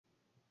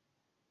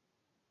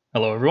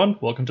Hello, everyone.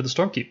 Welcome to the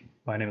Stormkeep.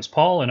 My name is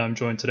Paul, and I'm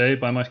joined today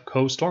by my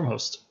co-Storm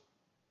host.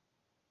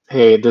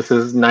 Hey, this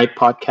is Night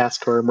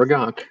Podcaster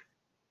Murgonk.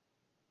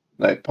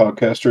 Night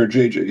podcaster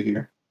JJ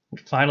here. We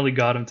finally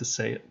got him to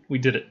say it. We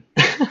did it.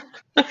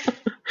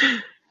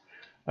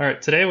 All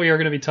right, today we are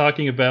going to be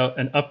talking about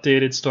an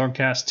updated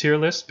Stormcast tier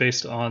list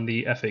based on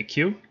the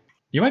FAQ.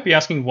 You might be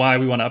asking why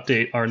we want to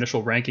update our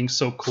initial rankings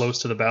so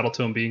close to the battle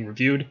tome being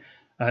reviewed.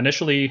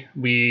 Initially,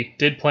 we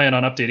did plan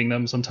on updating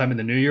them sometime in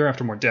the new year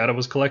after more data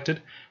was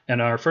collected,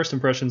 and our first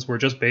impressions were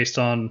just based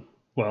on,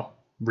 well,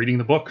 reading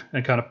the book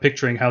and kind of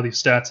picturing how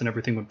these stats and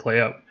everything would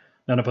play out.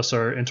 None of us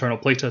are internal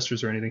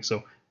playtesters or anything,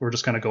 so we're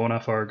just kind of going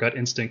off our gut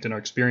instinct and our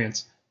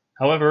experience.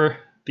 However,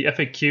 the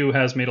FAQ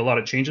has made a lot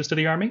of changes to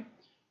the army.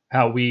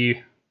 How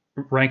we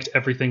ranked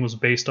everything was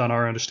based on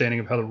our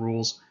understanding of how the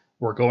rules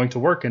were going to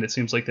work, and it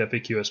seems like the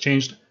FAQ has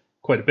changed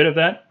quite a bit of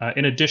that.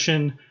 In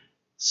addition,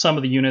 some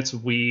of the units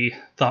we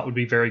thought would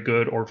be very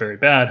good or very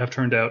bad have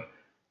turned out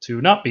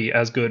to not be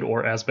as good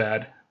or as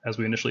bad as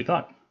we initially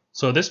thought.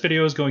 So this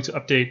video is going to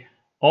update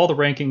all the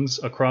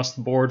rankings across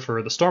the board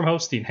for the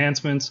Stormhost, the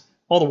enhancements,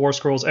 all the war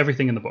scrolls,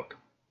 everything in the book.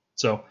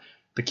 So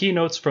the key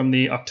notes from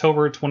the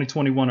October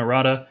 2021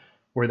 errata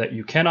were that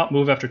you cannot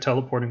move after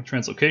teleporting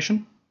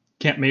translocation.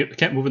 Can't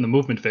move in the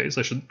movement phase,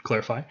 I should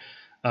clarify.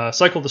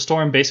 Cycle of the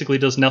Storm basically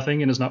does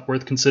nothing and is not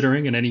worth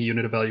considering in any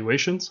unit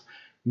evaluations.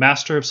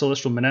 Master of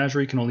Celestial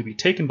Menagerie can only be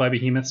taken by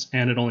behemoths,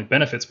 and it only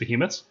benefits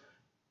behemoths.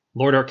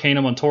 Lord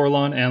Arcanum on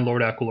Toralon and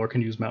Lord Aquilor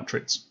can use mount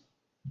traits.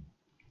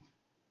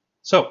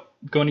 So,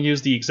 going to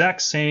use the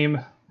exact same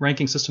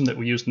ranking system that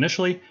we used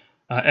initially.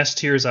 S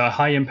tier is a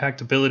high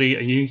impact ability,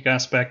 a unique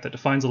aspect that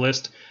defines a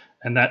list,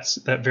 and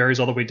that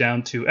varies all the way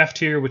down to F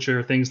tier, which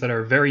are things that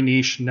are very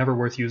niche, never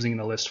worth using in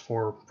a list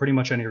for pretty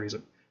much any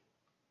reason.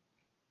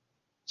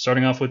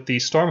 Starting off with the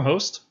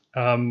Stormhost,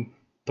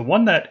 the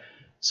one that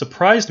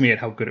surprised me at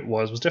how good it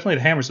was definitely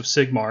the Hammers of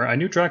Sigmar. I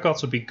knew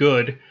Dracoths would be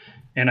good,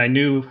 and I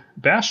knew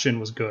Bastion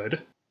was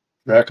good.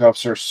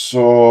 Dracoths are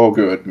so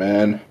good,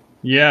 man.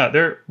 Yeah,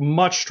 they're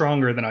much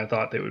stronger than I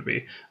thought they would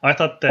be. I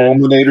thought that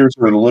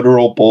Fulminators are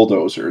literal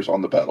bulldozers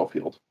on the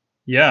battlefield.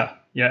 Yeah,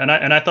 and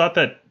I thought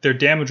that their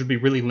damage would be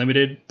really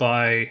limited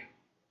by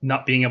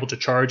not being able to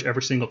charge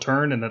every single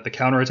turn, and that the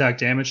counterattack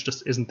damage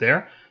just isn't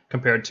there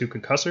compared to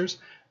concussors.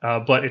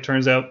 But it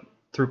turns out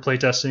through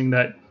playtesting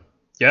that,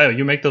 yeah,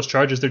 you make those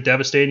charges, they're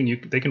devastating.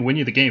 They can win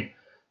you the game.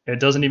 It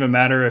doesn't even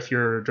matter if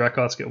your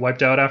Dracoths get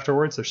wiped out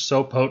afterwards. They're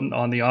so potent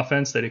on the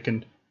offense that it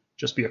can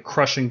just be a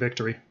crushing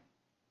victory.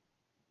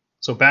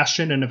 So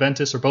Bastion and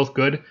Aventus are both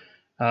good.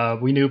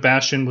 We knew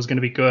Bastion was going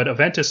to be good.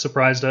 Aventus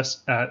surprised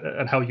us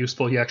at how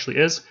useful he actually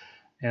is,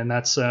 and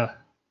that's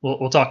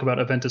we'll talk about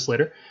Aventus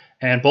later.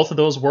 And both of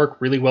those work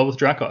really well with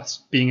Dracoths.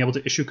 Being able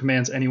to issue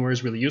commands anywhere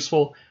is really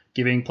useful.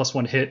 Giving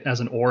 +1 hit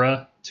as an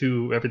aura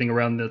to everything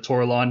around the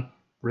Toralon,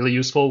 really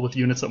useful with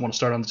units that want to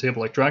start on the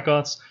table like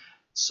Dracoths.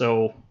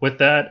 So with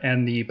that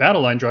and the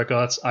battle line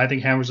Dracoths, I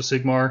think Hammers of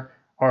Sigmar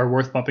are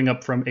worth bumping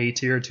up from A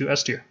tier to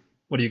S tier.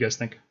 What do you guys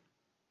think?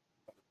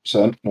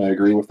 I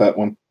agree with that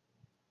one.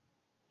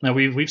 Now,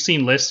 we've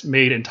seen lists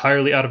made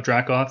entirely out of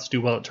Dracoths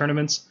do well at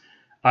tournaments.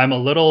 I'm a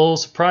little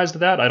surprised at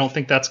that. I don't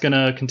think that's going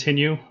to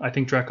continue. I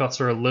think Dracoths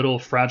are a little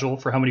fragile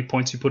for how many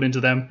points you put into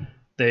them.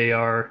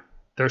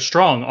 They're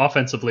strong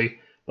offensively,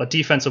 but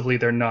defensively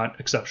they're not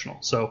exceptional.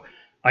 So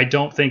I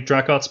don't think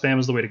Dracoth spam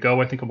is the way to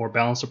go. I think a more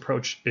balanced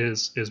approach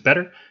is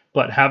better,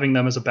 but having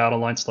them as a battle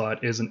line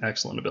slot is an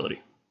excellent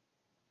ability.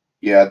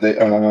 Yeah,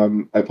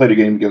 I played a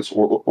game against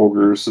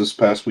Ogres this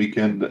past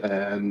weekend,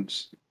 and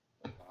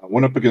I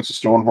went up against a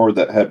Stone Horde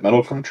that had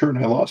Metal Cruncher, and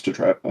I lost a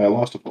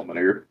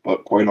Fulminator.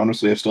 But quite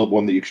honestly, I still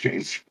won the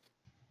exchange.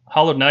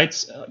 Hollowed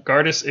Knights,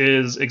 Gardas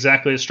is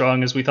exactly as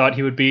strong as we thought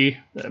he would be,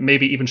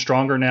 maybe even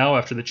stronger now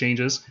after the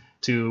changes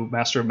to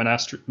Master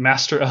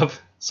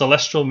of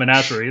Celestial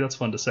Menagerie. That's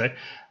fun to say.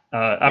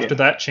 After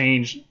that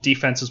change,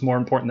 defense is more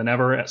important than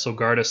ever, so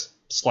Gardas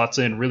slots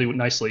in really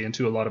nicely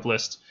into a lot of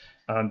lists.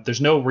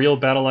 There's no real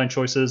battle line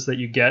choices that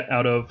you get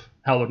out of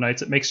Hallowed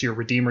Knights. It makes your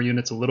Redeemer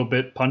units a little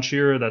bit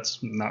punchier. That's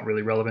not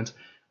really relevant.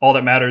 All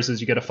that matters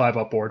is you get a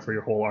 5-up board for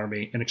your whole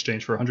army in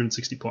exchange for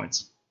 160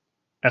 points.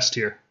 S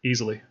tier,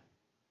 easily.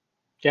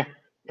 Yeah,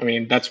 I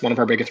mean, that's one of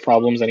our biggest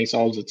problems, and he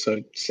solves it, so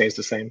it stays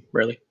the same,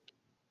 really.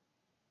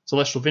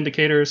 Celestial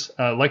Vindicators,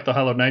 like the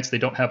Hallowed Knights, they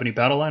don't have any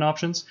battle line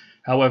options.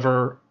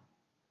 However,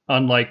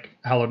 unlike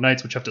Hallowed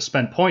Knights, which have to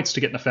spend points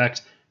to get an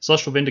effect,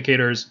 Celestial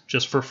Vindicators,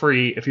 just for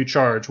free, if you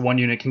charge, one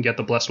unit can get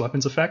the Blessed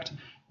Weapons effect,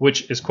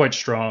 which is quite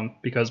strong,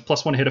 because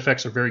 +1 hit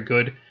effects are very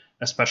good,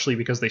 especially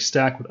because they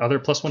stack with other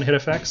 +1 hit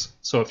effects.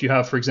 So if you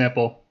have, for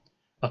example,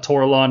 a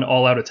Toralon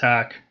all-out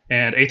attack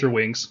and Aether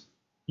Wings,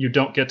 you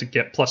don't get to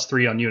get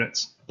 +3 on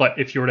units. But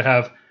if you were to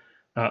have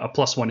a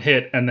 +1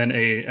 hit and then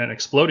an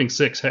exploding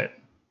 6 hit,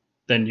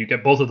 then you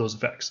get both of those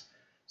effects.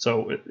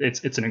 So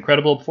it's an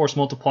incredible force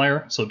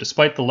multiplier. So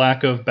despite the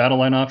lack of battle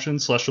line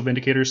options, Celestial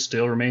Vindicators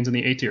still remains in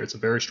the A tier. It's a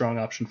very strong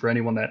option for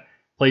anyone that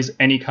plays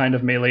any kind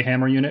of melee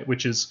hammer unit,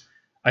 which is,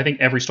 I think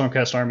every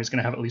Stormcast army is going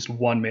to have at least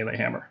one melee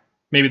hammer.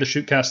 Maybe the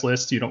shootcast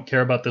list, you don't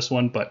care about this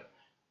one, but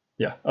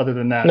yeah, other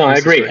than that, No, I this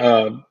is agree.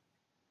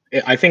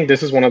 great. I think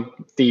this is one of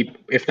the,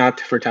 if not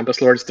for Tempest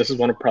Lords, this is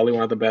probably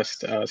one of the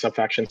best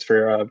sub-factions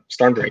for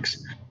Stormbreaks.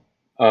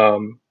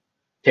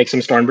 Take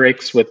some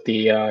Stormbreaks with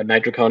the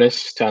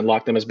Nitroconus to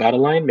unlock them as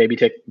battle line. Maybe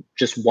take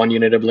just one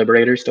unit of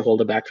Liberators to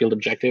hold a backfield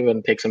objective,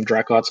 and take some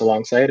Dracots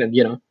alongside. And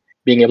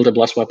being able to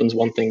bless weapons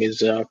one thing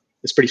is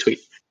pretty sweet.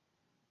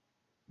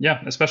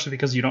 Yeah, especially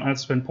because you don't have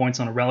to spend points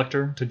on a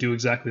Relictor to do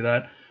exactly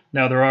that.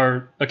 Now, there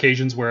are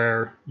occasions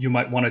where you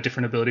might want a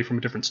different ability from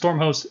a different Storm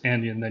host,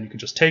 and then you can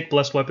just take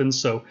Blessed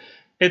Weapons. So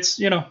it's,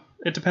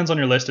 it depends on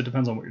your list. It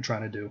depends on what you're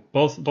trying to do.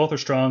 Both are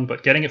strong,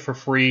 but getting it for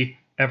free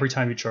every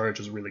time you charge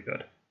is really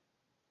good.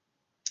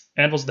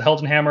 Anvil's the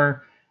Helden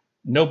Hammer,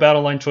 no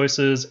battle line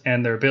choices,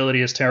 and their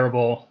ability is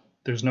terrible.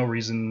 There's no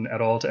reason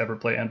at all to ever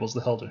play Anvil's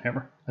the Helden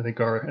Hammer. I think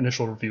our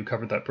initial review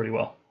covered that pretty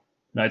well.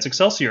 Knights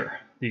Excelsior.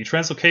 The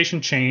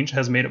translocation change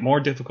has made it more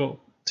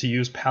difficult to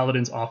use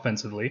Paladins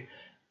offensively,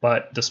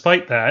 but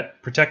despite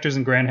that, Protectors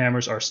and Grand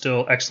Hammers are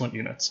still excellent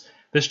units.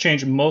 This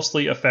change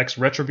mostly affects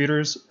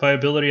Retributors by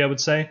ability, I would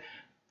say.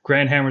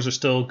 Grand Hammers are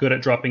still good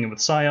at dropping in with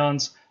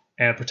Scions,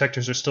 and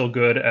Protectors are still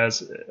good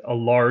as a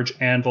large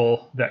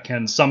anvil that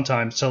can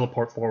sometimes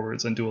teleport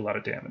forwards and do a lot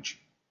of damage.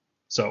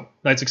 So,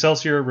 Knights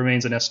Excelsior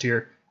remains an S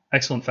tier,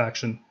 excellent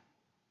faction.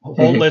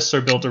 Whole lists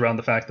are built around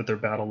the fact that they're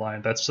battle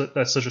line. That's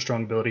such a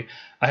strong ability.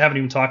 I haven't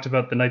even talked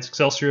about the Knights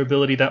Excelsior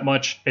ability that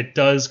much. It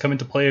does come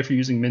into play if you're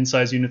using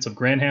min-size units of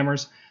Grand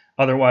Hammers.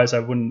 Otherwise, I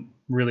wouldn't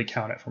really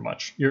count it for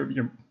much.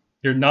 You're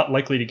not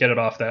likely to get it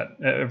off that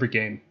every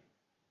game.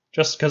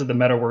 Just because of the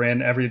meta we're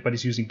in,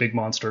 everybody's using big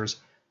monsters.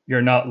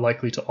 You're not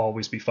likely to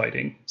always be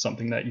fighting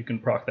something that you can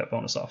proc that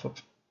bonus off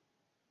of.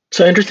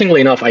 So interestingly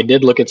enough, I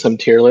did look at some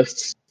tier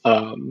lists.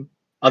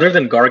 Other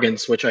than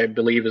Gargants, which I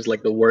believe is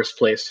like the worst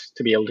place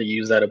to be able to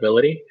use that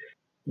ability,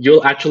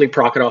 you'll actually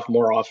proc it off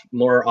more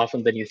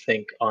often than you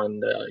think on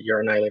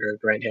your Annihilator,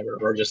 Grand Hammer,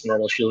 or just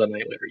normal Shield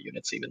Annihilator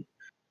units even.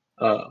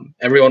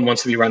 Everyone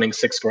wants to be running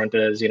 6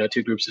 Gruntas,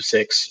 2 groups of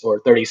 6, or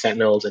 30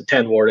 Sentinels and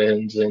 10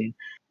 Wardens, and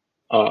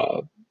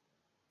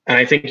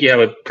I think you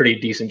have a pretty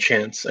decent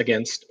chance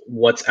against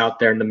what's out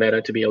there in the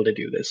meta to be able to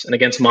do this. And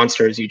against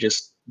monsters, you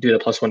just do the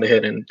 +1 to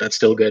hit, and that's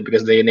still good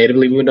because they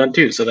natively wound on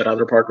 2, so that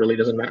other part really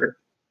doesn't matter.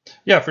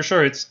 Yeah, for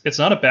sure. It's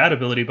not a bad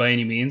ability by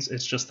any means.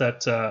 It's just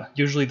that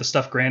usually the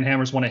stuff Grand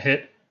Hammers want to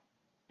hit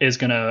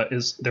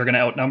they're gonna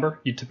outnumber.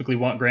 You typically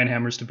want Grand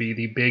Hammers to be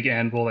the big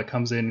anvil that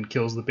comes in and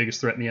kills the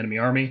biggest threat in the enemy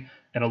army.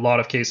 In a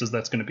lot of cases,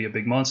 that's going to be a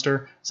big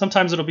monster.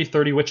 Sometimes it'll be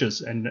 30 witches,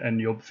 and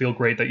you'll feel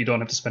great that you don't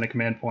have to spend a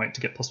command point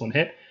to get +1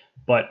 hit.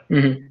 But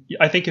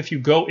I think if you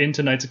go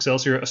into Knights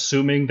Excelsior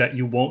assuming that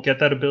you won't get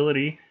that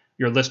ability,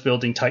 your list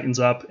building tightens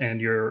up and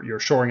you're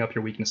shoring up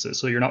your weaknesses.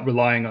 So you're not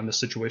relying on the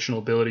situational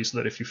ability so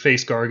that if you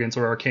face Gargants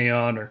or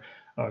Archaon or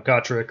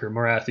Gotrek or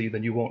Morathi,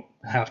 then you won't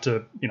have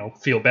to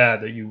feel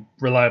bad that you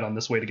relied on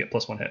this way to get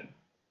 +1 hit.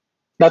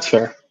 That's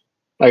fair.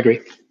 I agree.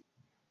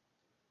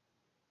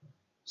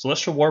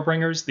 Celestial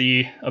Warbringers,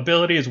 the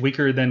ability is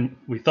weaker than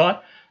we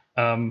thought.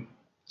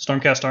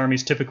 Stormcast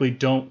armies typically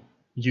don't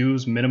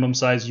use minimum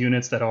size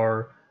units that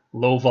are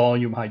low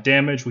volume, high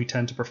damage. We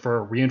tend to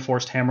prefer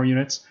reinforced hammer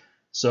units.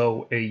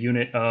 So a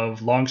unit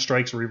of long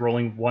strikes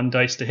rerolling 1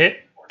 dice to hit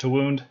or to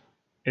wound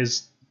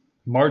is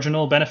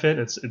marginal benefit.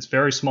 It's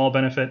very small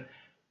benefit.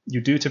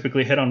 You do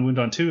typically hit on wound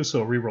on 2,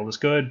 so a reroll is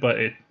good, but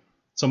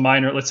it's a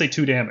minor, let's say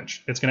 2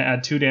 damage. It's going to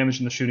add 2 damage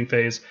in the shooting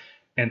phase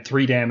and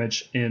 3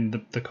 damage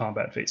in the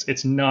combat phase.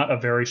 It's not a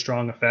very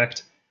strong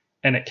effect,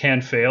 and it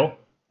can fail.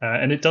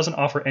 And it doesn't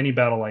offer any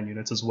battle line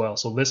units as well.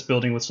 So list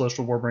building with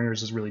Celestial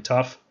Warbringers is really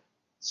tough.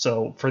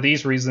 So for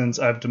these reasons,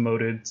 I've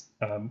demoted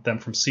them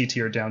from C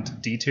tier down to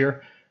D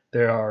tier.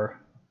 They are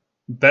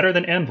better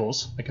than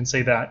Anvils, I can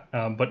say that,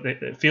 but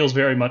it feels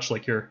very much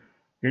like you're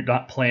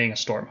not playing a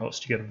Storm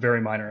host. You get a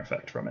very minor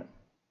effect from it.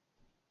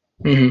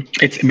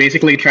 It's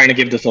basically trying to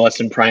give the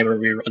Celestin Prime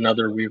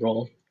another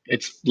reroll.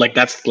 It's like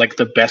that's like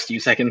the best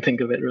use I can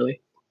think of it,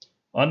 really.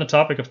 On the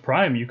topic of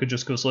Prime, you could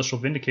just go Celestial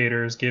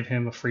Vindicators, give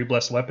him a free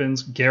Blessed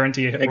Weapons,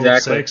 guarantee a hit roll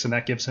 6, and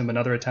that gives him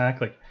another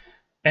attack. Like,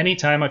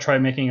 anytime I try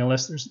making a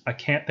list, I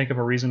can't think of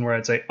a reason where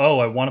I'd say, oh,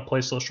 I want to play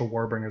Celestial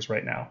Warbringers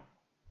right now.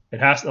 It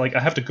has to, I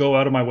have to go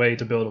out of my way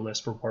to build a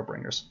list for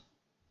Warbringers.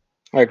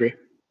 I agree.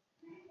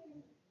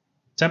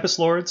 Tempest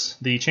Lords,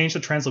 the change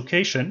to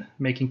translocation,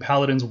 making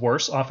Paladins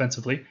worse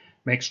offensively,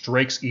 makes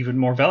Drakes even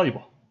more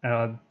valuable.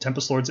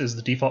 Tempest Lords is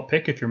the default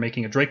pick if you're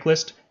making a Drake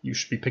list. You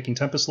should be picking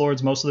Tempest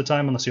Lords most of the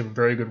time unless you have a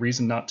very good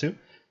reason not to.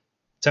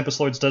 Tempest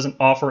Lords doesn't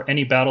offer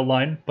any battle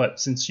line, but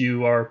since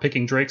you are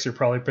picking Drakes, you're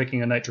probably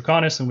picking a Knight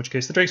Draconis, in which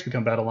case the Drakes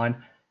become battle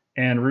line,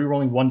 and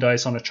rerolling 1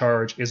 dice on a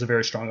charge is a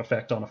very strong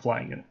effect on a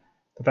flying unit.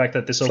 The fact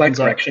that this opens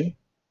up...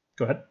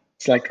 Go ahead.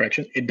 Slight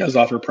correction. It does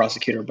offer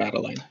Prosecutor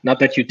battle line. Not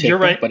that you take You're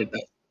right. Them, but it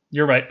does.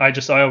 You're right.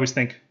 I always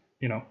think,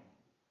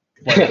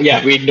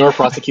 yeah, we ignore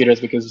Prosecutors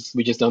because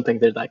we just don't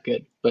think they're that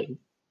good, but...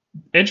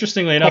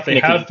 Interestingly enough,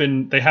 they have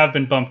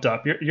been bumped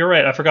up. You're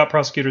right. I forgot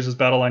Prosecutors as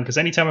battle line because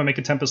anytime I make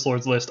a Tempest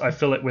Lords list, I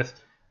fill it with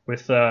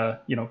with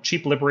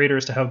cheap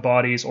liberators to have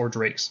bodies or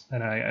drakes,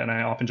 and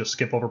I often just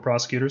skip over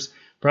prosecutors.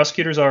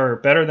 Prosecutors are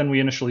better than we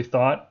initially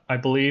thought, I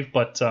believe,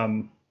 but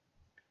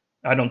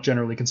I don't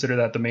generally consider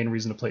that the main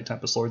reason to play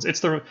Tempest Lords. It's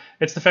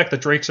the fact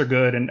that drakes are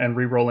good and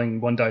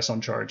re-rolling 1 dice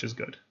on charge is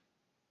good.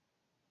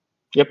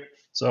 Yep.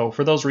 So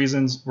for those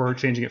reasons, we're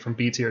changing it from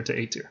B tier to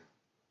A tier.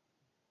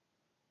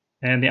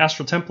 And the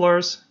Astral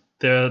Templars,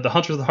 the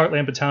Hunters of the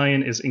Heartland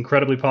Battalion is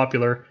incredibly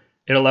popular.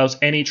 It allows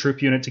any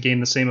troop unit to gain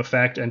the same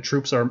effect, and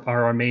troops are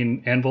our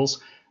main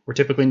anvils. We're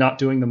typically not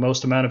doing the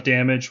most amount of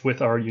damage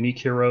with our unique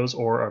heroes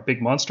or our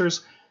big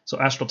monsters, so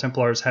Astral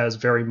Templars has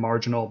very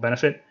marginal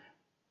benefit.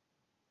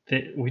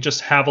 We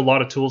just have a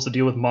lot of tools to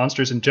deal with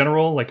monsters in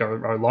general. Like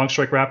our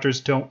Longstrike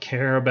Raptors don't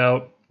care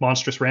about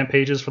monstrous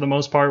rampages for the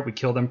most part. We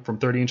kill them from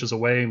 30 inches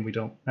away, and we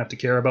don't have to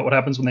care about what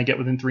happens when they get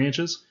within 3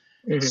 inches.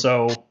 Mm-hmm.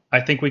 So I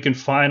think we can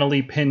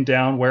finally pin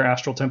down where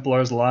Astral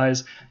Templars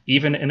lies,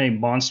 even in a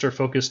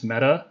monster-focused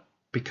meta.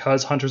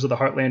 Because Hunters of the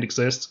Heartland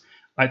exists,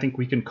 I think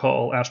we can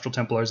call Astral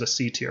Templars a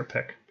C-tier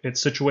pick.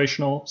 It's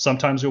situational.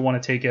 Sometimes you'll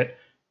want to take it,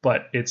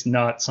 but it's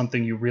not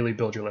something you really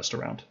build your list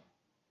around.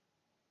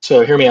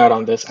 So hear me out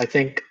on this. I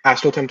think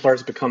Astral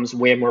Templars becomes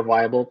way more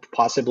viable,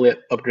 possibly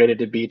upgraded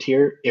to B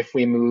tier, if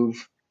we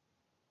move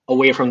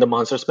away from the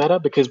monsters meta,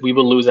 because we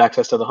will lose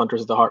access to the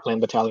Hunters of the Heartland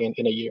Battalion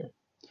in a year.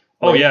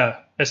 Right? Oh yeah,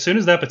 as soon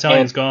as that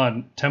battalion's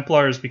gone,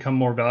 Templars become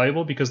more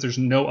valuable because there's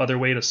no other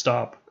way to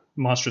stop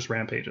monstrous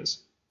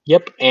rampages.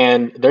 Yep,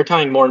 and they're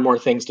tying more and more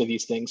things to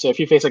these things. So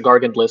if you face a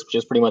Gargant list, which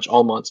is pretty much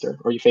all monster,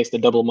 or you face the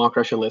double Maw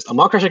Crusher list, a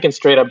Maw Crusher can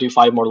straight up do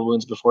 5 mortal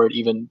wounds before it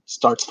even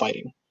starts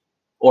fighting,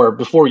 or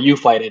before you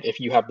fight it if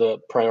you have the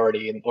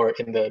priority in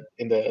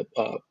the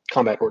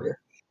combat order.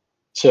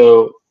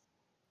 So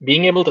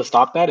being able to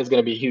stop that is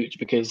going to be huge,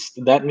 because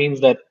that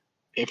means that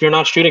if you're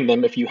not shooting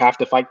them, if you have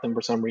to fight them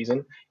for some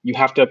reason, you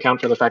have to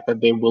account for the fact that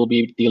they will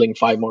be dealing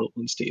 5 mortal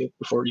wounds to you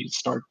before you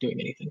start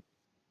doing anything.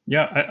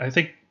 Yeah, I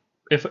think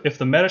if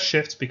the meta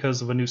shifts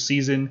because of a new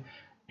season,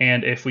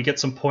 and if we get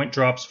some point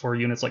drops for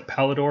units like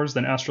Paladors,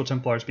 then Astral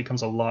Templars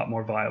becomes a lot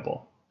more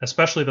viable.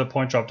 Especially the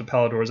point drop to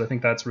Paladors, I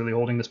think that's really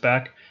holding this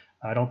back.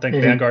 I don't think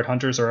Vanguard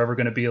Hunters are ever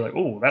going to be like,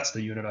 oh, that's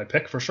the unit I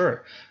pick for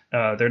sure.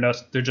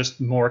 They're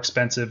just more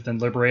expensive than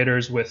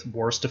Liberators with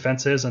worse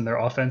defenses, and their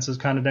offense is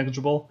kind of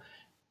negligible.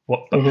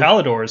 But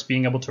Paladors,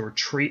 being able to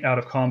retreat out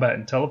of combat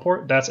and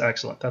teleport, that's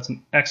excellent. That's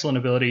an excellent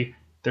ability.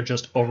 They're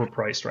just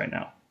overpriced right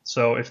now.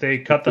 So if they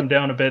cut them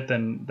down a bit,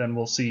 then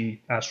we'll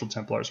see Astral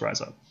Templars rise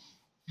up.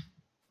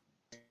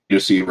 You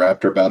see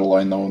Raptor Battle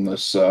Line, though, in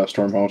this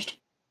Storm Host?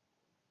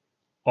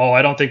 Oh,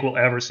 I don't think we'll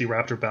ever see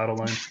Raptor Battle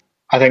Line.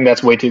 I think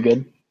that's way too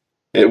good.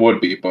 It would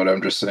be, but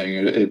I'm just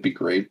saying it'd be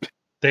great.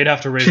 They'd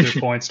have to raise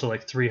their points to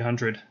like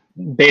 300.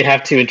 They'd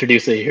have to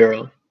introduce a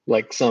hero,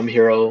 like some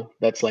hero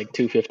that's like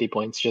 250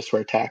 points just for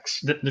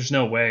attacks. There's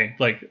no way.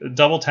 Like,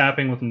 double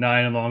tapping with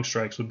 9 and long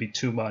strikes would be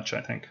too much,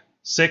 I think.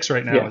 6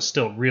 right now is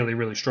still really,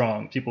 really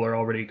strong. People are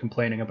already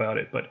complaining about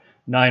it, but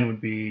 9 would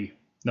be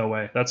no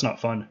way. That's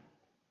not fun.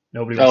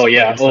 Nobody wants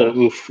to play that.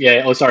 Oof.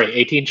 Yeah. Oh, sorry.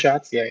 18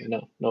 shots? Yeah,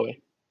 no way.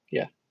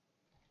 Yeah.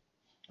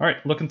 All right,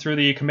 looking through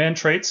the command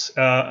traits.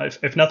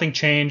 If nothing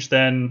changed,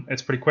 then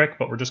it's pretty quick,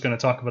 but we're just going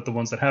to talk about the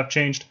ones that have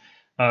changed.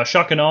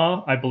 Shock and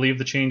Awe, I believe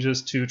the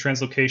changes to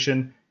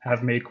Translocation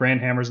have made Grand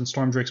Hammers and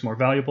Storm Drakes more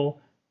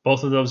valuable.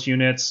 Both of those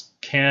units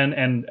can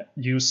and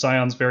use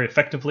Scions very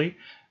effectively.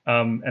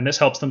 And this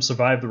helps them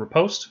survive the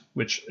riposte,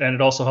 and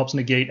it also helps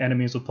negate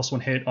enemies with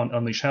 +1 hit on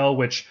Unleash Hell,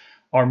 which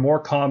are more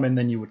common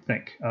than you would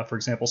think. For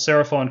example,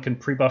 Seraphon can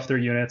pre-buff their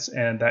units,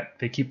 and that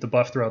they keep the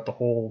buff throughout the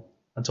whole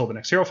until the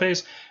next hero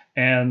phase.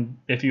 And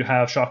if you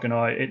have Shock and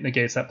Awe, it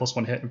negates that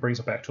 +1 hit and brings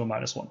it back to a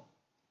 -1.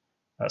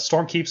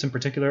 Stormkeeps in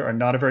particular are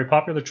not a very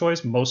popular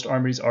choice. Most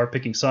armies are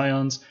picking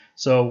Scions,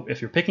 so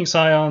if you're picking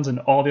Scions and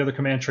all the other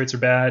command traits are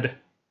bad,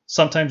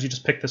 sometimes you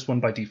just pick this one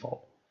by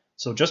default.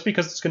 So just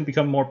because it's going to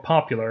become more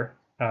popular,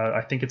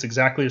 I think it's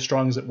exactly as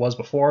strong as it was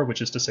before,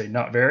 which is to say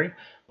not very,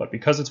 but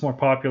because it's more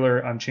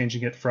popular, I'm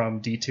changing it from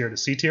D tier to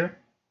C tier,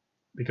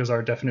 because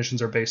our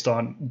definitions are based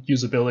on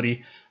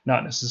usability,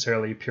 not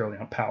necessarily purely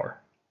on power.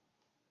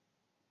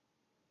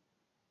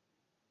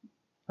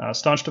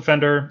 Staunch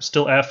Defender,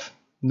 still F,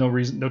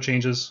 no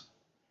changes.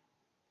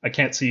 I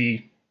can't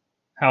see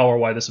how or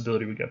why this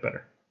ability would get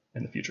better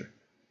in the future.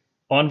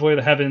 Envoy of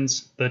the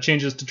Heavens, the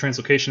changes to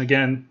Translocation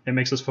again, it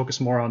makes us focus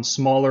more on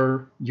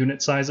smaller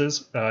unit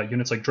sizes,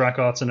 units like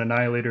Dracoths and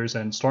Annihilators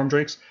and Storm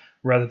Drakes,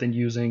 rather than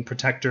using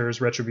Protectors,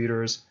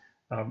 Retributors,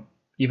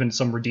 even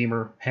some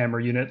Redeemer Hammer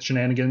unit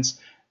shenanigans.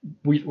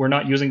 We're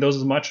not using those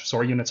as much, so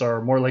our units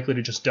are more likely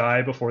to just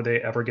die before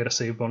they ever get a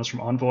save bonus from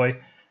Envoy.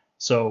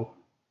 So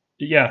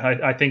yeah,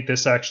 I think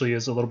this actually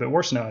is a little bit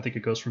worse now. I think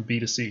it goes from B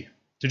to C.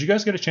 Did you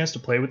guys get a chance to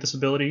play with this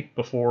ability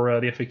before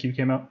the FAQ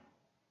came out?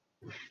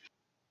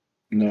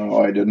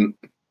 No, I didn't.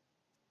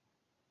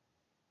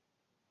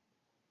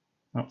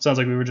 Oh, sounds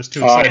like we were just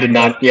too excited. I did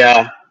not.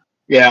 Yeah.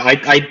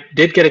 I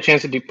did get a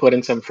chance to put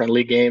in some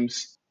friendly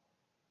games,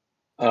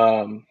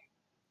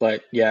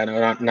 but yeah,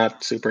 no,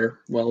 not super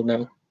well.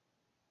 No.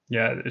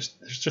 Yeah, there's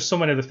just so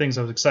many other things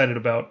I was excited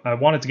about. I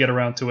wanted to get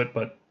around to it,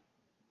 but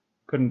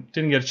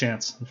Didn't get a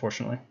chance,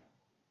 unfortunately.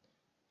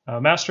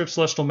 Master of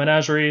Celestial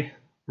Menagerie,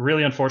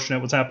 really unfortunate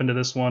what's happened to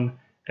this one.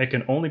 It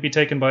can only be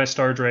taken by a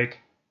Star Drake,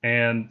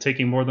 and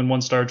taking more than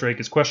one Star Drake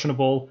is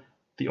questionable.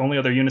 The only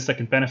other units that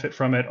can benefit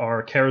from it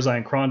are Karazai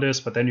and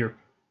Krondys, but then you're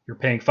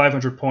paying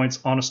 500 points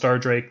on a Star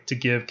Drake to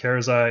give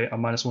Karazai a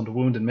 -1 to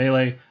wound in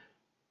melee.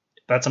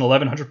 That's an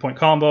 1100 point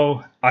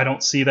combo. I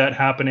don't see that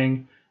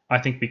happening. I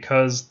think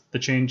because the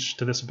change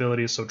to this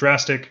ability is so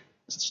drastic,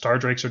 Star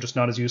Drakes are just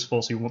not as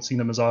useful, so you won't see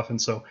them as often,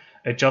 so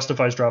it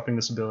justifies dropping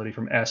this ability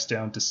from S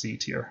down to C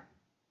tier.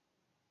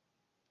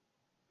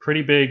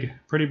 Pretty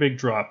big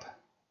drop.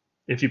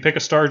 If you pick a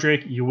Star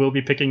Drake, you will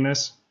be picking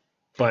this,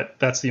 but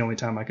that's the only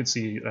time I could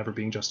see it ever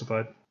being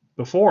justified.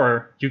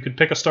 Before, you could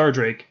pick a Star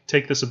Drake,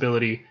 take this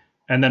ability,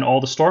 and then all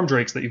the Storm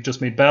Drakes that you've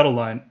just made battle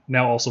line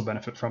now also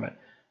benefit from it.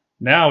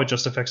 Now it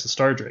just affects the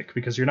Star Drake,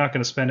 because you're not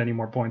going to spend any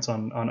more points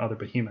on other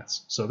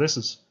behemoths. So this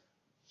is,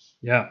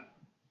 yeah,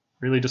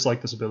 really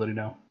dislike this ability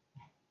now.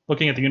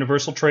 Looking at the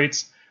universal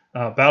traits,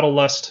 Battle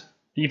Lust,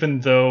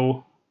 even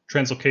though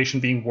Translocation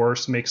being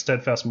worse makes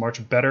Steadfast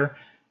March better,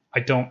 I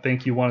don't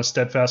think you want a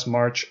Steadfast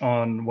March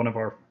on one of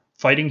our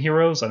fighting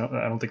heroes. I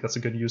don't think that's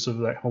a good use of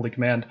that holy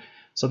command.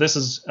 So this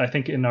is, I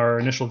think in our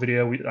initial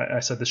video,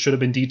 I said this should have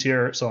been D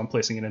tier, so I'm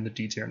placing it into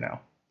D tier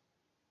now.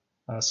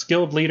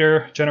 Skilled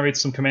Leader generates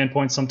some command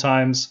points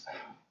sometimes.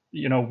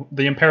 You know,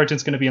 the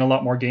Imperitant's going to be in a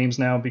lot more games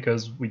now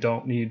because we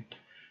don't need...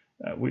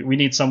 we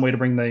need some way to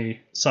bring the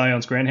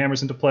Scion's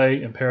Grandhammers into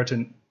play.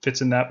 Imperatant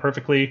fits in that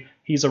perfectly.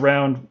 He's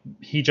around.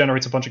 He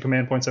generates a bunch of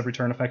command points every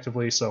turn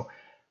effectively. So,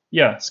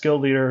 yeah,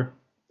 Skilled Leader,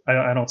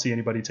 I don't see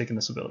anybody taking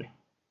this ability.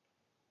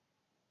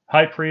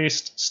 High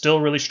Priest,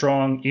 still really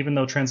strong, even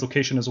though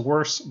Translocation is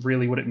worse.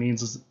 Really what it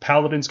means is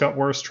Paladins got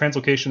worse.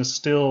 Translocation is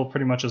still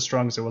pretty much as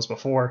strong as it was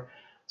before.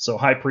 So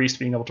High Priest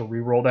being able to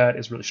reroll that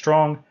is really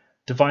strong.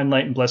 Divine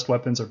Light and Blessed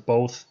Weapons are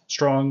both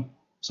strong.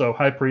 So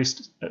High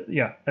Priest,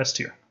 yeah, S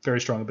tier. Very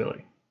strong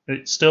ability.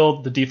 It's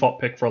still the default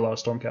pick for a lot of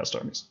Stormcast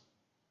armies.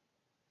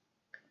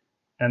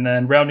 And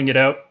then rounding it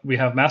out, we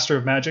have Master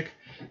of Magic.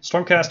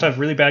 Stormcast have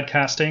really bad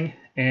casting,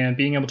 and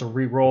being able to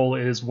re-roll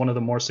is one of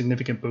the more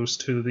significant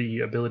boosts to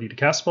the ability to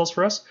cast spells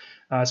for us.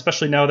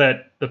 Especially now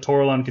that the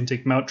Taurolon can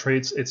take mount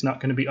traits, it's not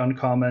going to be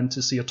uncommon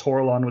to see a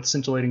Taurolon with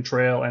Scintillating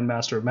Trail and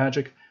Master of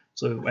Magic.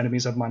 So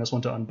enemies have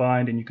 -1 to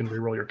unbind, and you can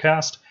re-roll your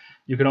cast.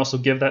 You can also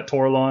give that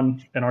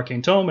Taurolon an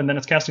Arcane Tome, and then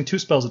it's casting 2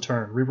 spells a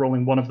turn,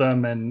 re-rolling one of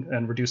them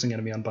and reducing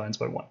enemy unbinds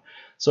by 1.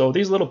 So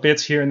these little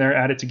bits here and there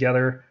added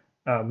together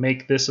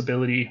make this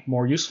ability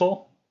more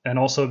useful, and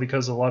also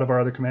because a lot of our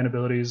other command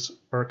abilities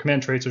or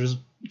command traits are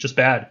just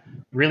bad,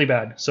 really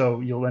bad.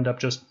 So you'll end up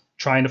just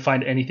trying to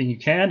find anything you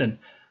can, and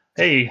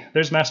hey,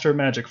 there's Master of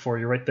Magic for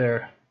you right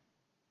there.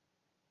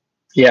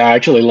 Yeah, I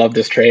actually love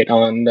this trait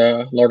on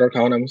Lord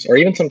Arcanums, or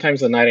even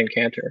sometimes the Knight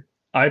Incanter.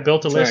 I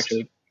built a list.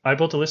 I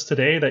built a list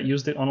today that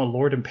used it on a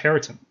Lord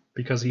Imperatant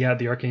because he had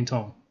the Arcane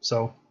Tome.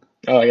 So.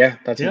 Oh yeah,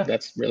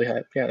 that's really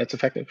high. Yeah, that's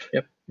effective.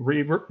 Yep.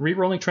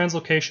 Re-rolling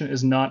Translocation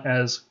is not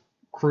as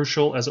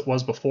crucial as it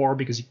was before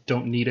because you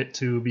don't need it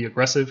to be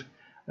aggressive.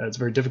 It's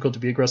very difficult to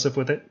be aggressive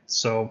with it.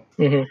 So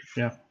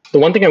yeah. The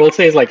one thing I will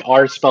say is like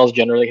our spells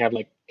generally have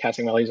like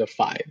casting values of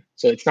 5,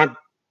 so it's not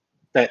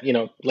that, you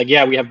know, like,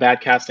 yeah, we have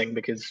bad casting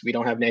because we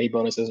don't have any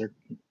bonuses or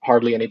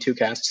hardly any 2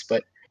 casts,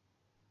 but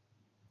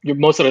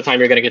most of the time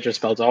you're going to get your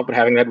spells off, but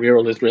having that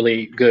reroll is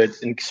really good,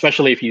 and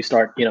especially if you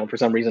start, you know, for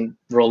some reason,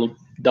 roll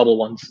double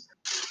ones.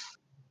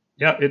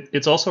 Yeah,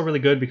 it's also really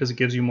good because it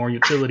gives you more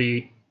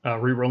utility,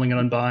 re-rolling an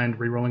Unbind,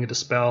 re-rolling a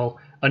Dispel.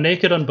 A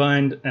Naked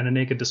Unbind and a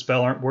Naked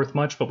Dispel aren't worth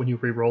much, but when you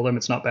re-roll them,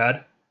 it's not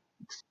bad.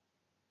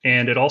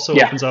 And it also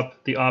opens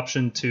up the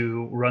option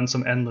to run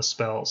some endless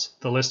spells.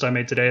 The list I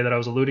made today that I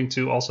was alluding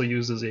to also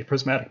uses a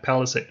Prismatic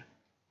Palisade.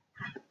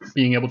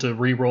 Being able to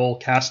re-roll,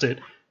 cast it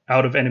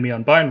out of enemy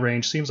unbind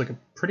range seems like a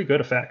pretty good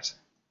effect.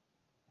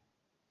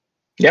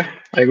 Yeah,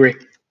 I agree.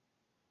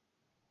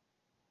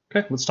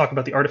 Okay, let's talk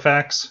about the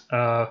artifacts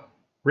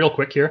real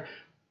quick here.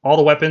 All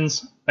the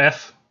weapons,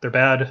 F, they're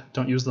bad,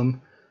 don't use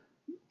them.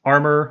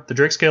 Armor, the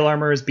Drake Scale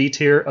armor is B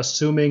tier,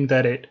 assuming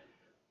that it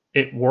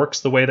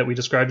works the way that we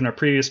described in our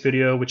previous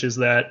video, which is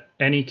that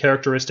any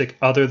characteristic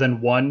other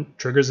than 1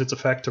 triggers its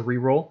effect to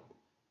reroll.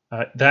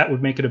 That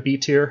would make it a B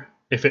tier.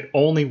 If it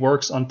only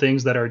works on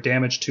things that are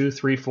damage 2,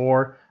 3,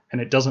 4, and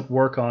it doesn't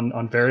work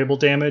on variable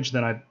damage,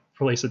 then I'd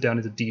place it down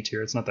into D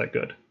tier. It's not that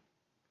good.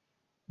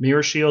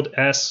 Mirror Shield,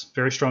 S,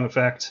 very strong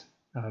effect.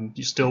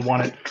 You still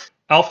want it.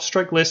 Alpha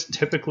Strike lists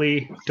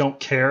typically don't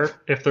care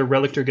if their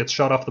Relictor gets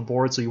shot off the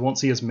board, so you won't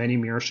see as many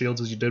Mirror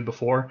Shields as you did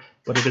before,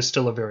 but it is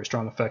still a very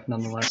strong effect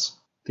nonetheless.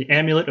 The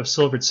Amulet of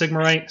Silvered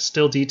Sigmarite,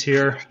 still D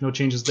tier, no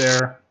changes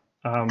there.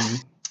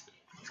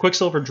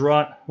 Quicksilver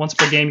Draught, once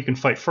per game you can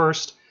fight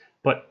first,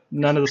 but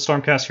none of the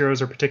Stormcast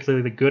heroes are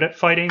particularly good at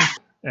fighting,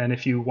 and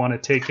if you want to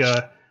take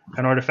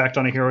an artifact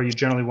on a hero, you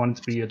generally want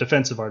it to be a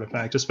defensive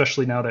artifact,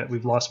 especially now that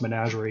we've lost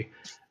Menagerie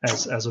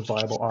as a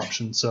viable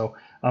option. So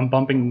I'm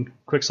bumping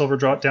Quicksilver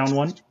Draught down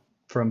 1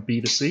 from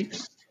B to C.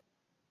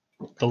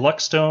 The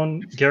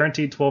Luckstone,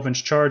 guaranteed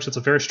 12-inch charge, that's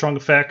a very strong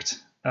effect.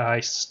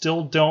 I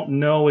still don't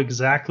know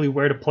exactly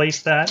where to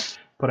place that,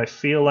 but I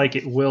feel like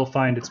it will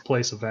find its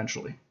place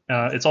eventually.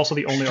 It's also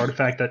the only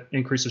artifact that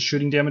increases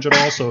shooting damage at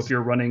all, so if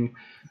you're running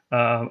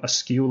a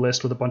skew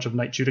list with a bunch of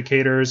Knight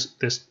Judicators,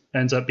 this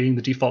ends up being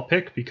the default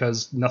pick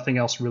because nothing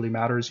else really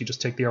matters. You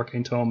just take the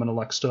Arcane Tome and a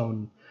Luck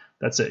Stone.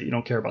 That's it. You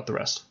don't care about the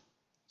rest.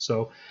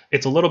 So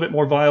it's a little bit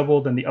more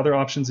viable than the other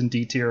options in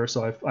D tier,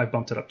 so I've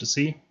bumped it up to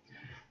C.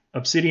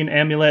 Obsidian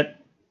Amulet,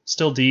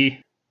 still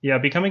D. Yeah,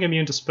 becoming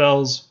immune to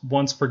spells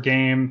once per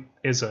game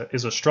is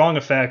a strong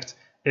effect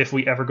if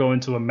we ever go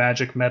into a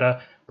magic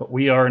meta, but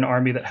we are an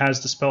army that has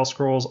Dispel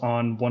Scrolls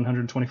on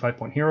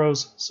 125-point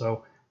heroes,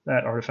 so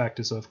that artifact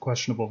is of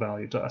questionable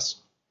value to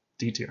us.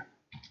 D tier.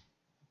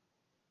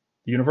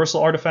 The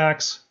Universal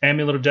Artifacts,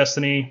 Amulet of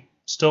Destiny,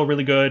 still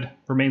really good,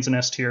 remains in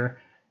S tier.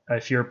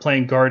 If you're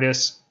playing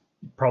Gardas,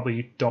 you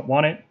probably don't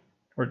want it,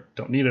 or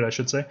don't need it, I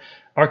should say.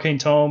 Arcane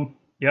Tome,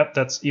 yep,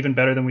 that's even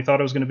better than we thought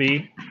it was going to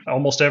be.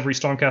 Almost every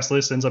Stormcast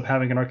list ends up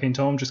having an Arcane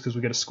Tome just because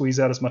we get to squeeze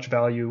out as much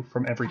value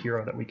from every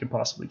hero that we can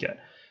possibly get.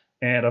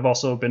 And I've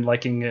also been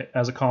liking it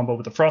as a combo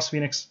with the Frost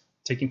Phoenix,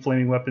 taking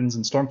Flaming Weapons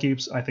and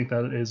Stormkeeps. I think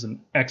that is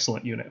an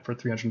excellent unit for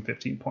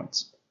 315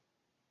 points.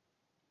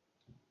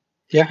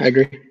 Yeah, I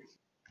agree.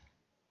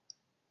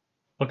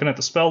 Looking at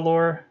the spell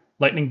lore,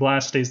 Lightning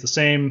Blast stays the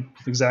same,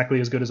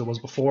 exactly as good as it was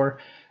before.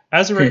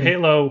 Azurite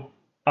Halo,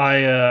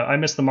 I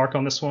missed the mark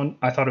on this one.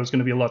 I thought it was going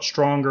to be a lot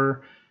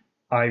stronger.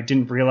 I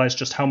didn't realize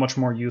just how much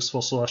more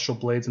useful Celestial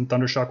Blades and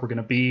Thundershock were going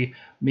to be.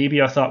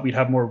 Maybe I thought we'd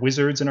have more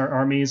wizards in our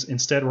armies.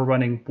 Instead, we're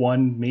running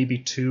 1, maybe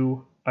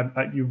 2.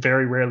 You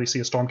very rarely see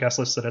a Stormcast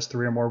list that has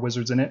 3 or more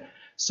wizards in it.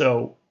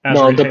 So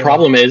no, the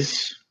problem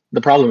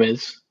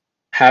is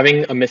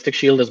having a Mystic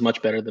Shield is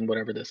much better than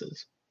whatever this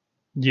is.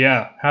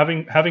 Yeah,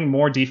 having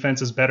more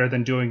defense is better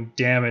than doing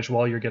damage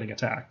while you're getting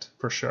attacked,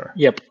 for sure.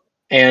 Yep.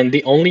 And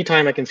the only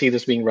time I can see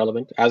this being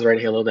relevant,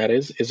 Azurite Halo that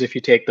is if you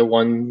take the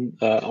one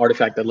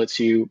artifact that lets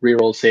you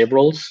reroll save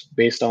rolls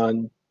based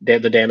on the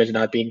damage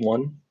not being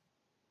 1,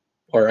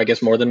 or I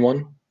guess more than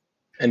 1.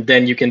 And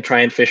then you can try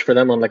and fish for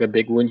them on like a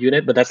big wound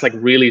unit, but that's like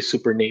really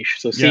super niche.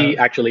 So C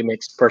actually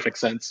makes perfect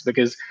sense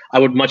because I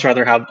would much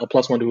rather have a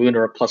 +1 to wound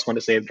or a +1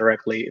 to save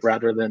directly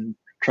rather than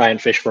try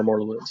and fish for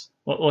mortal wounds.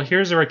 Well,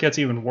 here's where it gets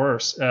even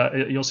worse.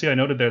 You'll see I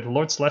noted there, the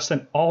Lord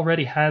Celestin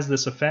already has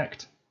this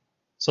effect.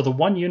 So the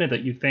one unit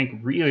that you think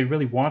really,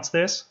 really wants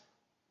this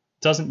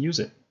doesn't use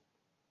it.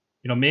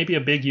 You know, maybe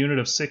a big unit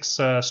of 6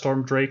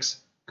 Storm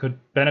Drakes could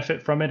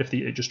benefit from it if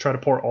they just try to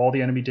pour all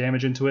the enemy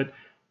damage into it.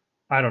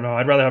 I don't know.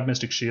 I'd rather have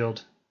Mystic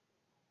Shield.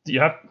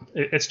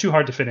 It's too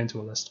hard to fit into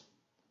a list.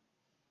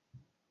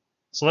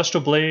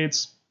 Celestial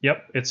Blades,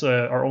 yep, it's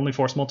our only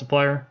force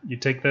multiplier. You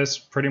take this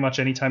pretty much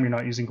anytime you're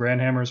not using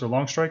Grand Hammers or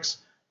Long Strikes.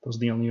 Those are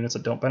the only units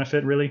that don't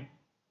benefit, really.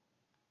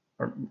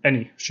 Or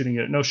any shooting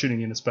unit. No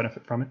shooting units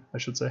benefit from it, I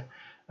should say.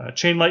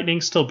 Chain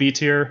Lightning, still B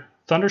tier.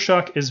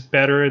 Thundershock is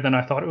better than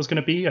I thought it was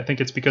going to be. I think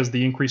it's because of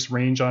the increased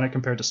range on it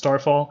compared to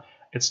Starfall.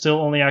 It still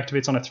only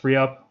activates on a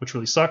 3-up, which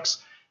really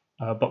sucks.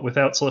 But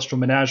without Celestial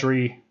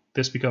Menagerie,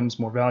 this becomes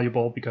more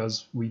valuable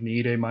because we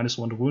need a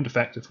 -1 to wound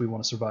effect if we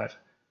want to survive.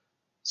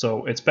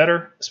 So it's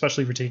better,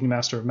 especially if you're taking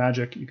Master of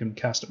Magic. You can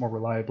cast it more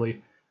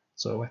reliably.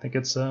 So I think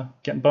it's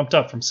getting bumped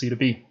up from C to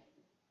B.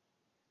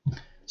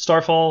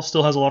 Starfall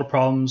still has a lot of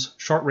problems.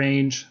 Short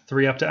range,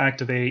 3-up to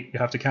activate. You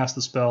have to cast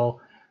the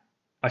spell.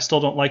 I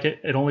still don't like it.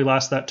 It only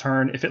lasts that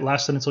turn. If it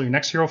lasted until your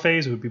next hero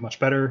phase, it would be much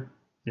better.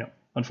 Yeah,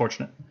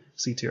 unfortunate.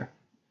 C tier.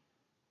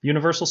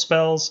 Universal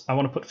spells, I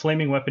want to put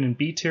Flaming Weapon in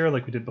B tier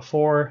like we did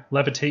before.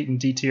 Levitate in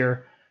D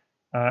tier.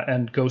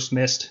 And Ghost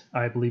Mist,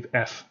 I believe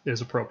F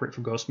is appropriate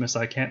for Ghost Mist.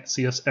 I can't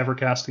see us ever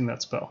casting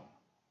that spell.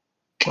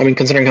 I mean,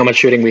 considering how much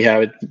shooting we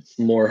have, it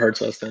more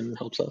hurts us than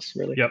helps us,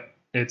 really. Yep,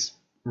 it's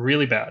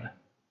really bad.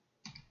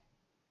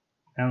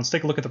 And let's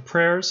take a look at the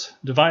prayers.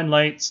 Divine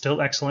Light,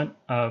 still excellent.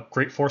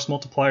 Great force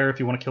multiplier if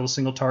you want to kill a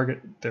single target.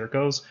 There it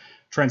goes.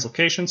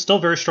 Translocation, still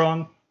very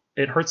strong.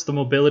 It hurts the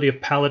mobility of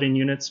paladin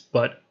units,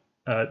 but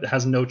it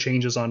has no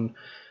changes on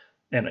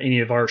any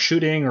of our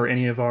shooting or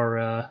any of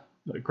our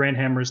Grand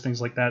Hammers,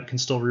 things like that. Can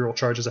still reroll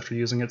charges after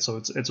using it, so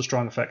it's a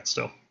strong effect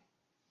still.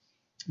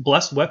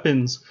 Blessed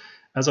Weapons,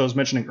 as I was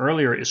mentioning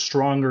earlier, is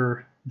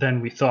stronger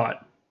than we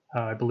thought.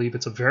 I believe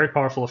it's a very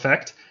powerful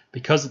effect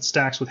because it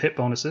stacks with hit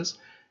bonuses.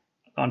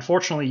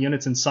 Unfortunately,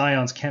 units in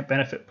Scions can't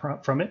benefit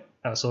from it,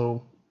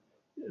 so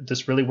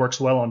this really works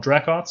well on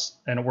Dracoths,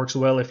 and it works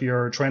well if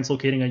you're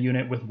translocating a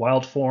unit with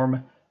Wild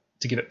Form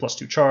to give it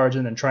 +2 charge,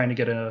 and then trying to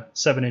get a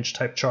 7-inch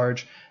type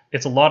charge.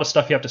 It's a lot of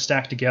stuff you have to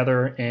stack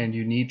together, and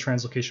you need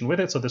translocation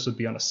with it, so this would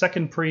be on a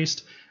 2nd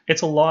Priest.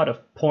 It's a lot of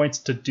points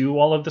to do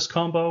all of this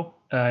combo,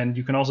 and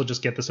you can also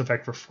just get this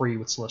effect for free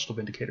with Celestial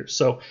Vindicators.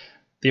 So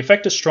the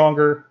effect is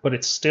stronger, but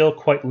it's still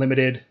quite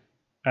limited,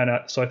 and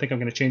so I think I'm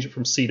going to change it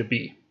from C to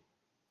B.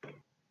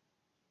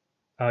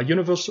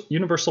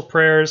 Universal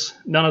Prayers,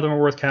 none of them are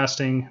worth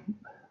casting.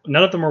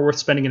 None of them are worth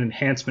spending an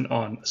enhancement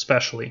on,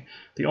 especially.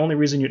 The only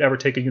reason you'd ever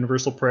take a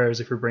Universal Prayer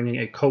is if you're bringing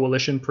a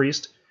Coalition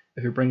Priest,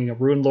 if you're bringing a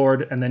Rune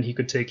Lord, and then he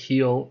could take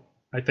Heal.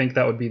 I think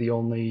that would be the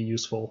only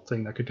useful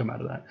thing that could come out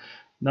of that.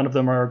 None of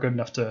them are good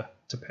enough to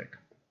pick.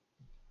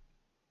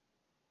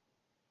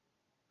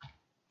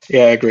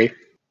 Yeah, I agree.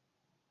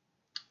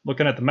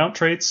 Looking at the mount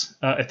traits,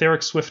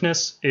 Etheric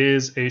Swiftness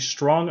is a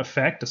strong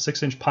effect. A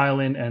 6-inch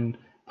pile-in and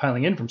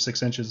piling in from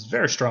 6 inches is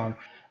very strong,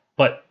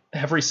 but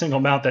every single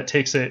mount that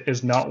takes it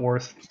is not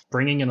worth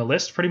bringing in a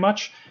list, pretty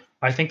much.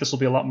 I think this will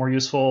be a lot more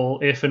useful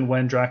if and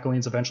when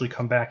Dracolines eventually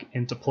come back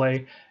into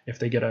play. If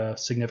they get a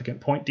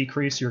significant point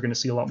decrease, you're going to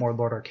see a lot more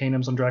Lord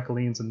Arcanums on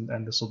Dracolines,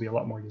 and this will be a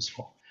lot more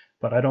useful.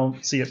 But I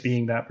don't see it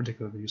being that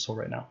particularly useful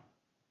right now.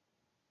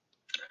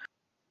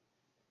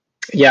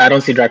 Yeah, I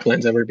don't see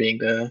Dracolines ever being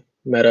the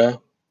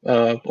meta,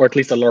 or at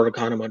least the Lord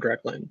Arcanum on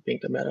Dracoline being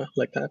the meta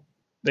like that.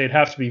 They'd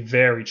have to be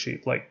very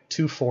cheap, like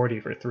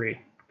 240 for 3,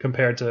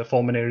 compared to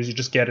Fulminators. You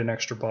just get an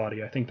extra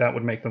body. I think that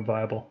would make them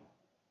viable.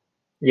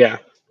 Yeah,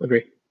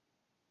 agree.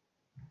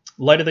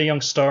 Light of the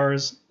Young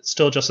Stars,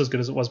 still just as good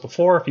as it was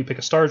before. If you pick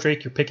a Star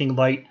Drake, you're picking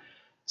Light.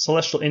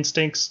 Celestial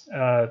Instincts,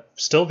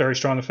 still very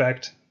strong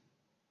effect.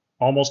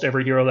 Almost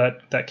every hero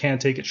that can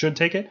take it should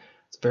take it.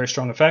 It's a very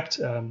strong effect.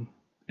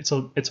 It's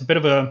a bit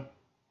of a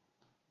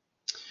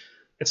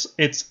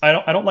I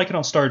don't like it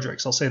on Star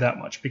Drakes, I'll say that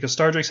much, because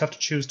Star Drakes have to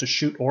choose to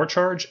shoot or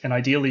charge, and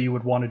ideally you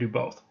would want to do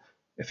both.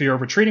 If you're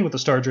retreating with the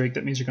Star Drake,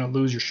 that means you're going to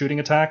lose your shooting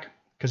attack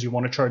because you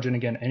want to charge in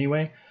again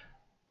anyway.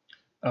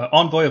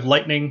 Envoy of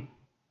Lightning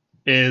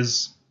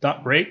is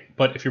not great,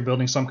 but if you're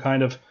building some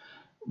kind of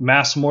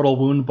mass mortal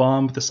wound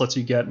bomb, this lets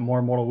you get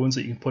more mortal wounds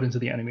that you can put into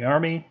the enemy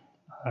army.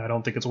 I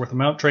don't think it's worth a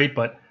mount trait,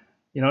 but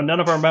none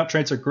of our mount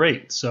traits are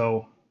great,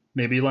 so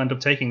maybe you'll end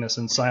up taking this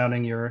and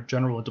scioning your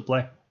general into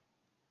play.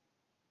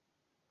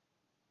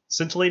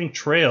 Scintillating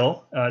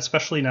Trail,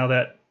 especially now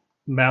that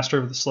Master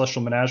of the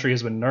Celestial Menagerie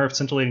has been nerfed,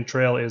 Scintillating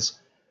Trail is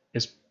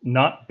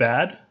not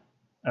bad,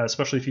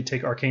 especially if you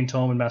take Arcane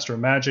Tome and Master of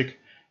Magic.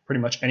 Pretty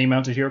much any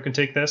mounted hero can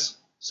take this.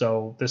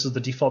 So this is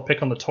the default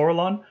pick on the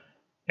Taurolon,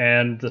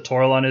 and the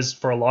Taurolon is,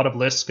 for a lot of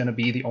lists, going to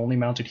be the only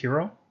mounted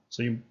hero.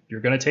 So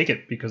you're going to take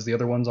it because the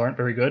other ones aren't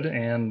very good,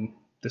 and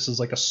this is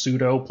like a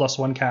pseudo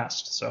 +1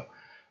 cast. So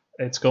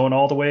it's going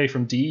all the way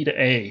from D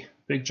to A.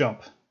 Big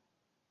jump.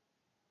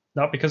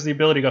 Not because the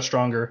ability got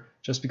stronger,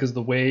 just because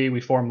the way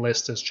we form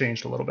lists has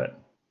changed a little bit.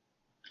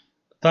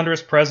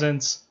 Thunderous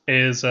Presence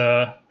is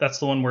that's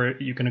the one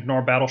where you can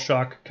ignore Battle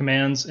Shock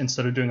commands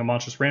instead of doing a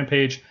Monstrous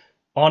Rampage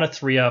on a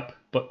 3-up,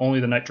 but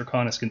only the Knight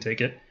Draconis can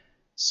take it.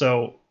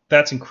 So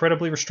that's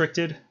incredibly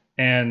restricted,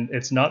 and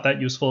it's not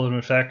that useful of an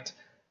effect.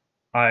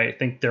 I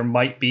think there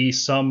might be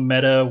some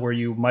meta where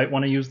you might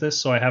want to use this,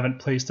 so I haven't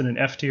placed it in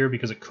F tier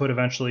because it could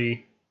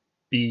eventually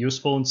be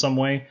useful in some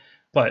way.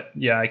 But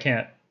yeah,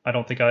 I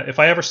don't think if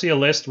I ever see a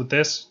list with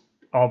this,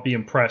 I'll be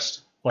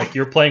impressed. Like,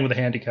 you're playing with a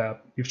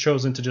handicap. You've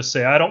chosen to just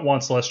say, I don't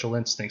want Celestial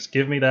Instincts.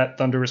 Give me that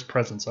Thunderous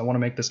Presence. I want to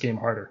make this game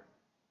harder.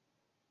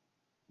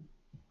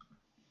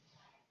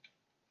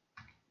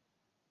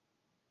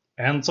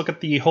 And let's look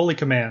at the Holy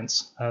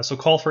Commands. So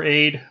Call for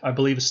Aid, I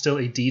believe, is still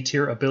a D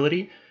tier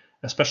ability,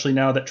 especially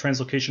now that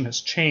Translocation has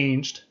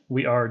changed.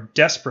 We are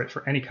desperate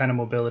for any kind of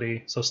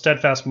mobility, so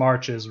Steadfast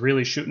March is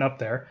really shooting up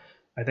there.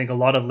 I think a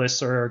lot of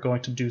lists are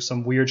going to do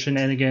some weird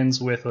shenanigans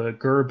with a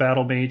Gur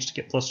Battle Mage to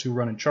get +2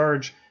 run and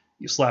charge.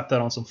 You slap that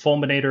on some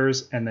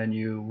Fulminators, and then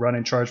you run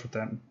and charge with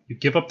them. You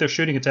give up their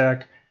shooting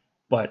attack,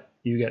 but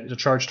you get to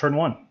charge turn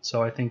 1.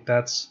 So I think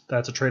that's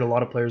a trait a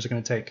lot of players are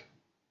going to take.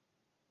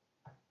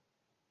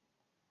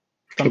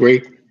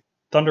 Agree.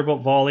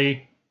 Thunderbolt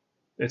Volley,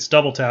 it's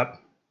double tap,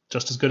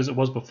 just as good as it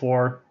was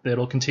before.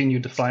 It'll continue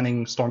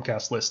defining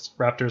Stormcast lists.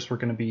 Raptors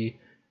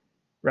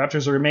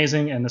are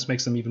amazing, and this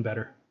makes them even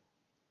better.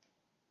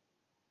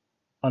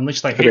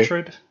 Unleash Thy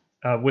Hatred,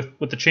 with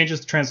the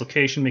changes to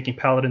Translocation making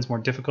Paladins more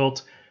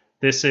difficult,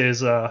 this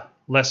is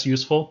less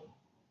useful.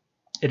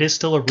 It is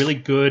still a really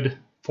good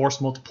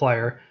force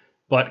multiplier,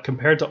 but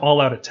compared to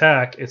All-Out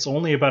Attack, it's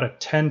only about a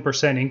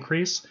 10%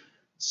 increase.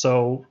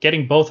 So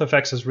getting both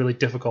effects is really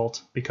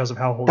difficult because of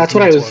how Holy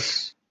Commands work.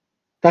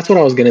 That's what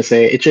I was going to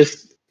say. It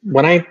just,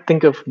 when I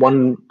think of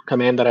one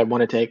command that I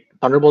want to take,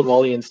 Thunderbolt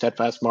Volley and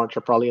Steadfast March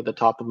are probably at the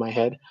top of my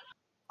head.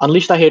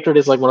 Unleash Thy Hatred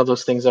is like one of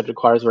those things that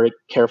requires very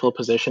careful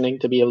positioning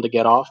to be able to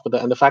get off.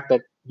 And the fact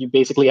that you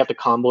basically have to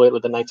combo it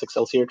with the Knight's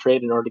Excelsior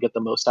trade in order to get the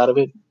most out of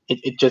it,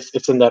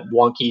 it's in that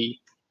wonky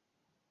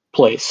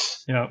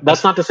place. Yeah,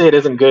 that's not to say it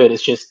isn't good.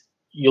 It's just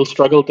you'll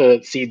struggle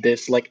to see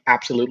this like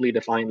absolutely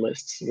defined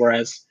lists,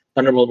 whereas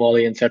Thunderbolt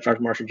Volley and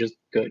Steadfast March are just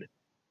good.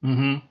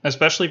 Mm-hmm.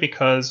 Especially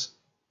because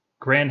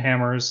Grand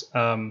Hammers,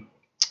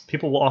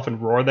 people will often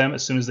roar them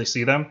as soon as they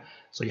see them.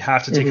 So you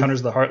have to take Hunters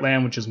of the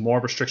Heartland, which is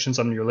more restrictions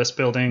on your list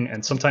building,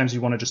 and sometimes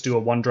you want to just do a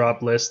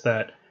one-drop list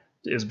that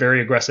is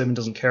very aggressive and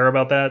doesn't care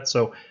about that.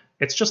 So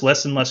it's just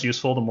less and less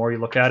useful the more you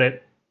look at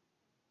it.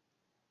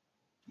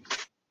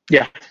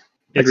 Yeah,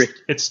 agree.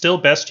 It's still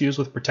best used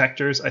with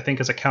Protectors, I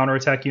think, as a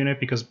counterattack unit,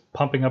 because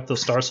pumping up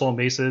those Star Soul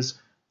Maces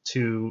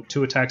to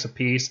 2 attacks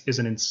apiece is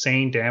an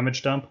insane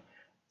damage dump.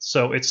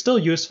 So it's still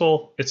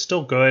useful, it's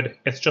still good,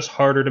 it's just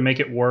harder to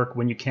make it work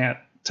when you can't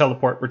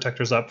teleport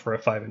Protectors up for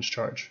a 5-inch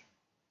charge.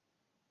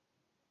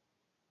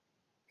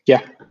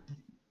 Yeah.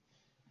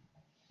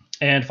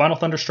 And Final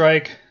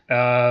Thunderstrike,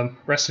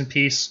 rest in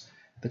peace.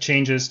 The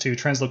changes to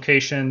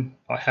Translocation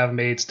have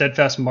made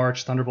Steadfast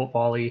March, Thunderbolt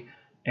Volley,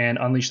 and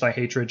Unleash Thy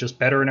Hatred just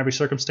better in every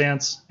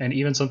circumstance, and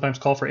even sometimes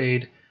Call for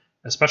Aid,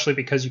 especially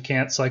because you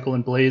can't cycle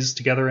and blaze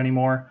together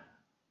anymore.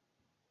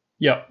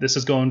 Yeah, this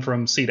is going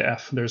from C to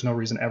F. There's no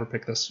reason to ever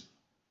pick this.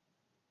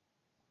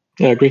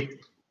 Yeah, I agree.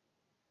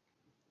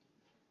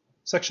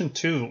 Section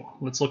 2.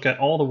 Let's look at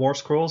all the War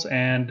Scrolls,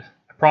 and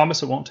I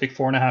promise it won't take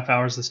 4.5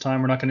 hours this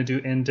time. We're not going to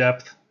do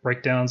in-depth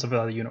breakdowns of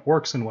how the unit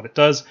works and what it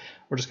does.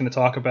 We're just going to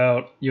talk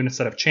about units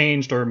that have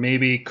changed or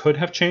maybe could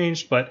have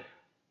changed, but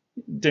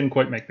didn't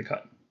quite make the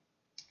cut.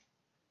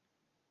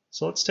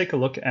 So let's take a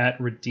look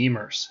at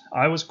Redeemers.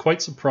 I was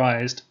quite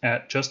surprised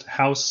at just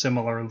how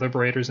similar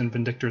Liberators and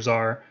Vindictors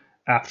are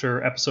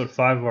after episode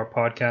 5 of our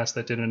podcast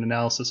that did an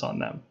analysis on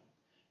them.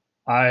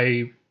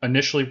 I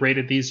initially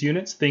rated these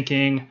units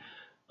thinking,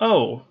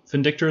 oh,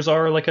 Vindictors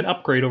are like an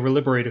upgrade over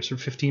Liberators for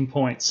 15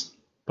 points.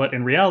 But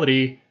in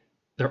reality,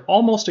 they're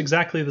almost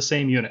exactly the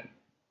same unit.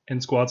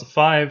 In squads of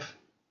 5,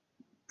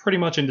 pretty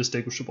much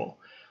indistinguishable.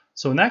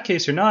 So in that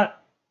case, you're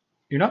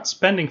not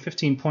spending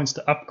 15 points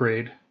to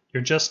upgrade.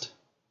 You're just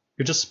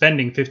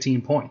spending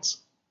 15 points,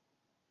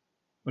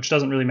 which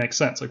doesn't really make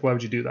sense. Like, why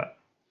would you do that?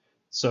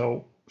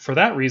 So for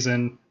that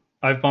reason,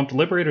 I've bumped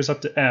Liberators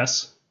up to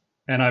S,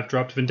 and I've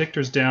dropped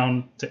Vindictors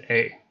down to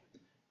A.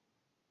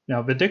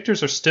 Now,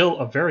 Vindictors are still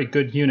a very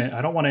good unit.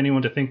 I don't want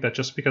anyone to think that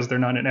just because they're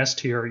not an S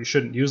tier, you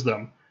shouldn't use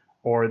them,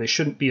 or they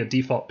shouldn't be a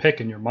default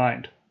pick in your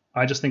mind.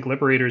 I just think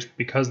Liberators,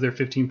 because they're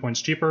 15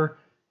 points cheaper,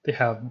 they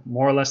have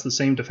more or less the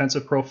same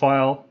defensive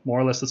profile, more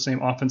or less the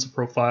same offensive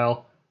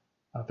profile.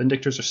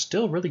 Vindictors are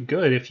still really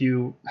good if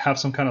you have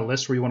some kind of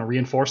list where you want to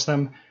reinforce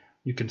them.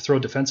 You can throw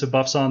defensive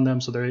buffs on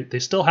them, so they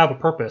still have a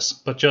purpose,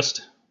 but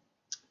just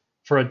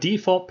for a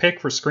default pick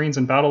for screens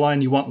and battle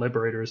line, you want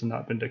Liberators and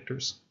not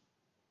Vindictors.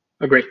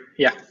 Agree.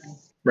 Yeah.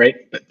 Right.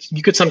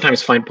 You could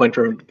sometimes find points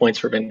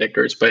for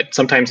Vindictors, but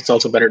sometimes it's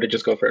also better to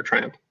just go for a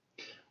Triumph.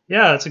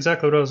 Yeah, that's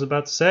exactly what I was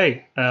about to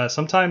say.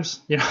 Sometimes,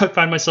 I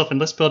find myself in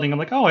list building. I'm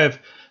like, oh, I have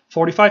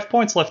 45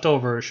 points left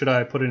over. Should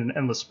I put in an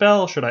endless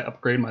spell? Should I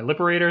upgrade my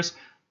Liberators?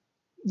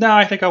 No,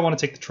 I think I want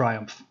to take the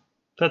Triumph.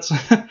 That's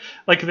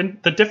like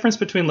the difference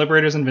between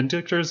Liberators and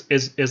Vindictors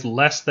is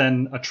less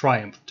than a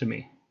Triumph to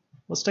me.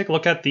 Let's take a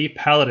look at the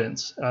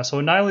Paladins. So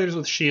Annihilators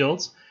with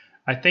shields.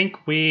 I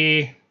think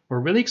we were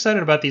really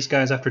excited about these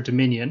guys after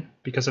Dominion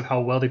because of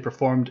how well they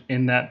performed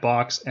in that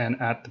box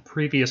and at the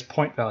previous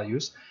point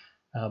values.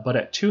 But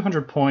at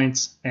 200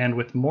 points and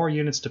with more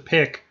units to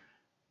pick,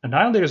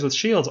 Annihilators with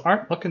shields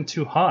aren't looking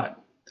too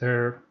hot.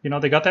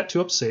 They got that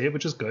 2-up save,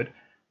 which is good.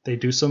 They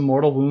do some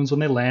mortal wounds when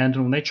they land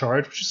and when they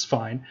charge, which is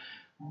fine.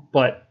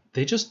 But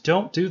they just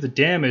don't do the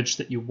damage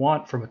that you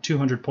want from a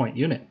 200-point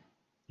unit.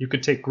 You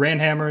could take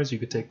Grandhammers, you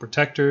could take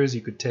Protectors,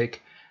 you could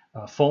take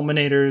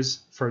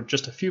Fulminators for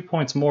just a few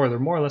points more. They're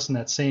more or less in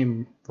that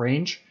same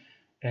range.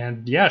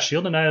 And yeah,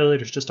 Shield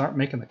Annihilators just aren't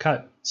making the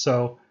cut.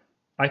 So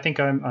I think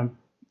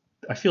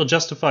I feel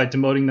justified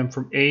demoting them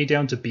from A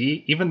down to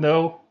B, even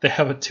though they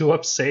have a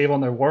 2-up save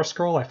on their War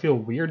Scroll. I feel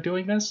weird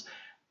doing this,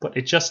 but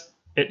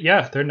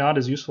they're not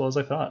as useful as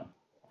I thought.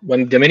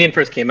 When Dominion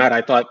first came out,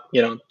 I thought,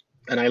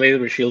 Annihilator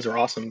with shields are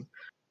awesome,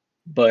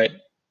 but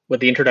with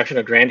the introduction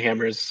of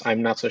Grandhammers,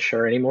 I'm not so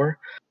sure anymore.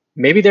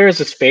 Maybe there is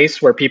a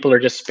space where people are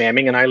just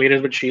spamming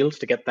Annihilators with shields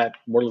to get that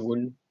Mortal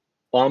Wound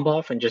bomb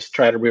off and just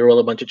try to reroll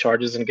a bunch of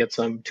charges and get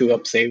some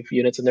 2-up save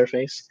units in their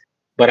face.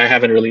 But I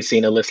haven't really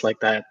seen a list like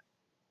that,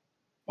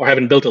 or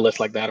haven't built a list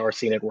like that, or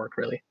seen it work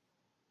really.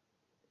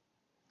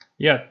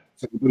 Yeah.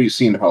 Has anybody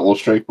seen Hollow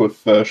Strike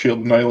with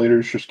Shield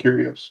Annihilators? Just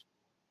curious.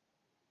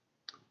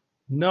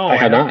 No, I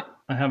have not.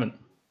 I haven't.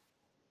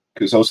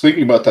 Because I was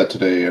thinking about that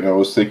today, and I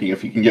was thinking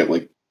if you can get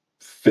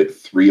fit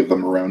 3 of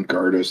them around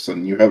Gardas,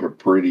 then you have a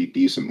pretty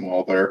decent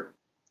wall there.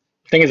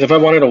 Thing is, if I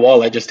wanted a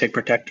wall, I'd just take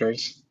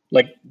Protectors.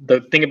 Like,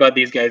 the thing about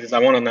these guys is I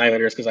want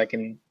Annihilators because I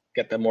can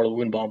get the Mortal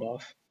Wound bomb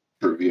off.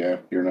 True, yeah.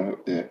 You're not...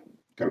 Yeah,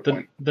 got a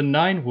point. The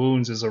 9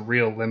 wounds is a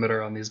real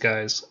limiter on these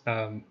guys.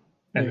 And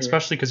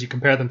especially because you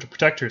compare them to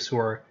Protectors, who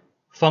are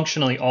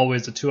functionally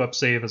always a 2-up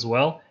save as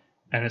well.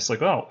 And it's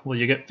like, oh, well,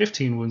 you get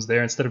 15 wounds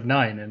there instead of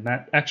 9. And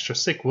that extra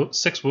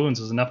 6 wounds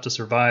is enough to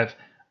survive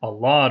a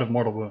lot of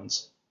mortal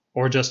wounds.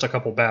 Or just a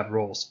couple bad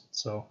rolls.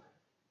 So,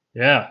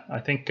 yeah, I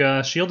think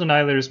Shield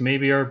Annihilators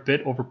maybe are a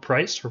bit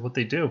overpriced for what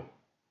they do.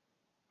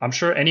 I'm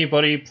sure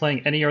anybody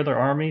playing any other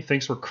army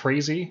thinks we're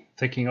crazy,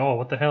 thinking, oh,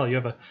 what the hell, you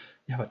have a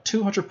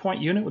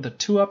 200-point unit with a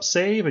 2-up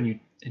save and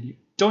you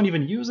don't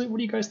even use it? What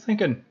are you guys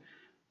thinking?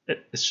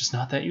 It's just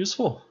not that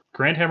useful.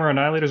 Grandhammer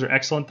Annihilators are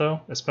excellent,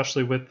 though,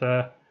 especially with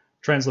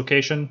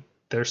Translocation.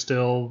 They're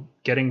still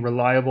getting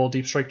reliable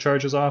deep strike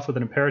charges off with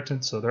an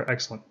Imperitance, so they're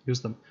excellent.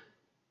 Use them.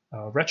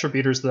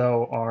 Retributors,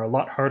 though, are a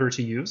lot harder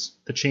to use.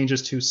 The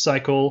changes to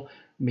Cycle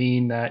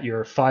mean that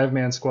your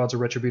 5-man squads of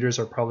Retributors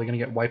are probably going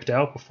to get wiped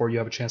out before you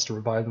have a chance to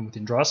revive them with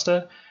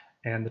Indrasta.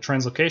 And the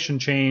Translocation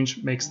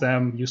change makes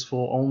them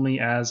useful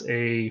only as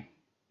a,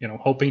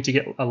 hoping to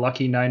get a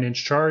lucky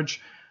 9-inch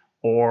charge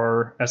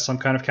or as some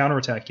kind of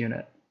counterattack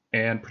unit.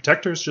 and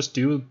Protectors just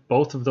do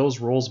both of those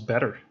roles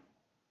better.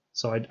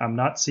 So I'm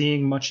not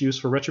seeing much use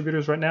for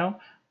Retributors right now.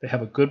 They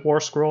have a good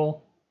War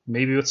Scroll.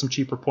 Maybe with some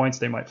cheaper points,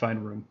 they might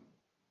find room.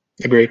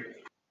 Agreed.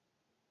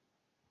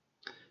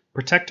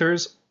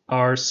 Protectors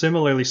are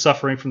similarly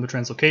suffering from the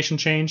translocation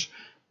change,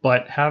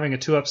 but having a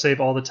 2-up save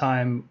all the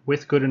time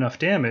with good enough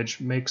damage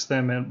makes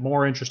them a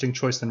more interesting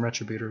choice than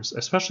Retributors,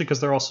 especially because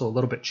they're also a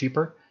little bit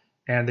cheaper,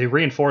 and they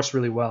reinforce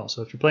really well.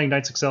 So if you're playing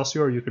Knights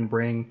Excelsior, you can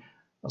bring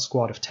a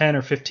squad of 10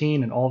 or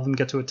 15, and all of them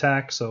get to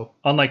attack. So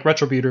unlike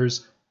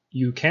Retributors,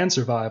 you can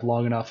survive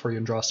long enough for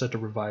your Andraste to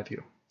revive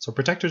you. So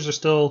Protectors are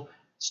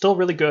still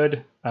really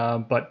good,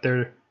 but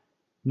they're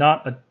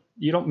not a...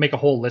 You don't make a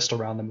whole list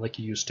around them like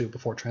you used to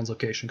before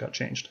Translocation got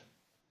changed.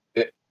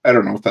 I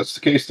don't know if that's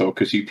the case, though,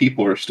 because you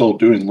people are still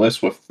doing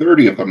lists with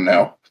 30 of them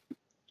now.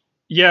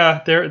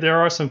 Yeah, there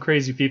are some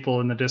crazy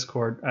people in the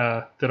Discord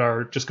that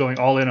are just going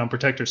all in on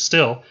Protectors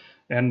still,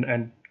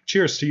 and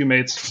cheers to you,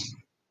 mates.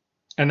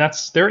 And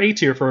they're A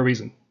tier for a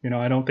reason.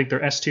 I don't think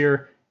they're S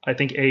tier. I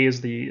think A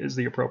is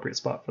the appropriate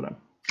spot for them.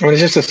 I mean,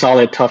 it's just a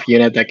solid, tough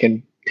unit that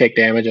can take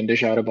damage and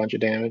dish out a bunch of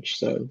damage.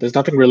 So there's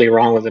nothing really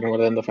wrong with it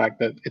other than the fact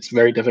that it's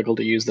very difficult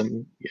to use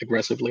them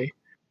aggressively.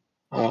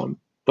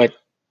 But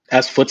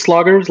as foot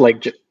sloggers,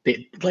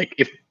 if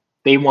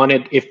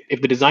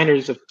the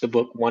designers of the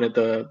book wanted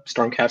the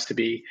Stormcast to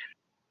be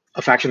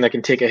a faction that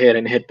can take a hit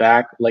and hit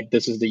back, like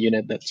this is the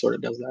unit that sort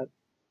of does that.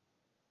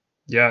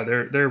 Yeah,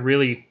 they're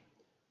really,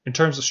 in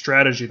terms of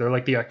strategy, they're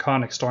like the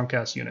iconic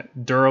Stormcast unit.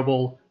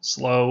 Durable,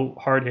 slow,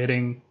 hard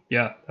hitting.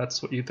 Yeah,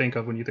 that's what you think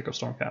of when you think of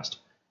Stormcast.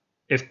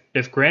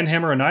 If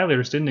Grandhammer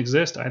Annihilators didn't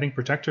exist, I think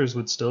Protectors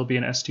would still be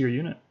an S tier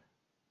unit.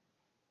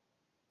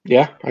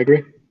 Yeah, I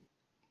agree.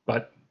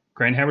 But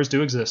Grandhammers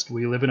do exist.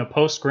 We live in a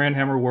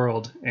post-Grandhammer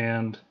world,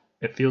 and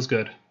it feels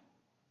good.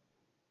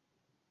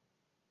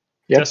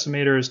 Yep.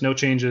 Decimators, no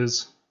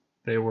changes.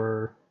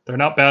 They're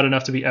not bad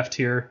enough to be F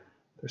tier.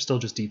 They're still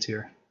just D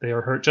tier. They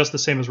are hurt just the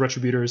same as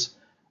Retributors,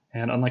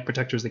 and unlike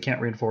Protectors, they can't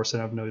reinforce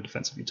and have no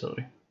defensive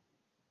utility.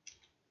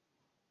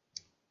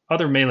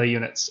 Other melee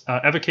units.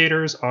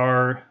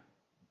 Evocators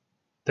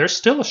they're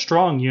still a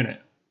strong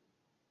unit,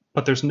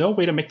 but there's no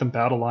way to make them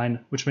battle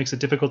line, which makes it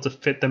difficult to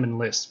fit them in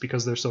lists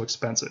because they're so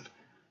expensive.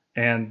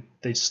 And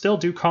they still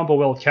do combo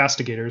well with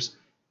Castigators,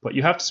 but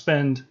you have to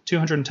spend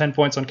 210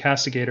 points on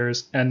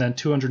Castigators and then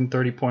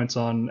 230 points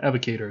on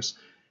Evocators,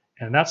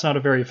 and that's not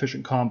a very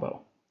efficient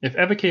combo. If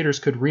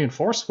Evocators could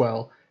reinforce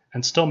well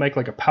and still make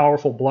like a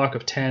powerful block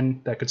of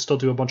 10 that could still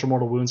do a bunch of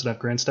mortal wounds and have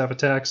Grand Staff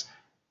attacks,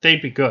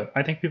 they'd be good.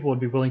 I think people would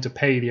be willing to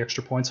pay the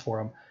extra points for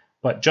them.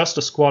 But just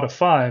a squad of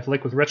 5,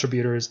 like with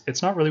Retributors,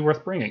 it's not really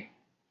worth bringing.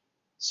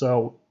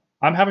 So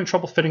I'm having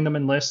trouble fitting them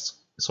in lists,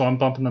 so I'm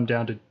bumping them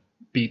down to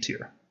B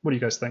tier. What do you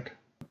guys think?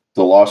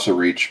 The loss of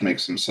reach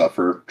makes them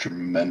suffer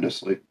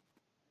tremendously.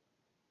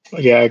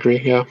 Yeah, I agree,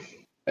 yeah.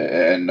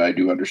 And I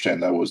do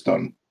understand that was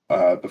done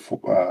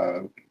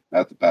before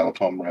at the Battle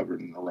Tome rather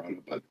than Arana,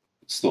 but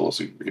it's still a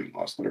significant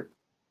loss there.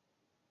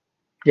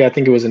 Yeah, I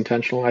think it was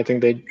intentional. I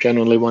think they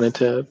genuinely wanted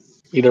to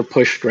either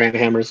push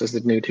Grandhammers as the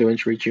new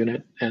 2-inch reach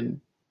unit,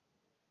 and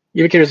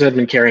Evocators had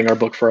been carrying our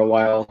book for a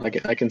while.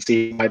 I can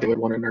see why they would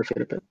want to nerf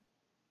it a bit.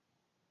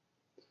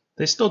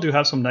 They still do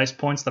have some nice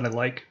points that I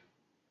like.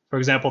 For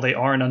example, they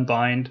are an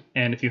Unbind,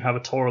 and if you have a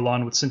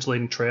Taurolon with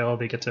Scintillating Trail,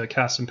 they get to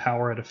cast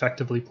Empower at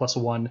effectively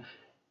 +1.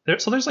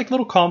 So there's like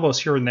little combos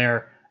here and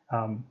there,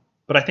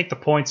 but I think the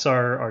points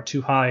are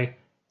too high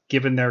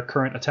given their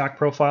current attack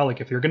profile.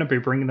 Like if you're going to be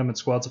bringing them in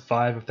squads of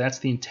 5, if that's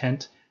the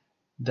intent,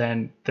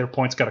 then their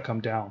points got to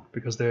come down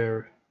because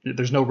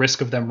there's no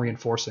risk of them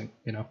reinforcing,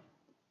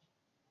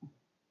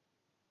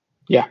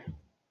 Yeah.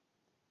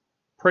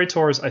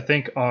 Praetors, I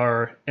think,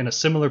 are in a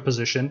similar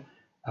position.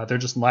 They're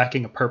just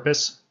lacking a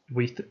purpose.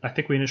 I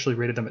think we initially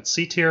rated them at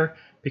C tier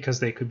because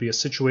they could be a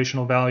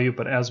situational value,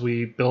 but as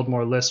we build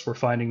more lists, we're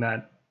finding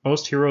that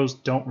most heroes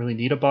don't really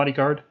need a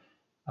bodyguard.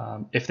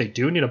 If they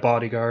do need a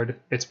bodyguard,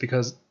 it's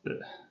because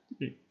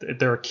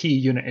they're a key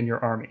unit in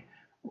your army.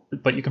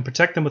 But you can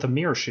protect them with a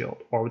Mirror Shield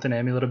or with an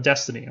Amulet of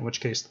Destiny, in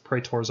which case the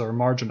Praetors are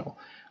marginal.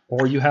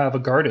 Or you have a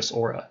Gardas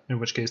aura, in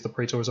which case the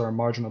Praetors are a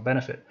marginal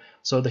benefit.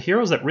 So the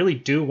heroes that really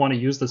do want to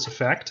use this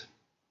effect,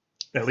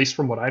 at least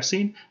from what I've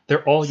seen,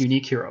 they're all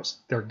unique heroes.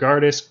 They're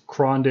Gardas,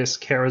 Krondys,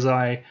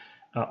 Karazai,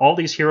 all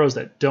these heroes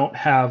that don't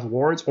have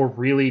wards or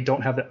really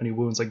don't have that many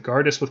wounds. Like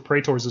Gardas with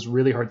Praetors is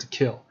really hard to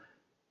kill.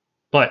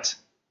 But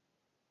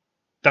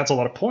that's a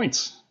lot of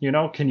points,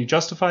 Can you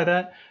justify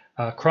that?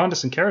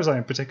 Krondys and Karazai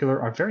in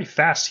particular are very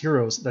fast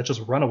heroes that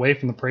just run away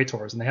from the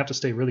Praetors, and they have to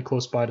stay really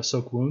close by to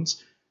soak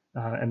wounds.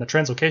 And the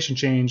translocation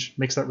change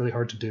makes that really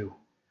hard to do.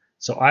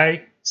 So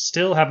I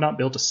still have not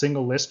built a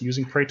single list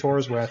using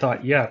Praetors where I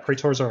thought, yeah,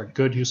 Praetors are a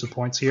good use of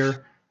points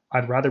here.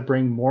 I'd rather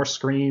bring more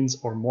screens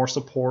or more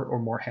support or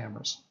more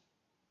hammers.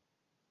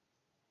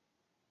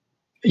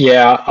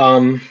 Yeah,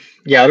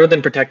 other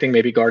than protecting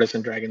maybe Gardas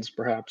and Dragons,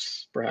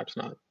 perhaps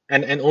not.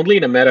 And only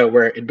in a meta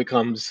where it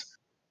becomes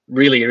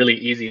really, really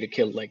easy to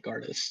kill like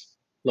Gardas.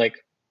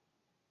 Like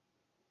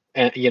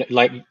And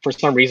like for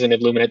some reason,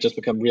 if Luminate just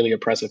become really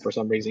oppressive for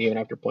some reason, even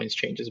after points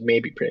changes,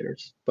 maybe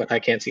Praetors, but I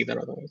can't see that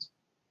otherwise.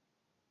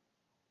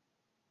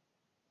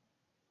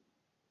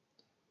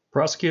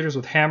 Prosecutors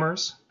with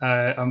hammers,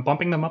 I'm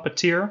bumping them up a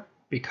tier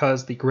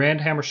because the Grand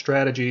Hammer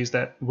strategies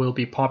that will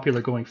be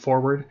popular going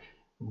forward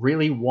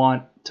really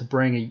want to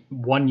bring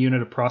one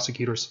unit of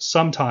prosecutors.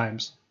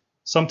 Sometimes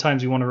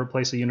you want to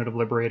replace a unit of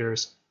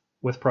liberators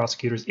with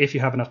prosecutors if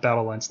you have enough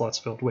battle line slots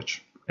filled,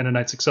 which in a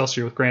Knight's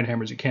Excelsior with Grand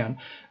Hammers you can.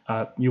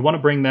 You want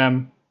to bring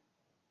them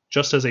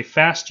just as a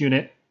fast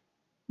unit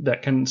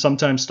that can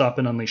sometimes stop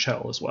and unleash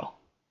hell as well.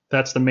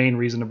 That's the main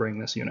reason to bring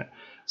this unit.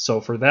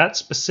 So for that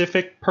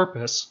specific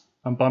purpose,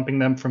 I'm bumping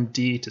them from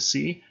D to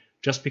C,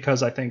 just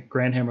because I think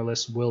Grand Hammer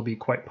lists will be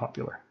quite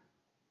popular.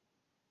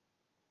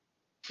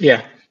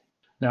 Yeah.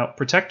 Now,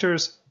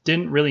 Protectors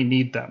didn't really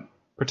need them.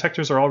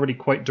 Protectors are already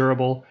quite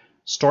durable.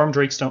 Storm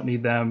Drakes don't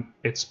need them.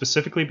 It's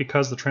specifically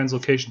because the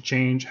translocation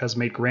change has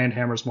made Grand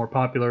Hammers more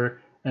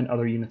popular and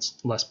other units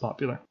less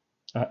popular.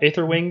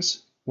 Aether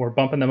Wings, we're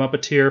bumping them up a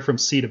tier from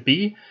C to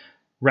B.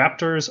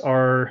 Raptors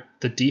are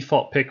the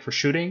default pick for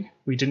shooting.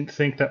 We didn't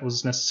think that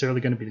was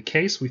necessarily going to be the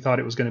case. We thought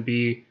it was going to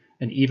be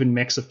an even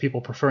mix of people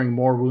preferring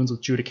more wounds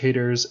with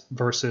Judicators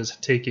versus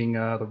taking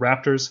the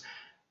Raptors.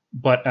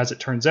 But as it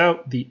turns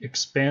out, the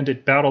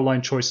expanded battle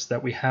line choices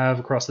that we have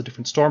across the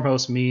different storm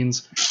hosts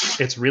means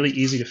it's really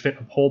easy to fit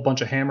a whole bunch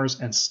of hammers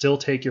and still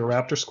take your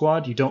Raptor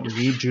squad. You don't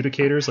need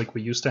Judicators like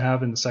we used to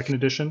have in the second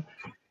edition.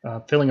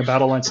 Filling a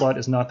battle line slot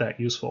is not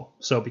that useful.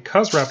 So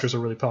because Raptors are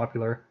really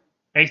popular,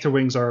 Aether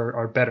Wings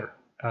are better.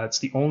 It's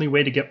the only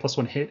way to get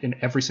 +1 hit in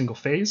every single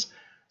phase.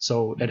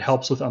 So it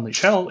helps with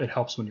Unleash Hell, it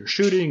helps when you're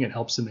shooting, it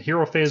helps in the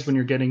hero phase when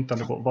you're getting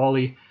Thunderbolt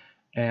Volley,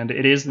 and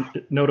it is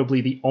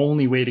notably the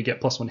only way to get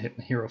 +1 hit in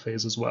the hero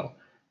phase as well.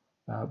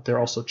 They're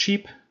also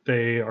cheap,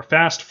 they are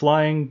fast,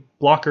 flying,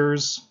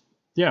 blockers.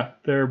 Yeah,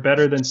 they're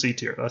better than C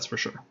tier, that's for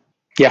sure.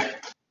 Yeah.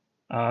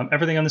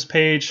 Everything on this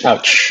page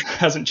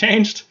hasn't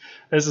changed.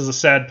 This is a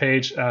sad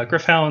page.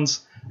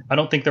 Gryph-hounds, I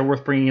don't think they're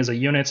worth bringing as a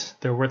unit.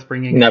 They're worth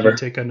bringing if you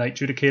take a Knight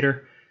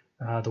Judicator.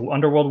 The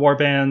Underworld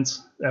warbands,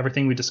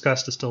 everything we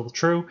discussed is still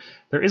true.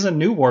 There is a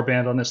new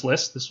warband on this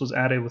list. This was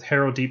added with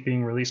Harrow Deep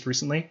being released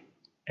recently.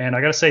 And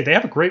I gotta say, they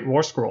have a great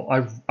War Scroll.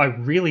 I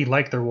really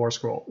like their War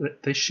Scroll.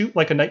 They shoot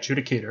like a Knight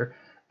Judicator,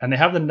 and they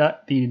have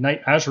the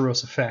Knight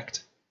Azuros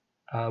effect,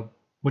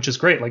 which is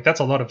great. Like,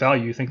 that's a lot of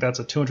value. You think that's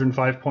a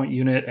 205-point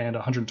unit and a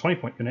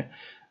 120-point unit.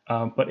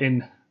 But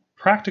in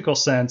practical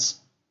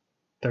sense,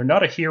 they're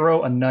not a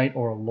hero, a knight,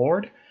 or a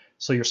lord.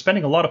 So you're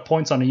spending a lot of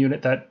points on a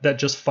unit that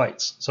just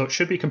fights. So it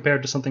should be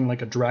compared to something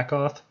like a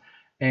Dracoth.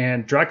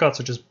 And Dracoths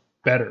are just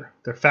better.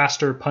 They're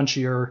faster,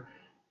 punchier.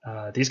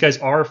 These guys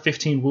are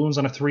 15 wounds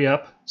on a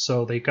 3-up,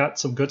 so they got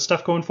some good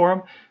stuff going for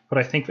them. But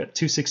I think that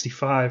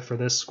 265 for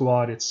this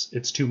squad,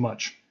 it's too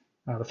much.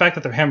 The fact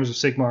that they're Hammers of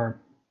Sigmar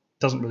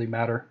doesn't really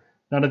matter.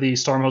 None of the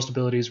Stormhost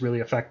abilities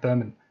really affect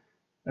them. And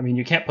I mean,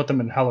 you can't put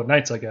them in Hallowed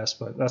Knights, I guess,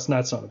 but that's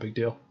not a big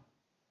deal.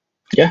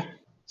 Yeah.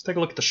 Let's take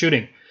a look at the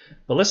shooting.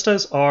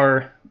 Ballistas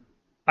are...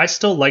 I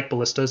still like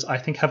Ballistas. I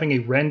think having a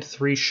Rend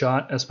 3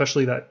 shot,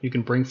 especially that you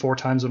can bring 4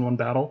 times in one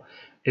battle,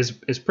 is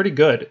pretty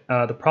good.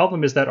 The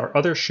problem is that our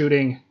other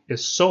shooting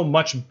is so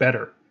much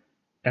better,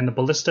 and the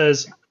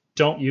Ballistas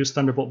don't use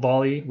Thunderbolt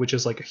Volley, which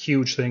is like a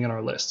huge thing in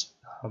our list.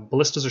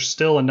 Ballistas are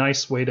still a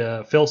nice way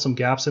to fill some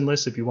gaps in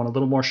lists. If you want a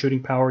little more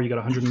shooting power, you got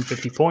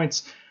 150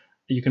 points,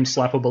 you can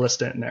slap a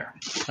Ballista in there.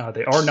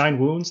 They are 9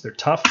 wounds, they're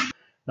tough,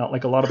 not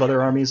like a lot of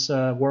other armies'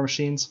 war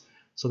machines,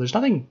 so there's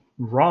nothing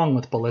wrong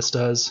with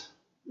Ballistas.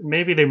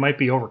 Maybe they might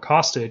be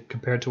overcosted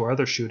compared to our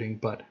other shooting,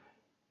 but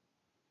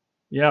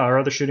yeah, our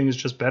other shooting is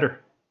just better,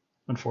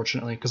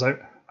 unfortunately, because I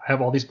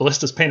have all these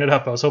Ballistas painted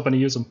up. I was hoping to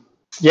use them.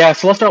 Yeah,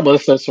 Celestial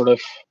Ballistas sort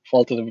of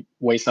fall to the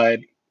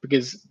wayside,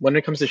 because when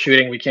it comes to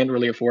shooting, we can't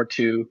really afford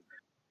to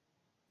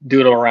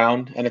doodle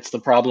around, and it's the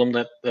problem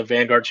that the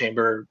Vanguard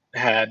Chamber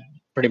had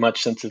pretty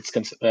much since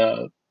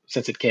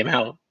it came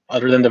out.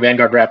 Other than the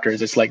Vanguard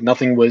Raptors, it's like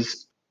nothing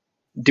was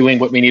doing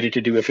what we needed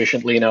to do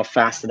efficiently enough,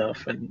 fast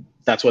enough, and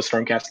that's what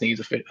Stormcast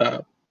needs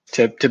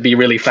to be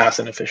really fast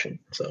and efficient.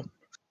 So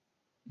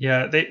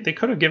yeah, they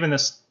could have given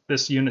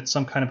this unit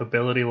some kind of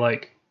ability,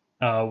 like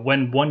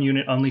when one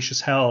unit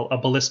unleashes hell, a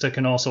ballista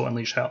can also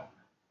unleash hell.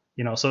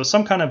 So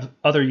some kind of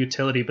other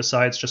utility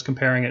besides just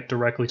comparing it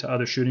directly to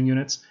other shooting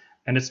units,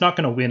 and it's not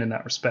going to win in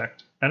that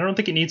respect. And I don't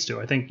think it needs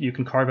to. I think you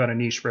can carve out a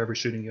niche for every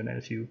shooting unit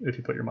if you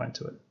put your mind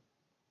to it.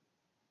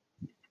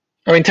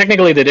 I mean,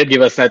 technically, they did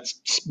give us that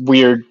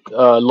weird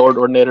Lord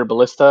Ordinator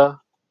Ballista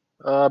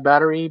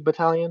battery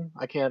battalion.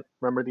 I can't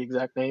remember the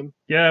exact name.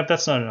 Yeah,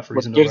 that's not enough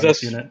reason to run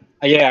this unit.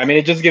 Yeah, I mean,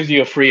 it just gives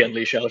you a free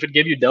Unleash Hell. If it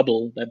gave you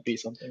double, that'd be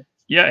something.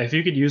 Yeah, if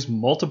you could use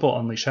multiple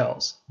Unleash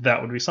Hells,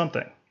 that would be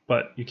something.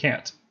 But you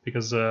can't,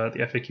 because the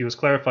FAQ has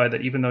clarified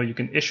that even though you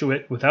can issue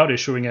it without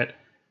issuing it,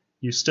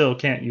 you still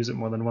can't use it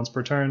more than once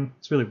per turn.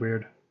 It's really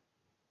weird.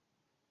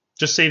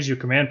 Just saves you a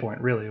command point,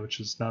 really, which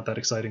is not that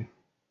exciting.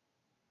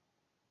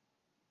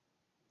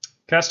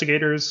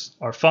 Castigators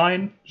are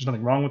fine. There's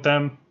nothing wrong with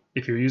them.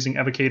 If you're using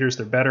Evocators,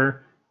 they're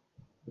better.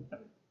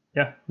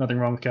 Yeah, nothing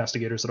wrong with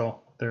castigators at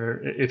all.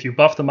 If you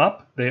buff them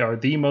up, they are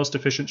the most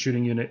efficient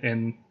shooting unit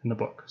in the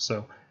book.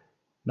 So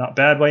not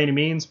bad by any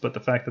means, but the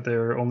fact that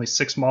there are only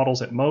 6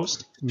 models at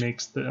most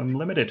makes them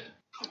limited.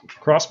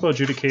 Crossbow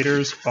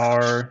adjudicators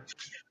are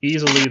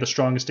easily the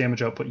strongest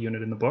damage output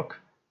unit in the book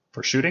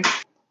for shooting,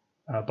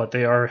 but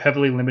they are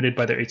heavily limited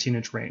by their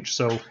 18-inch range.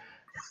 So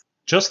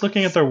just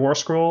looking at their war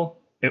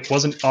scroll, it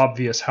wasn't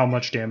obvious how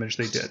much damage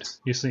they did.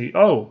 You see,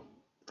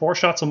 4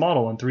 shots a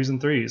model on 3s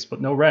and 3s,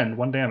 but no rend,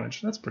 1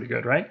 damage. That's pretty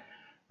good, right?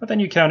 But then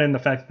you count in the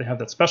fact that they have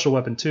that special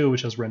weapon too,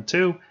 which has rend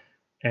 2,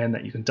 and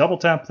that you can double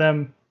tap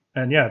them,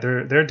 and yeah,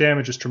 their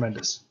damage is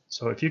tremendous.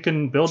 So if you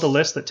can build a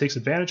list that takes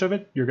advantage of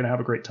it, you're going to have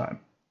a great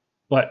time.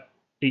 But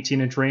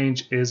 18-inch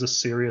range is a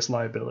serious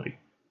liability.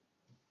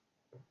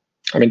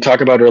 I mean, talk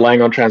about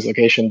relying on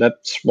translocation.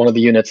 That's one of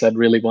the units that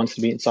really wants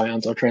to be in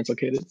Scions or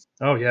translocated.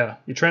 Oh yeah,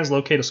 you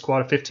translocate a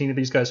squad of 15 of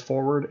these guys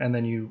forward, and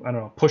then you, I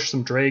don't know, push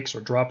some drakes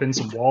or drop in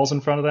some walls in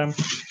front of them.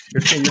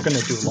 You're going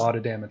to do a lot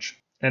of damage.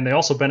 And they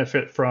also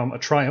benefit from a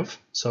triumph,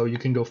 so you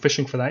can go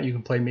fishing for that. You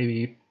can play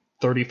maybe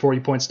 30, 40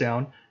 points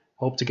down,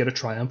 hope to get a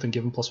triumph, and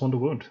give them +1 to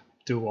wound.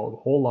 Do a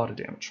whole lot of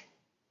damage.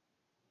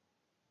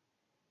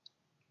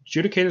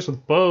 Adjudicators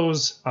with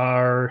bows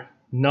are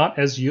not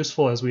as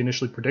useful as we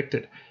initially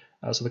predicted.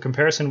 So the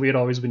comparison we had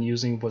always been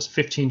using was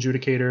 15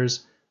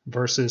 Judicators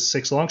versus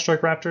 6 Long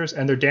Strike Raptors,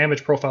 and their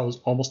damage profile is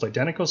almost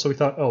identical. So we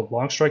thought,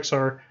 Long Strikes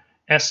are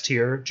S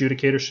tier,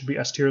 Judicators should be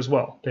S tier as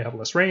well. They have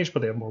less range,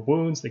 but they have more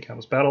wounds, they count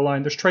as battle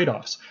line, there's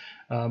trade-offs.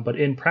 But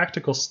in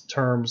practical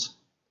terms,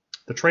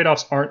 the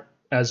trade-offs aren't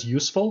as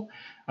useful.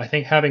 I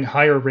think having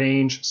higher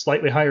range,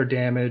 slightly higher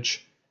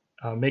damage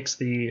makes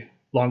the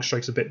Long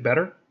Strikes a bit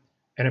better.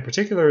 And in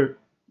particular,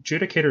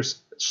 Judicators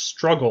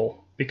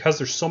struggle because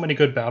there's so many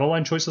good battle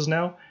line choices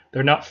now.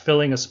 They're not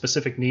filling a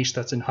specific niche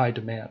that's in high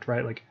demand,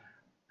 right? Like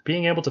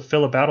being able to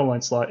fill a battle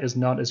line slot is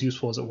not as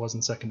useful as it was in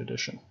 2nd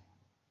edition.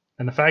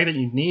 And the fact that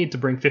you need to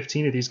bring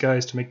 15 of these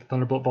guys to make the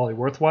Thunderbolt Volley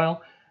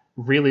worthwhile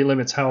really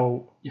limits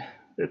how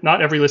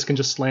not every list can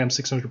just slam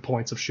 600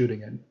 points of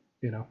shooting in,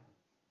 you know.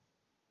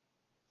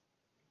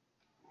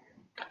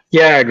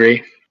 Yeah, I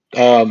agree.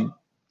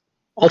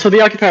 Also, they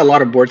occupy a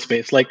lot of board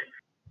space. Like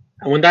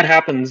when that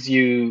happens,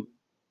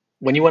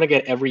 when you want to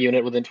get every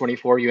unit within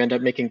 24, you end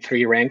up making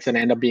 3 ranks and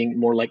end up being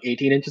more like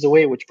 18 inches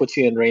away, which puts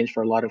you in range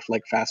for a lot of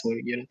like fast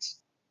moving units.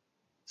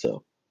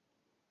 So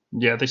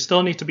yeah, they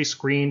still need to be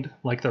screened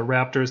like the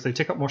Raptors. They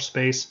take up more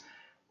space,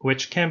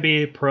 which can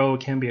be a pro,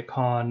 can be a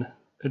con.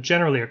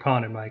 Generally a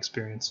con in my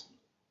experience.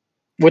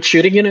 with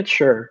shooting units,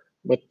 sure.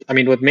 With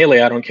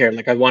melee, I don't care.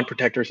 Like I want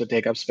protectors to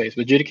take up space.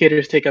 With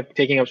Judicators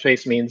taking up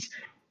space means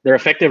their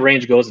effective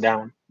range goes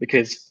down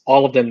because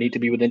all of them need to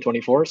be within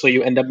 24. So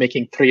you end up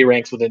making 3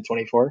 ranks within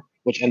 24,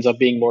 which ends up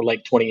being more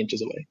like 20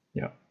 inches away.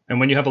 Yeah. And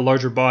when you have a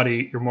larger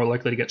body, you're more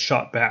likely to get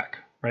shot back,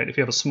 right? If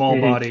you have a small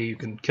body, you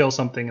can kill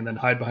something and then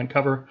hide behind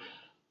cover.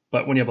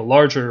 But when you have a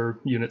larger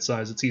unit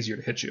size, it's easier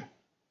to hit you.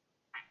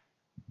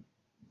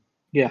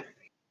 Yeah.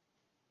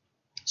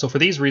 So for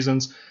these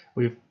reasons,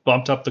 we've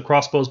bumped up the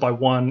crossbows by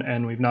 1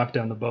 and we've knocked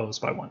down the bows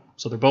by 1.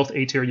 So they're both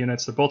A tier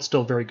units. They're both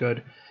still very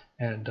good,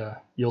 and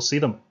you'll see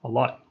them a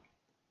lot.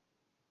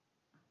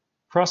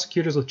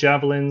 Prosecutors with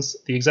javelins,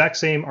 the exact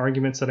same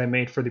arguments that I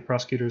made for the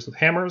prosecutors with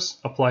hammers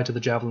apply to the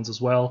javelins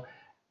as well.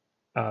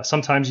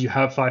 Sometimes you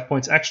have 5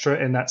 points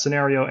extra in that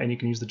scenario and you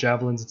can use the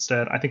javelins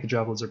instead. I think the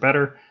javelins are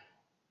better,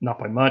 not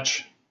by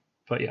much,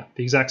 but yeah,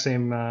 the exact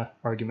same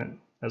argument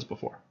as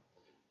before.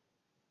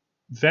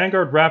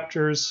 Vanguard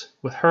Raptors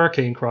with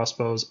Hurricane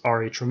crossbows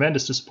are a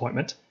tremendous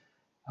disappointment.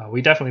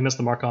 We definitely missed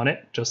the mark on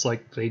it, just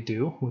like they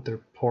do with their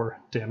poor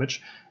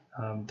damage.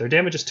 Their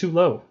damage is too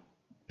low,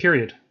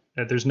 period.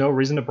 There's no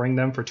reason to bring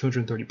them for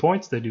 230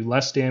 points. They do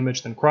less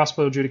damage than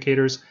crossbow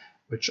adjudicators,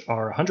 which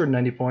are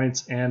 190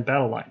 points, and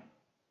battle line.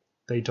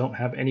 They don't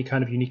have any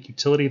kind of unique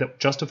utility that would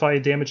justify a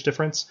damage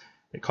difference.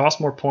 They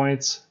cost more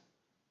points.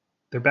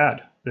 They're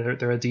bad.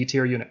 They're a D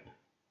tier unit.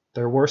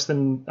 They're worse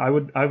than I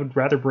would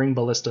rather bring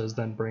ballistas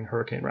than bring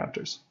Hurricane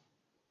Raptors.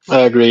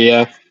 I agree,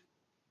 yeah.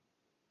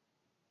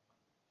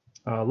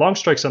 Long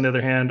strikes, on the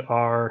other hand,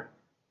 are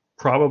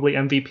probably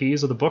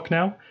MVPs of the book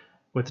now.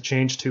 With the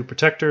change to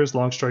protectors,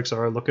 long strikes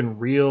are looking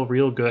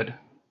real good.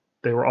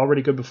 They were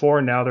already good before,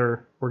 and now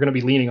we're going to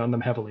be leaning on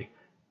them heavily.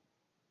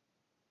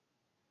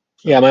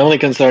 Yeah, my only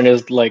concern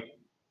is like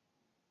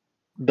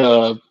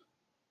the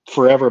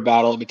forever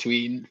battle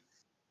between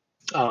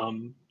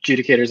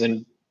Judicators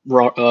and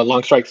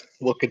long strikes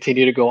will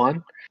continue to go on,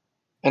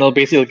 and it'll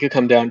basically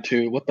come down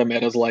to what the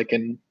meta is like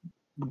and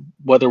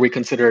whether we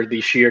consider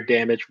the sheer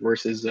damage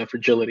versus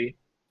fragility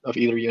of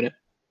either unit.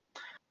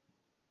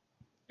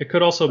 It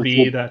could also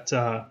be that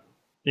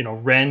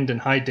rend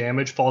and high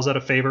damage falls out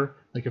of favor.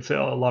 Like if a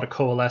lot of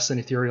coalesce and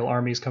ethereal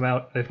armies come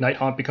out, if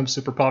Nighthaunt becomes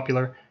super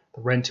popular,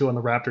 the rend 2 on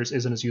the Raptors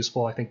isn't as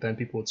useful. I think then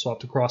people would swap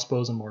to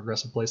crossbows and more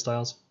aggressive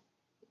playstyles.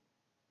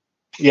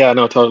 Yeah,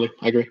 no, totally.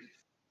 I agree.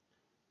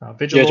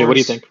 Vigilors, what do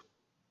you think?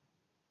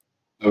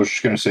 I was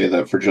just going to say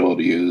that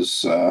fragility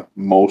is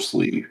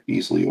mostly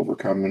easily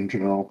overcome in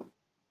general.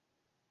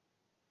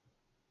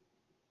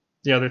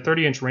 Yeah, their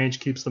 30-inch range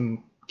keeps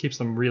them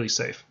really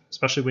safe,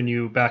 especially when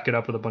you back it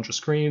up with a bunch of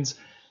screens.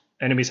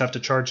 Enemies have to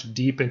charge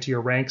deep into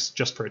your ranks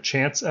just for a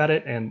chance at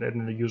it, and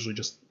they usually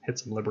just hit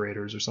some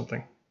liberators or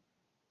something.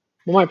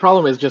 Well, my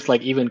problem is just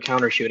like even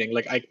counter shooting.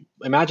 Like I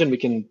imagine we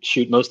can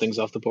shoot most things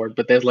off the board,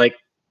 but there's like,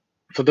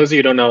 for those of you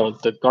who don't know,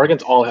 the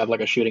Gargants all have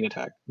like a shooting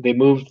attack. They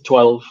move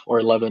 12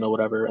 or 11 or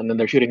whatever, and then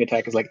their shooting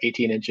attack is like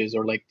 18 inches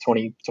or like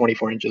 20,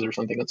 24 inches or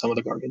something on some of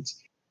the Gargants.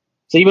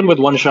 So even with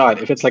one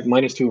shot, if it's like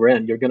 -2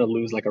 rend, you're gonna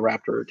lose like a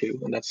raptor or two,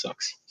 and that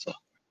sucks. So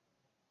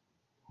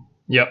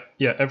Yep,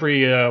 yeah.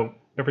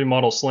 Every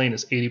model slain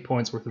is 80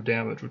 points worth of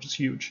damage, which is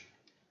huge.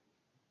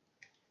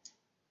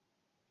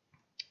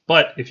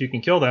 But if you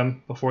can kill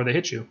them before they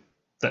hit you,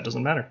 that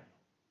doesn't matter.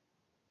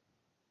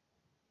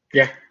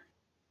 yeah,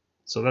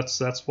 So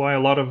that's why a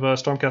lot of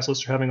Stormcast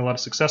lists are having a lot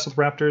of success with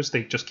Raptors.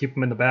 They just keep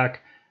them in the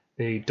back.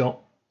 They don't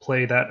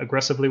play that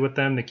aggressively with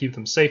them. They keep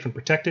them safe and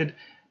protected.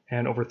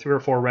 And over 3 or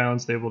 4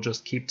 rounds, they will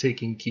just keep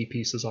taking key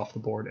pieces off the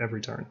board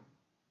every turn.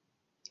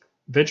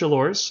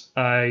 Vigilors,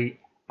 I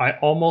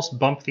almost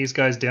bumped these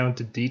guys down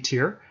to D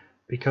tier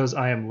because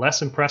I am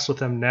less impressed with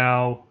them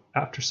now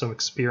after some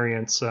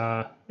experience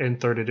in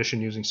 3rd edition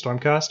using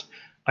Stormcast.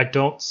 I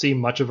don't see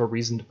much of a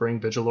reason to bring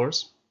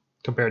Vigilors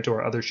compared to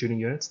our other shooting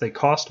units. They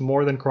cost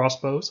more than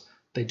crossbows.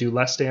 They do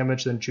less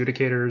damage than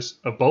Judicators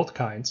of both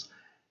kinds.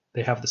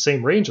 They have the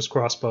same range as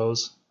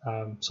crossbows.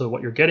 So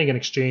what you're getting in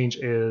exchange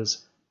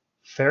is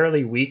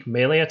fairly weak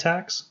melee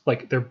attacks.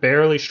 Like they're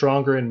barely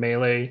stronger in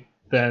melee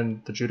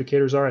than the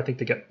Judicators are. I think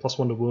they get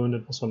 +1 to wound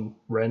and +1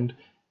 rend,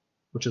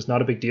 which is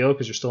not a big deal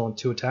because you're still on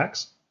 2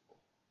 attacks.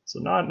 So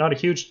not a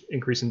huge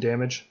increase in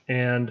damage.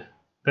 And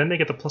then they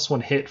get the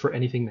 +1 hit for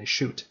anything they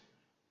shoot.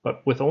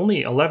 But with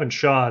only 11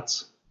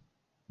 shots,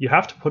 you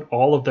have to put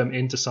all of them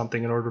into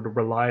something in order to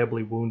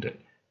reliably wound it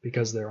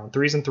because they're on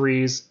 3s and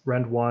 3s,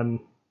 rend 1.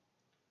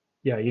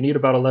 Yeah, you need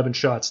about 11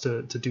 shots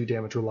to do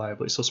damage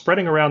reliably. So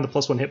spreading around the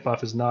 +1 hit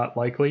buff is not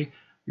likely.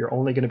 You're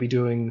only going to be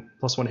doing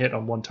 +1 hit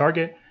on one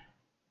target,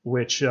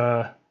 which,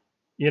 how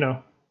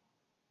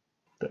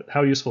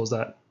useful is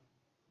that?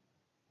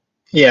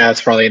 yeah,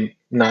 it's probably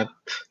not.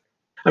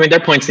 I mean, their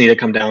points need to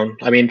come down.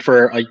 I mean,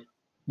 for a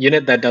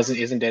unit that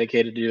isn't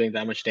dedicated to doing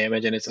that much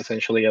damage and it's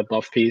essentially a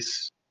buff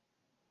piece,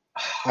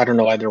 I don't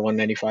know why they're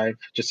 195.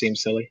 Just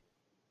seems silly.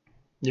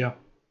 Yeah.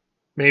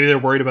 Maybe they're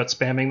worried about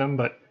spamming them,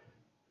 but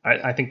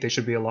I think they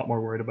should be a lot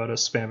more worried about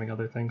us spamming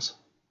other things.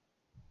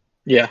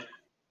 Yeah.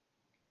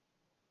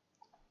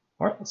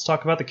 All right, let's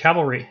talk about the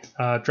cavalry.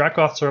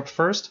 Dracoths are up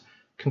first.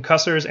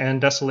 Concussors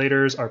and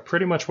Desolators are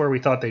pretty much where we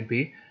thought they'd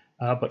be,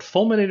 but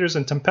Fulminators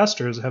and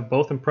Tempestors have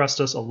both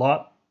impressed us a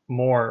lot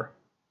more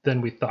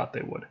than we thought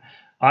they would.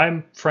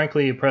 I'm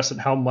frankly impressed at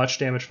how much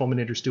damage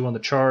Fulminators do on the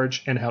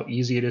charge and how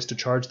easy it is to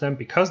charge them.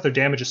 Because their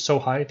damage is so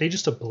high, they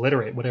just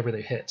obliterate whatever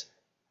they hit,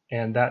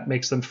 and that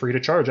makes them free to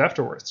charge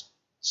afterwards.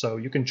 So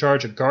you can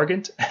charge a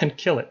Gargant and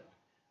kill it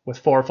with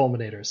 4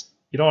 Fulminators.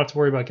 You don't have to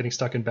worry about getting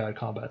stuck in bad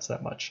combats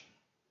that much.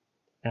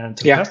 And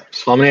yeah,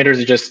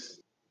 Fulminators are just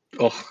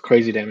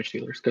crazy damage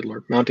dealers. Good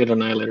lord. Mounted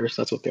Annihilators,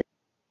 that's what they're.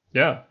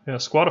 Yeah,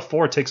 squad of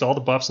 4 takes all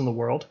the buffs in the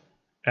world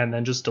and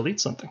then just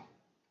deletes something.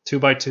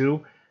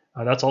 2x2,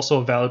 that's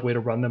also a valid way to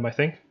run them, I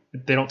think.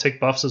 They don't take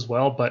buffs as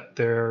well, but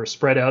they're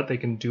spread out. They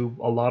can do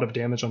a lot of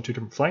damage on 2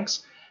 different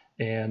flanks,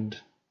 and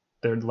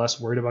they're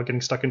less worried about getting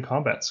stuck in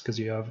combats because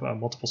you have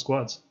multiple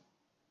squads.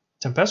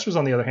 Tempestors,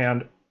 on the other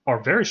hand,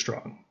 are very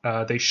strong.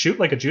 They shoot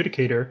like a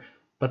Judicator,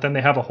 but then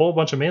they have a whole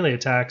bunch of melee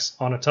attacks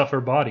on a tougher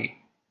body.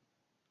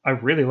 I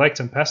really like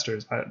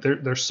Tempestors.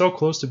 They're so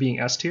close to being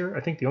S tier.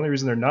 I think the only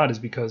reason they're not is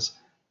because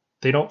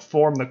they don't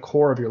form the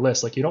core of your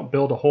list. Like you don't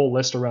build a whole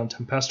list around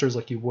Tempestors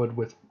like you would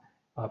with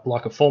a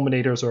block of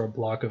Fulminators or a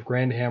block of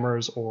Grand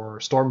Hammers or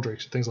Storm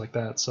Drakes or things like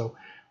that. So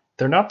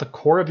they're not the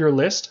core of your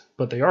list,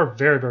 but they are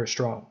very, very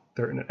strong.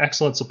 They're an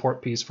excellent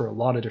support piece for a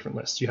lot of different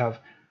lists. You have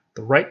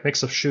the right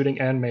mix of shooting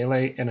and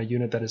melee and a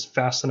unit that is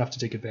fast enough to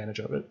take advantage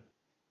of it.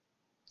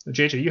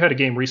 JJ, you had a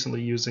game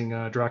recently using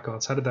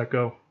Dracoths. How did that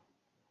go?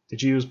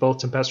 Did you use both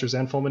Tempestors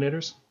and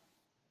Fulminators?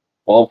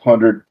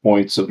 1,200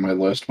 points of my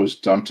list was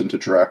dumped into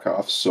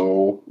Dracoths.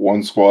 So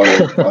one squad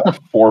of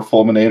 4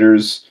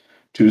 Fulminators,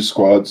 2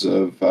 squads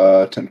of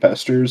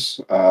Tempestors.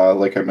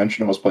 Like I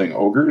mentioned, I was playing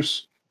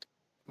Ogres.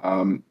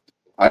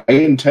 I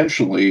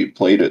intentionally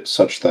played it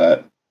such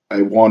that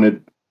I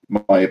wanted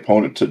my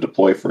opponent to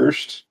deploy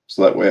first,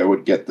 so that way I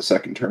would get the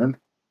second turn.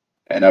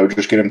 And I would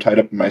just get him tied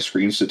up in my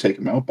screens to take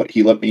him out, but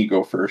he let me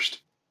go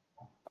first.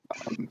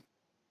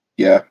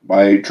 Yeah,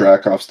 my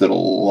Dracoths did a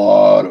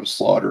lot of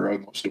slaughter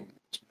on those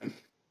Stormhorns.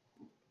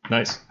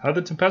 Nice. How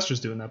did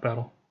Tempestors do in that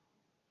battle?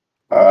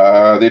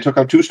 They took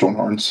out 2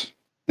 Stormhorns.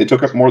 They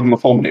took up more than the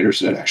Fulminators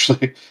did,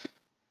 actually.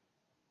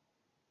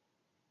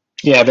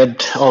 Yeah,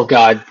 oh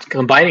god,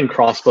 combining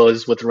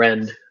crossbows with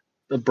rend,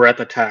 the breath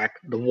attack,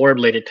 the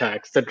warblade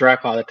attacks, the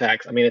Dracoth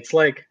attacks. I mean, it's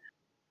like,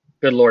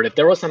 good lord, if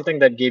there was something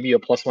that gave you a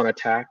 +1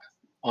 attack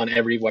on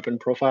every weapon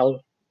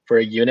profile for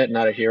a unit,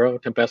 not a hero,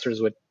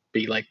 Tempestors would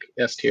be like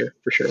S tier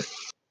for sure.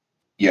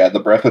 Yeah, the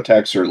breath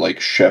attacks are like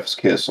chef's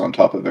kiss on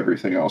top of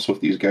everything else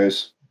with these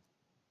guys.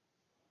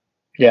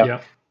 Yeah.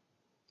 Yeah.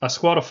 A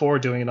squad of 4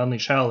 doing an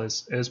Unleash Hell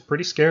is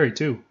pretty scary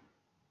too.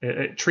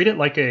 Treat it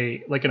like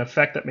an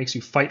effect that makes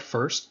you fight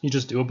first. You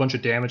just do a bunch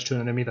of damage to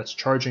an enemy that's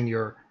charging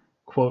your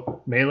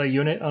quote melee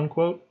unit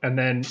unquote, and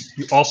then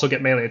you also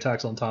get melee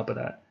attacks on top of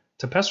that.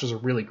 Tempestors are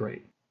really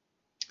great.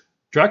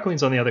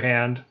 Draculines, on the other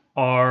hand,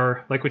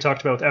 are like we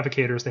talked about with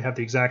Evocators. They have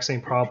the exact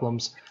same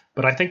problems,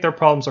 but I think their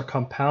problems are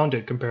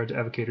compounded compared to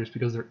Evocators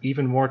because they're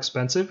even more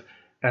expensive,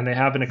 and they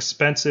have an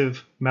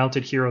expensive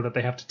mounted hero that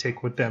they have to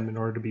take with them in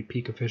order to be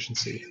peak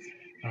efficiency.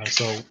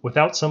 So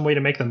without some way to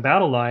make them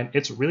battle line,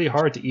 it's really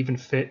hard to even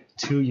fit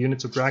 2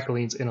 units of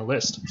Draculines in a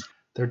list.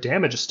 Their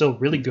damage is still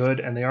really good,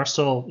 and they are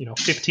still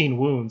 15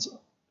 wounds,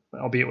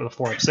 albeit with a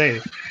 4-up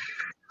save.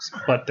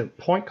 But the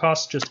point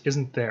cost just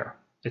isn't there.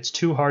 It's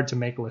too hard to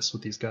make lists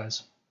with these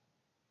guys.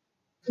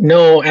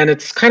 No, and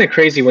it's kind of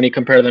crazy when you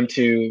compare them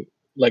to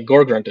like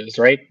Gore-Gruntas,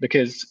 right?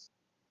 Because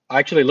I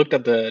actually looked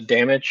at the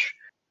damage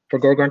for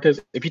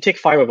Gore-Gruntas. If you take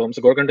 5 of them,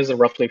 so Gore-Gruntas are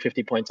roughly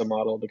 50 points a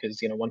model because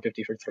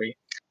 150 for 3.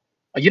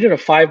 A unit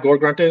of 5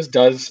 Gore-Gruntas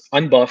does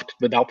unbuffed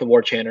without the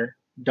War Chanter,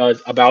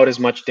 does about as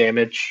much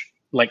damage,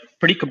 like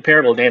pretty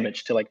comparable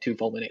damage to like 2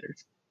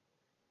 Fulminators.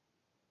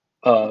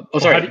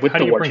 With how do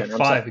the you War bring Chanter.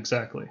 5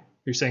 exactly?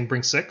 You're saying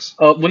bring 6?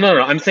 Well, no.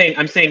 I'm saying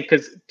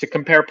because to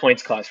compare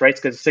points cost, right?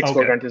 Because 6 Okay.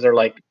 Gore-Gruntas are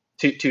like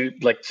 6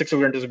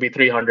 Gore-Gruntas would be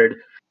 300,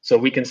 so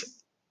we can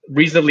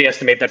reasonably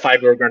estimate that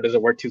 5 Gore-Gruntas are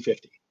worth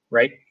 250,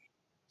 right?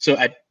 So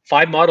at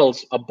 5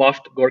 models, a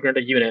buffed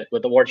Gore-Grunta unit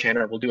with the War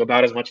Chanter will do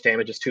about as much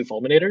damage as 2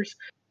 Fulminators.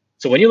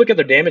 So when you look at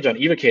the damage on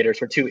Evocators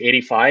for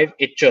 285,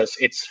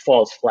 it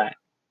falls flat.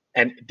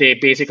 And they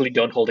basically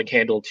don't hold a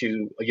candle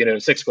to a unit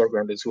of 6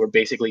 Gore-Gruntas who are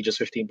basically just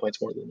 15 points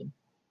more than them.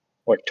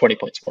 Or 20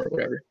 points more,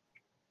 whatever.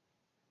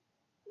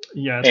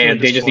 Yeah, it's and really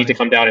they just need to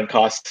come down in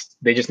cost.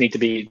 They just need to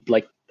be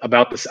like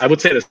about this. I would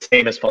say the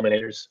same as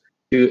Fulminators,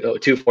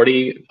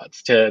 240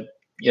 to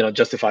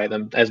justify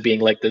them as being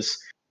like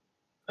this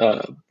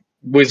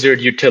wizard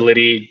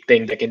utility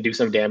thing that can do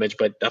some damage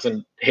but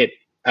doesn't hit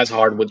as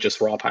hard with just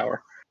raw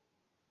power.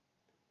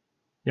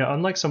 Yeah,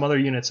 unlike some other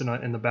units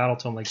in the battle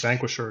tome like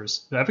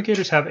Vanquishers, the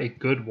Evocators have a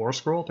good war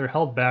scroll. They're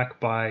held back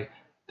by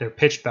their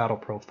pitched battle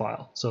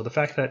profile. So the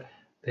fact that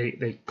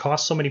they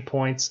cost so many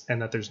points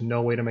and that there's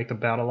no way to make the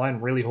battle line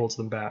really holds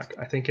them back.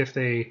 I think if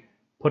they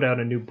put out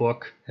a new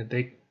book, and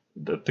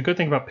the good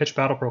thing about pitched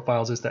battle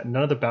profiles is that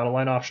none of the battle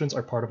line options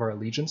are part of our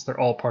allegiance. They're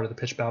all part of the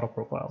pitched battle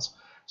profiles.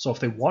 So if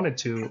they wanted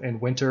to, in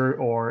winter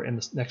or in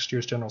the next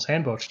year's General's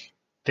Handbook,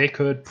 they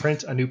could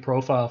print a new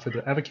profile for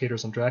the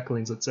Evocators on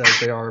Draculines that says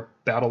they are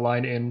battle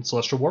line in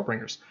Celestial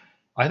Warbringers.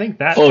 I think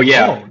that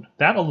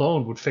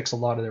alone would fix a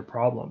lot of their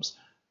problems.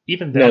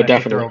 Even then, I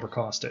think they're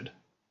overcosted.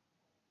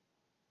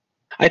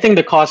 I think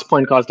the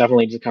point cost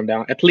definitely needs to come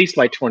down, at least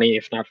by 20,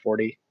 if not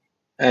 40.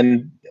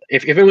 And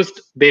if it was,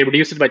 they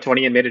reduced it by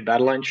 20 and made it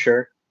battle line,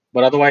 sure.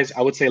 But otherwise,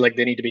 I would say like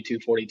they need to be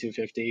 240,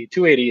 250.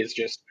 280 is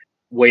just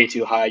way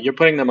too high. You're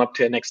putting them up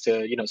to next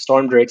to,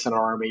 Storm Drakes in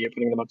our army. You're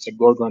putting them up to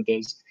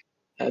Gore-Gruntas.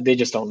 They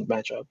just don't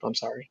match up. I'm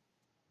sorry.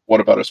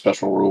 What about a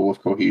special rule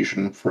of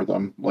cohesion for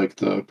them, like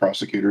the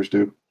prosecutors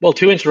do? Well,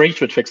 2-inch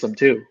reach would fix them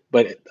too.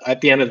 But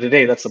at the end of the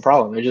day, that's the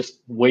problem. They're just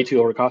way too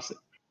overcosted.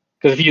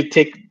 Because if you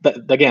take,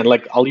 again,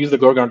 like I'll use the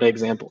Gore-Grunta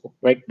example,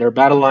 right? Their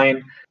battle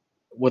line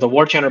with a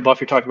War Chanter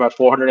buff, you're talking about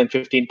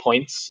 415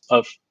 points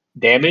of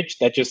damage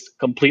that just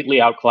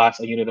completely outclass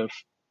a unit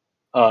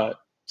of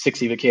 6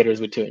 Evocators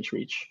with 2-inch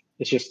reach.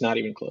 It's just not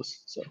even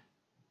close. So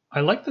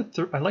I like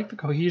the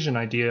cohesion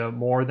idea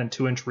more than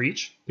 2-inch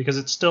reach because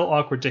it's still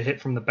awkward to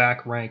hit from the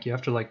back rank. You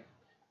have to like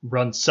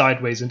run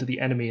sideways into the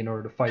enemy in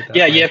order to fight that.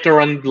 Yeah, rank. You have to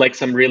run like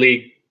some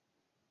really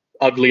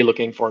ugly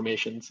looking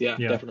formations. Yeah,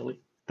 definitely.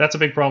 That's a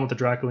big problem with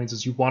the Draculines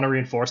is you want to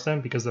reinforce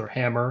them because they're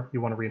hammer.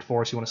 You want to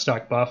reinforce. You want to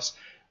stack buffs,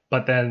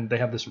 but then they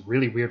have this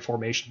really weird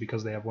formation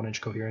because they have 1-inch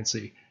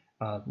coherency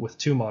with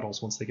 2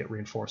 models once they get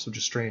reinforced, which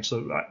is strange.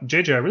 So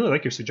JJ, I really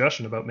like your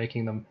suggestion about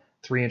making them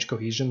 3-inch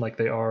cohesion like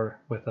they are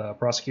with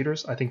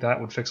prosecutors. I think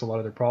that would fix a lot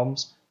of their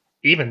problems.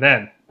 Even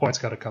then, points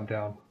got to come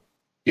down.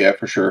 Yeah,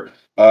 for sure.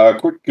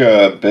 Quick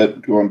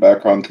bit going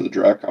back onto the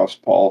Drakos,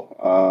 Paul.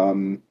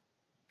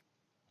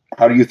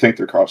 How do you think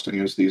they're costing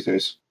us these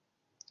days?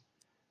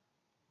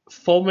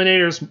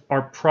 Fulminators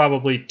are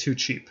probably too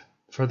cheap.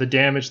 For the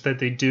damage that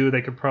they do,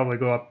 they could probably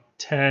go up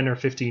 10 or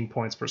 15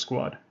 points per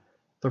squad.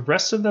 The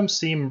rest of them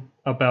seem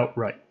about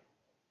right.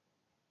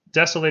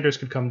 Desolators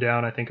could come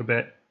down, I think, a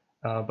bit.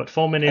 But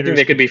Fulminators... I think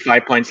they could be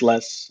 5 points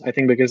less. I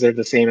think because they're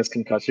the same as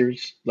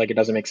Concussors. Like, it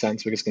doesn't make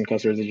sense because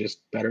Concussors are just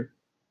better.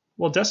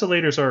 Well,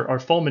 Desolators are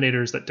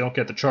Fulminators that don't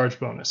get the charge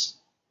bonus.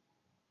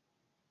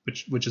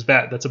 Which is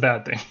bad. That's a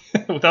bad thing.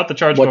 Without the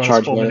charge bonus,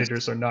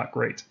 Fulminators are not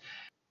great.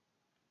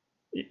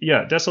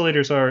 Yeah,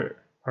 Desolators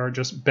are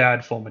just bad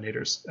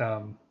Fulminators,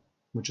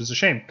 which is a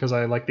shame because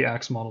I like the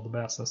Axe model the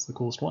best. That's the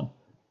coolest one.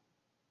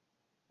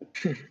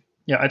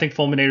 Yeah, I think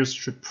Fulminators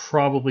should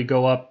probably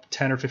go up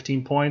 10 or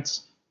 15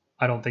 points.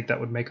 I don't think that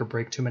would make or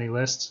break too many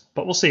lists,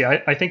 but we'll see.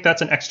 I think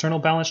that's an external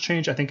balance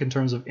change. I think in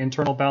terms of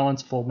internal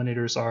balance,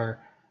 Fulminators are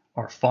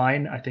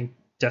fine. I think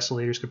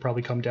Desolators could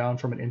probably come down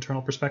from an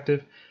internal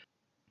perspective.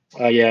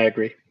 Yeah, I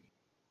agree.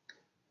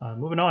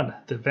 Moving on,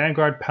 the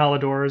Vanguard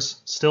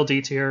Paladors, still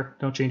D tier,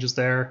 no changes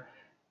there.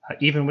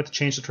 Even with the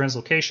change to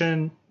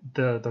translocation,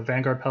 the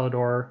Vanguard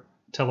Palador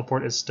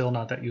teleport is still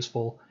not that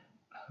useful.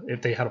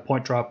 If they had a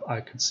point drop,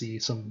 I could see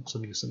some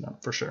use in them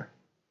for sure.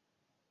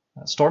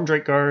 Storm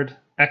Drake Guard,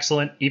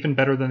 excellent, even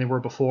better than they were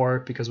before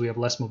because we have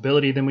less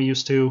mobility than we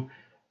used to.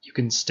 You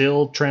can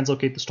still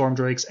translocate the Storm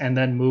Drakes and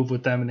then move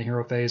with them in the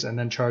hero phase and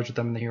then charge with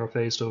them in the hero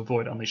phase to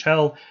avoid Unleash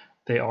Hell.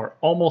 They are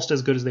almost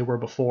as good as they were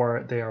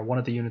before. They are one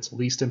of the units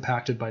least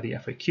impacted by the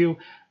FAQ,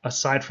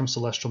 aside from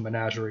Celestial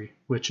Menagerie,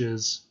 which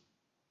is...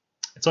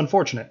 it's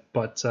unfortunate,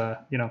 but,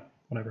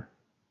 whatever.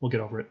 We'll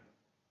get over it.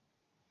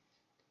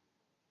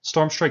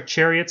 Stormstrike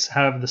Chariots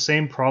have the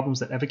same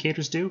problems that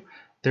Evocators do.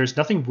 There's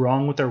nothing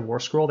wrong with their War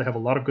Scroll. They have a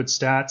lot of good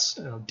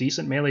stats,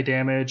 decent melee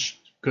damage,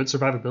 good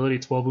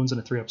survivability, 12 wounds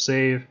and a 3-up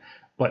save.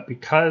 But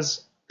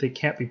because they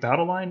can't be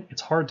battle line,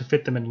 it's hard to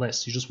fit them in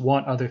lists. You just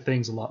want other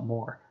things a lot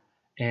more.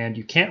 And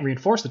you can't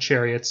reinforce the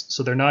Chariots,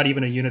 so they're not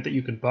even a unit that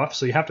you can buff.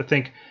 So you have to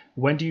think,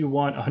 when do you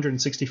want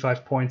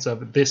 165 points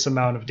of this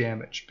amount of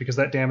damage? Because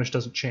that damage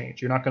doesn't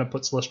change. You're not going to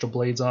put Celestial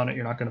Blades on it.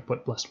 You're not going to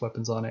put Blessed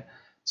Weapons on it.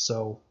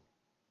 So,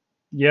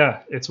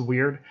 yeah, it's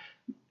weird.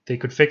 They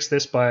could fix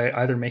this by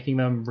either making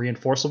them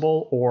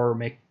reinforceable or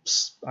make,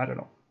 I don't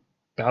know,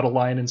 Battle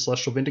Line and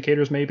Celestial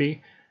Vindicators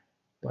maybe.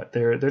 But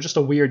they're just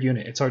a weird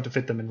unit. It's hard to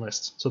fit them in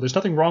lists. So there's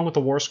nothing wrong with the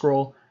War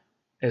Scroll.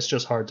 It's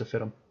just hard to fit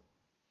them.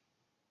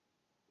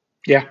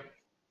 Yeah.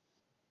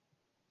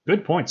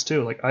 Good points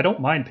too. Like, I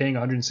don't mind paying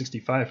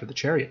 165 for the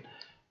Chariot.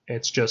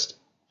 It's just,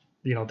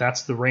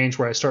 that's the range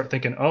where I start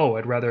thinking, oh,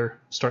 I'd rather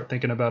start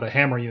thinking about a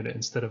hammer unit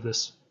instead of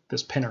this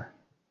pinner.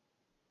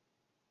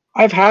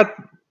 I've had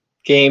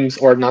games,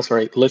 or not,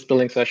 sorry, list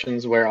building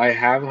sessions where I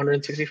have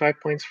 165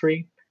 points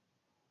free.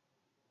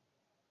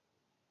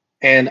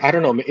 And I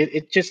don't know,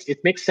 it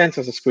makes sense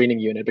as a screening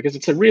unit because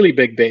it's a really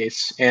big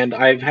base. And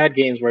I've had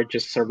games where it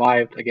just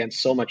survived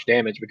against so much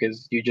damage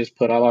because you just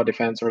put all out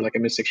defense or like a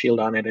Mystic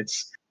Shield on it. And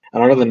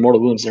other than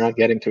Mortal Wounds, they're not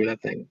getting through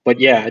that thing. But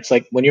yeah, it's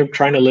like when you're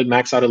trying to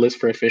max out a list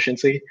for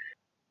efficiency,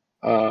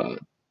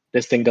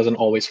 this thing doesn't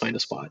always find a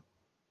spot.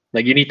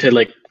 Like you need to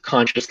like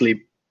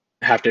consciously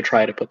have to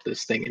try to put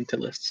this thing into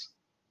lists.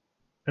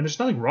 And there's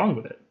nothing wrong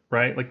with it,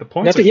 right? Like the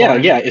points are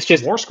fine. Yeah, it's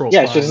just War Scroll's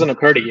yeah, it fine. just doesn't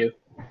occur to you.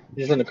 It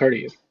doesn't occur to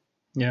you.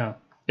 Yeah.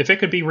 If it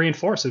could be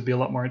reinforced, it'd be a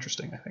lot more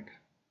interesting, I think.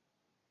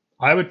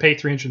 I would pay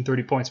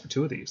 330 points for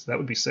 2 of these. That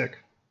would be sick.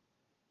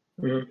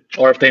 Mm-hmm.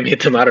 Or if they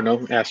made them, I don't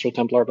know, Astral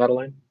Templar Battle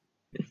Line.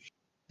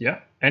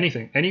 Yeah,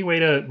 anything. Any way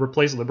to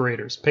replace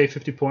Liberators. Pay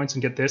 50 points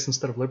and get this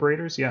instead of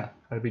Liberators? Yeah,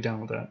 I'd be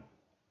down with that.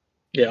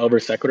 Yeah, over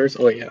Sequitors?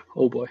 Oh, yeah.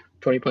 Oh, boy.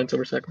 20 points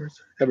over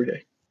Sequitors every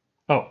day.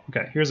 Oh,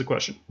 okay. Here's a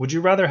question. Would you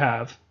rather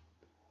have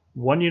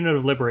 1 unit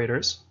of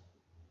Liberators...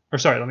 Or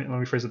sorry, let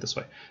me phrase it this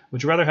way.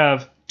 Would you rather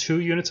have 2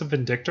 units of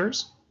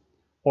Vindictors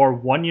or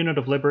 1 unit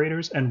of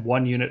Liberators and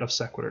 1 unit of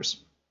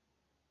Sequitors?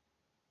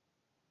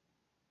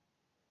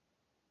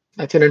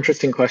 That's an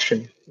interesting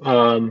question.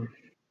 Can't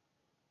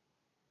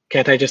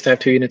I just have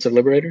 2 units of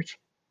Liberators?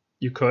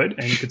 You could,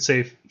 and you could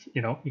save,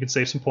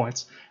 some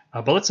points.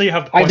 But let's say you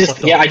have the points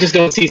left over. I just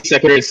don't see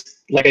Sequitors,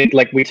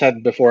 like we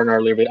said before in our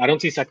earlier video, I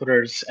don't see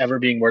Sequitors ever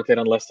being worth it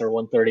unless they're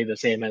 130, the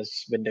same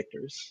as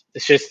Vindictors.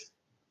 It's just,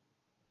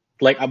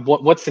 like,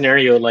 what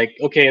scenario? Like,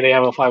 okay, they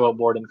have a 5-up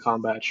board in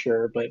combat,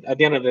 sure, but at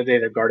the end of the day,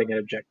 they're guarding an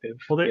objective.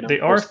 Well, they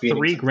are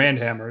 3 Grand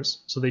Hammers,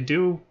 so they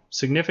do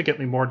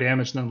significantly more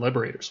damage than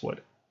Liberators would.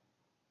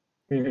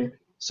 Mm-hmm.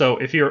 So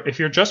if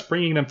you're just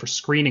bringing them for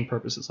screening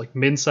purposes, like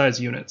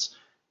mid-size units,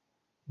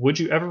 would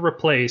you ever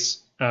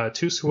replace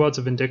 2 squads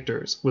of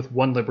Vindictors with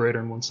 1 Liberator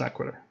and 1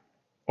 Sequitur?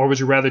 Or would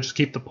you rather just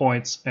keep the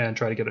points and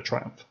try to get a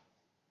Triumph?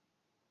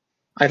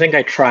 I think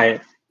I try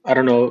it. I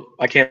don't know.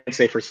 I can't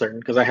say for certain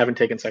because I haven't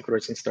taken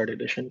Sequitur since 3rd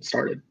edition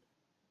started.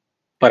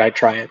 But I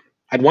try it.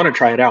 I'd want to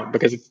try it out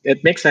because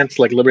it makes sense.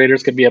 Like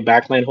Liberators could be a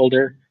backline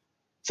holder.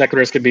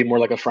 Sequiturs could be more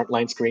like a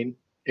frontline screen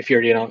if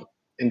you're,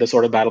 in the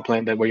sort of battle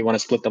plan that where you want to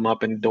split them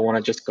up and don't want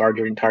to just guard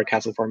your entire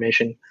castle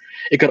formation.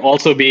 It could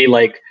also be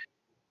like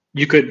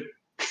you could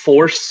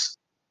force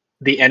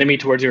the enemy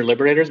towards your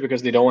Liberators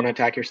because they don't want to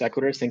attack your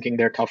Sequiturs, thinking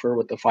they're tougher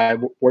with the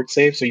 5-word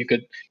save. So you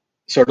could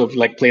sort of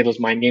like play those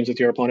mind games with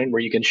your opponent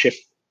where you can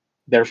shift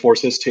their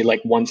forces to like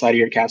one side of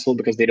your castle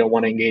because they don't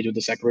want to engage with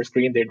the Sequitur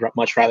screen. They'd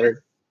much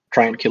rather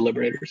try and kill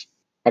Liberators.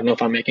 I don't know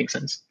if I'm making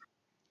sense.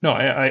 No,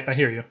 I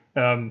hear you.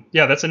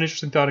 Yeah, that's an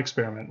interesting thought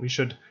experiment. We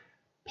should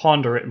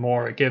ponder it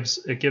more. It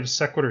gives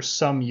Sequitur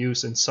some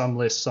use in some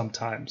lists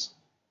sometimes.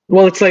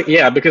 Well, it's like,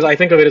 yeah, because I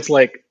think of it, it's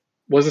like,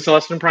 was the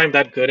Celestian Prime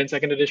that good in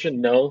 2nd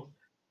edition? No.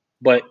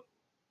 But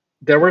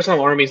there were some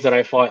armies that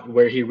I fought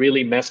where he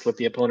really messed with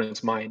the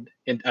opponent's mind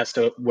as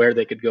to where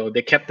they could go.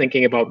 They kept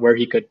thinking about where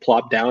he could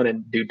plop down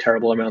and do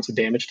terrible amounts of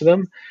damage to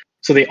them.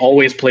 So they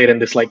always played in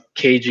this like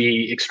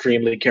cagey,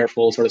 extremely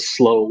careful, sort of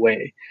slow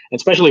way. And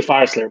especially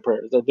Fire Slayer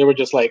players. They were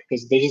just like,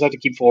 because they just have to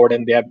keep forward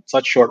and they have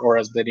such short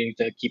auras that they need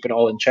to keep it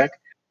all in check.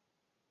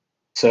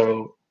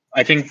 So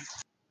I think,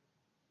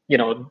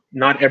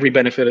 not every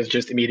benefit is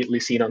just immediately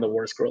seen on the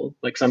war scroll.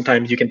 Like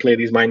sometimes you can play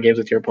these mind games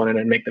with your opponent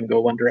and make them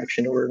go one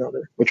direction or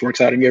another, which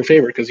works out in your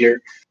favor because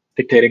you're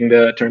dictating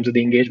the terms of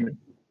the engagement.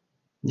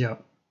 Yeah.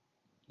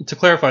 To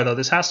clarify, though,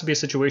 this has to be a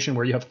situation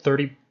where you have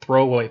 30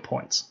 throwaway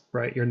points,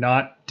 right? You're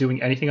not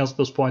doing anything else with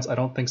those points. I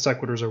don't think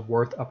Sequitors are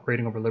worth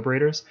upgrading over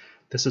Liberators.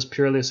 This is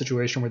purely a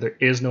situation where there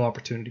is no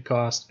opportunity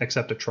cost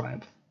except a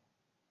Triumph.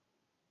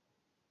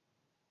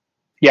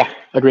 Yeah,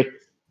 agree.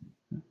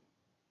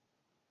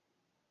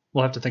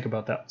 We'll have to think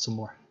about that some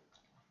more.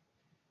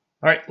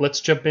 All right,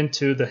 let's jump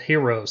into the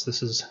heroes.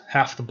 This is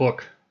half the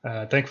book.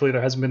 Thankfully,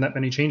 there hasn't been that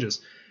many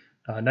changes.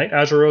 Knight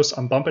Azuros,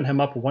 I'm bumping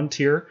him up one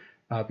tier.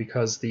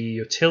 Because the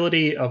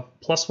utility of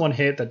 +1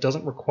 hit that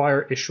doesn't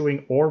require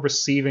issuing or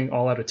receiving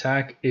all-out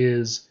attack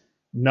is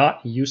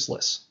not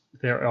useless.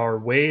 There are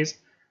ways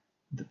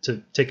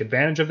to take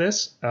advantage of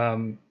this.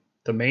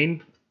 The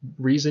main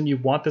reason you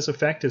want this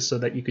effect is so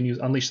that you can use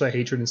Unleash Thy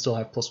Hatred and still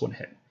have +1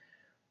 hit.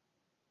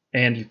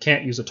 And you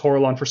can't use a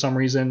Toralon for some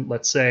reason,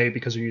 let's say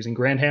because you're using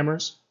Grand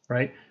Hammers,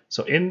 right?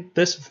 So in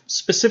this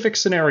specific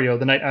scenario,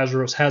 the Knight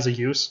Azuros has a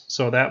use,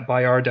 so that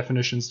by our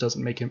definitions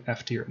doesn't make him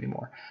F tier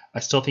anymore. I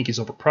still think he's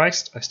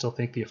overpriced. I still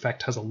think the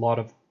effect has a lot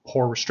of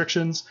poor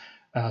restrictions,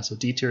 so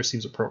D tier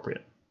seems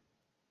appropriate.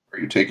 Are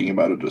you taking him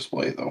out of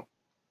display, though?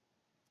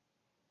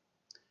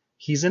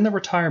 He's in the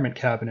retirement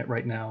cabinet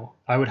right now.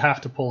 I would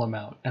have to pull him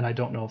out, and I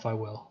don't know if I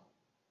will.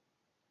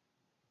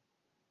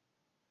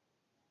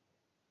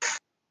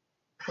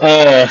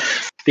 The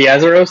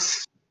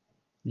Azuros?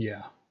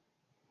 Yeah.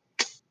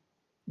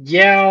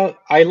 Yeah,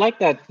 I like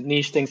that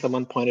niche thing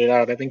someone pointed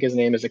out. I think his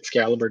name is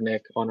Excalibur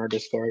Nick on our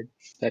Discord.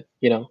 That,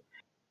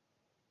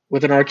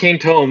 with an Arcane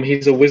Tome,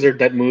 he's a wizard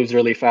that moves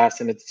really fast,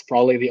 and it's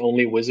probably the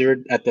only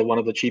wizard at one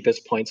of the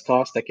cheapest points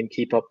cost that can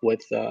keep up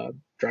with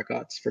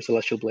Dracots for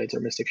Celestial Blades or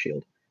Mystic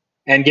Shield.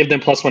 And give them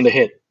 +1 to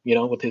hit,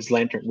 with his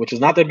Lantern, which is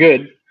not that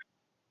good.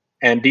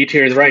 And D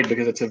tier is right,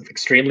 because it's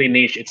extremely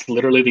niche. It's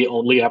literally the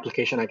only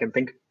application I can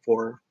think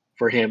for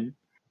him.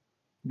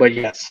 But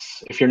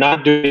yes, if you're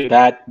not doing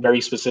that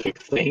very specific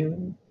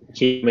thing,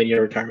 keep him in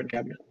your retirement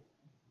cabinet.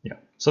 Yeah,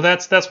 so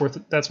that's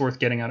worth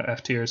getting out of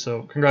F tier.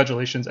 So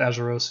congratulations,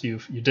 Azuros,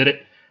 you did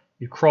it.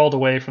 You crawled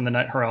away from the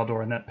Knight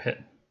Heraldor in that pit.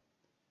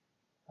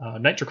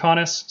 Knight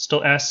Draconis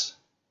still S.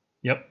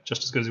 Yep,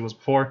 just as good as he was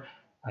before.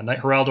 Knight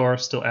Heraldor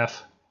still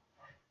F.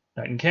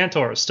 Knight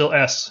Incantor still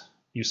S.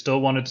 You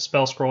still want a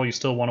Dispel Scroll. You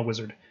still want a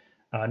Wizard.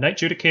 Knight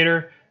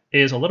Judicator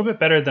is a little bit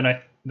better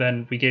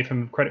than we gave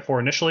him credit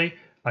for initially.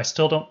 I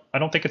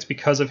don't think it's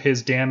because of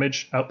his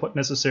damage output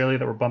necessarily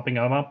that we're bumping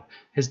him up.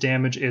 His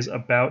damage is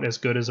about as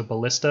good as a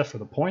Ballista for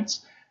the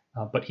points,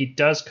 but he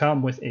does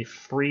come with a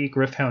free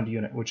Gryph-hound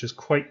unit, which is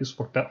quite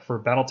useful for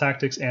battle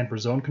tactics and for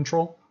zone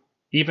control.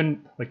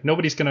 Even,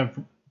 nobody's going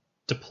to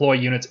deploy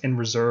units in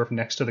reserve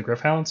next to the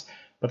Gryph-hounds,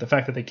 but the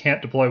fact that they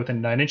can't deploy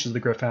within 9 inches of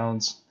the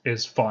Gryph-hounds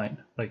is fine.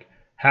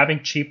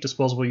 Having cheap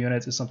disposable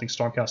units is something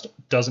Stormcast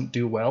doesn't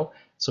do well,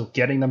 so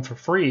getting them for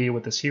free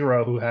with this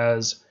hero who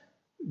has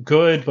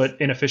good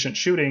but inefficient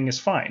shooting is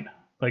fine.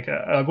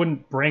 I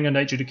wouldn't bring a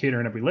Knight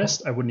Judicator in every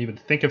list. I wouldn't even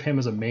think of him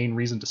as a main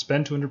reason to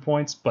spend 200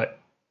 points, but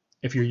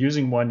if you're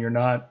using one, you're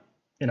not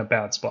in a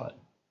bad spot.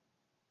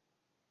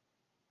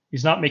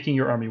 He's not making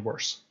your army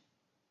worse.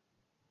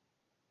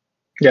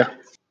 Yeah.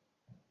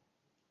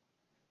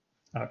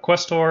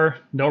 Questor,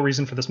 no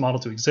reason for this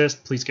model to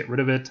exist. Please get rid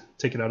of it.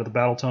 Take it out of the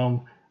battle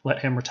tome. Let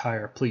him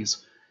retire,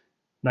 please.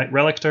 Knight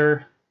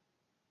Relictor,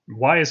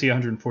 why is he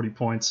 140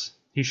 points?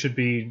 He should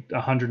be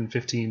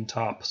 115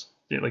 tops.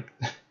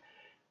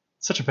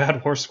 Such a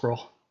bad war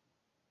scroll.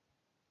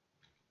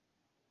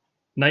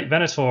 Knight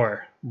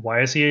Venator,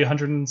 why is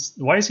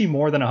he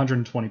more than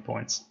 120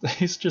 points?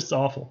 He's just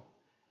awful.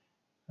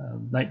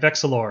 Knight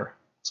Vexillor.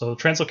 So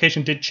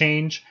translocation did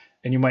change,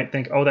 and you might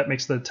think, oh, that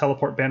makes the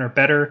teleport banner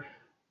better.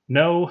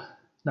 No,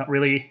 not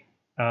really.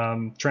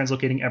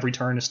 Translocating every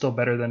turn is still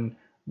better than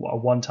a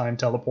one-time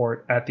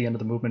teleport at the end of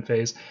the movement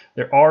phase.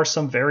 There are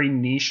some very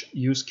niche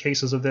use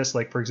cases of this,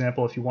 for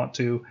example, if you want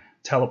to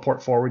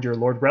teleport forward your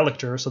Lord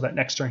Relictor so that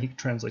next turn he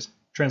can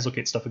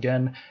translocate stuff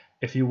again.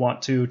 If you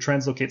want to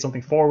translocate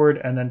something forward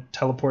and then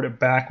teleport it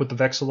back with the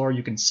Vexillor,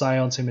 you can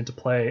silence him into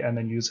play and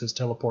then use his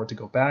teleport to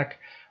go back.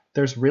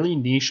 There's really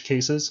niche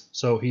cases,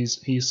 so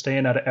he's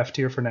staying at an F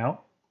tier for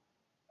now.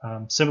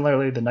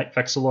 Similarly, the Knight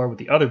Vexillor with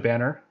the other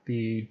banner,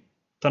 the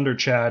Thunder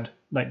Chad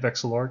Knight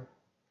Vexillor,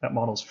 that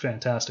model is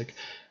fantastic.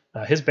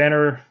 His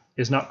banner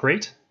is not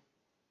great,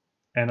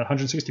 and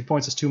 160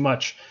 points is too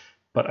much,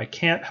 but I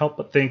can't help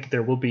but think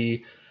there will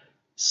be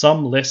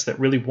some list that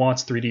really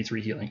wants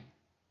 3d3 healing.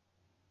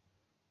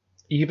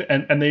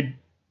 And they'd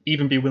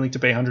even be willing to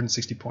pay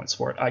 160 points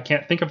for it. I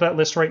can't think of that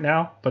list right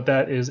now, but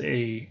it is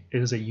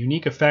a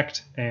unique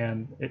effect,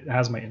 and it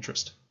has my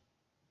interest.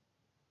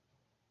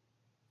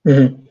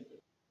 Mm-hmm.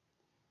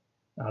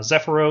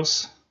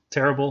 Zephyros,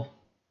 terrible.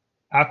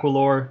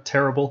 Aquilor,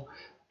 terrible.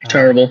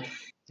 Terrible.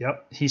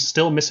 Yep. He's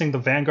still missing the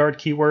Vanguard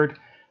keyword.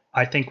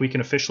 I think we can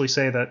officially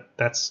say that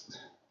that's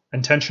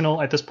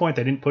intentional at this point.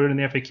 They didn't put it in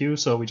the FAQ,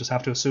 so we just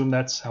have to assume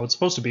that's how it's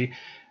supposed to be.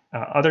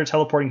 Other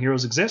teleporting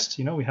heroes exist.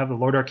 We have the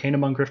Lord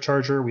Arcanum on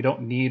Gryph-Charger. We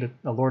don't need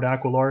a Lord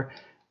Aquilor.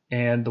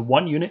 And the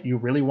one unit you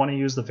really want to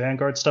use the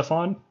Vanguard stuff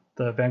on,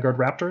 the Vanguard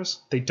Raptors,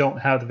 they don't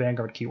have the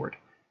Vanguard keyword.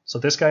 So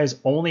this guy is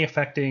only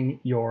affecting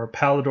your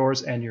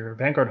Paladors and your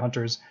Vanguard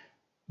Hunters,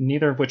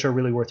 neither of which are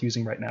really worth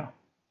using right now.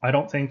 I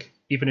don't think,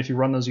 even if you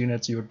run those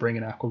units, you would bring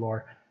an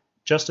Aquilor.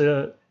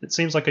 It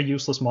seems like a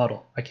useless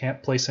model. I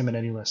can't place him in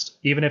any list.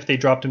 Even if they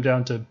dropped him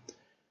down to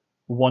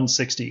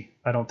 160,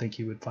 I don't think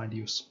he would find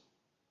use.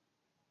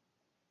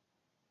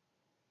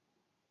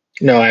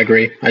 No, I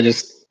agree.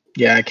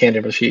 I can't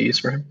ever see use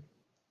for him.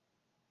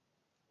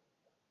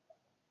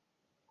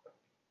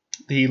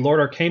 The Lord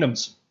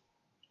Arcanums.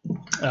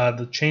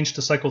 The change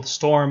to Cycle the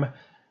Storm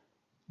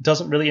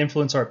doesn't really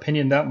influence our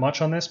opinion that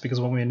much on this, because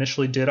when we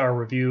initially did our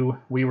review,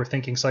 we were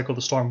thinking Cycle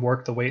the Storm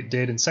worked the way it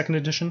did in 2nd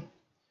edition.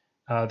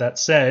 That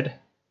said,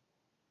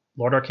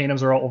 Lord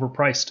Arcanums are all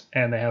overpriced,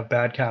 and they have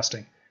bad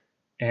casting.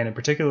 And in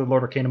particular,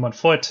 Lord Arcanum on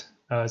foot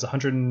is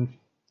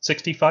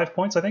 165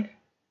 points, I think?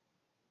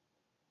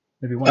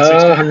 Maybe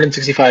 160?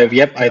 165,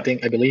 yep. Yeah.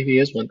 I believe he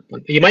is.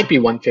 He might be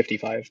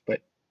 155,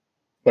 but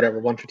whatever,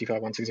 155,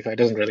 165,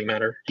 doesn't really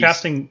matter.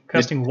 Casting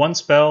one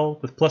spell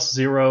with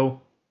 +0,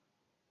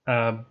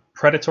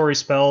 predatory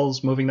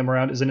spells, moving them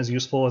around isn't as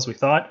useful as we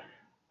thought.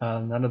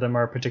 None of them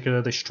are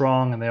particularly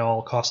strong, and they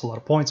all cost a lot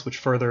of points, which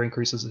further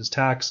increases his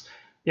tax.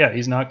 Yeah,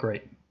 he's not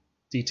great.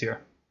 D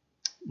tier.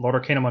 Lord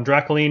Arcanum on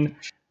Dracoline.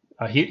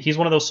 He's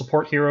one of those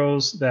support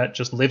heroes that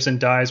just lives and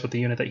dies with the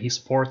unit that he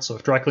supports. So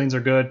if Dracolines are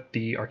good,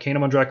 the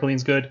Arcanum on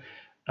Dracoline's good.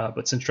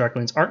 But since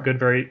Dracolines aren't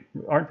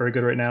very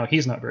good right now,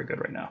 he's not very good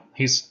right now.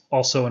 He's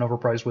also an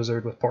overpriced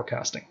wizard with poor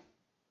casting.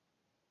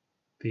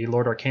 The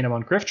Lord Arcanum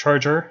on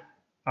Gryph-Charger.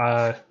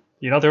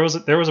 There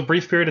was a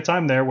brief period of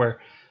time there where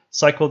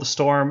Cycle the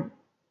Storm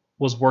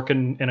was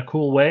working in a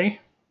cool way,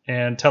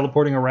 and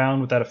teleporting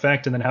around with that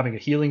effect, and then having a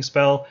healing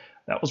spell.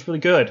 That was really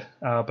good,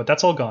 but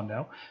that's all gone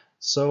now.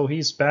 So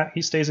he's back.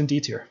 He stays in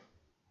D tier.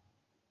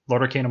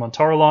 Lord Arcanum on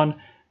Tarlon,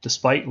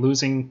 despite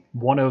losing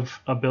one of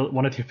the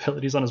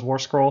abilities on his War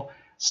Scroll,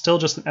 still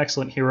just an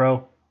excellent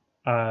hero.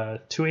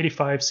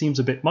 285 seems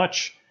a bit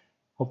much.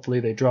 Hopefully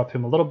they drop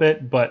him a little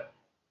bit, but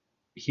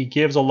he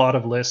gives a lot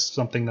of lists,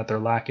 something that they're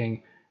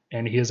lacking,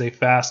 and he is a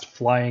fast,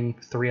 flying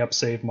 3-up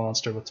save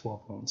monster with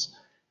 12 wounds.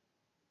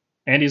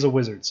 And he's a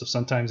wizard, so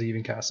sometimes he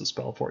even casts a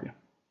spell for you.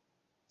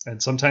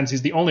 And sometimes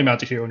he's the only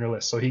mounted hero in your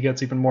list, so he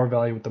gets even more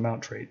value with the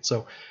mount trait.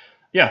 So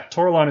yeah,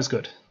 Toralon is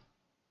good.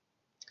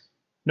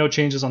 No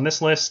changes on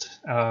this list.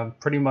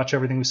 Pretty much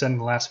everything we said in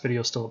the last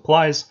video still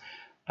applies.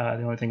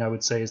 The only thing I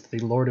would say is that the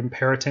Lord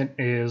Imperatant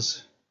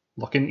is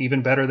looking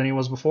even better than he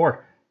was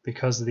before,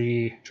 because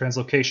the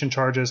translocation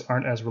charges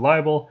aren't as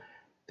reliable.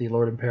 The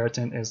Lord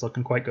Imperatant is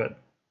looking quite good.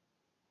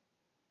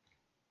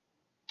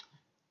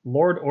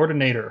 Lord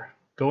Ordinator,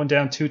 going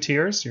down 2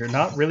 tiers. You're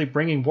not really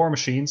bringing war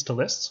machines to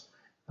lists.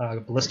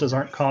 Ballistas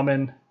aren't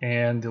common,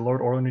 and the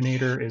Lord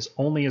Ordinator is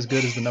only as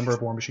good as the number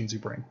of war machines you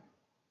bring.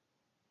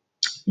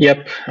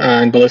 Yep,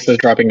 and Ballista's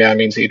dropping down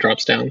means he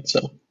drops down, so.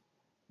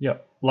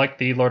 Yep, like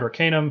the Lord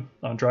Arcanum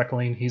on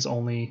Dracoline, he's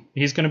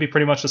going to be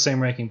pretty much the same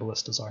ranking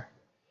Ballistas are.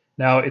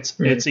 Now,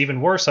 it's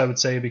even worse, I would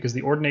say, because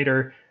the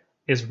Ordinator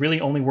is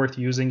really only worth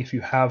using if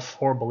you have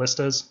 4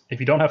 Ballistas. If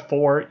you don't have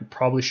 4, you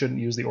probably shouldn't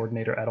use the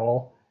Ordinator at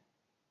all.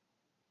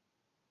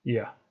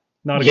 Yeah.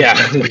 Not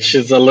a good which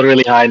is a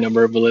literally high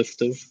number of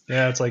ballistas.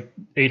 Yeah, it's like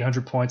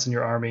 800 points in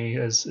your army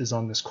is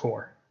on this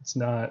core. It's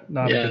not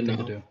a good thing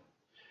to do.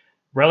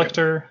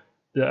 Relictor,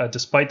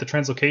 despite the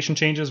translocation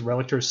changes,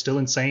 Relictor is still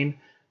insane.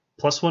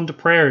 +1 to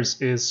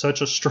prayers is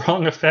such a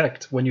strong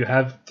effect when you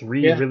have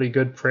 3 really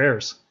good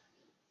prayers.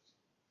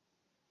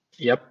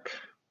 Yep.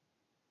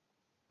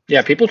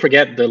 Yeah, people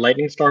forget the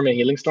Lightning Storm and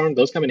Healing Storm.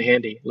 Those come in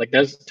handy. Like,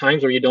 there's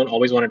times where you don't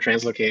always want to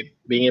translocate.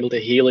 Being able to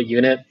heal a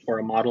unit or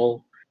a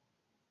model,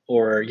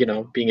 or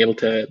being able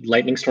to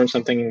Lightning Storm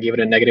something and give it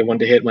a -1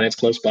 to hit when it's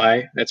close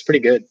by, that's pretty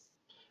good.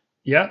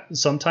 Yeah,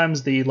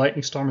 sometimes the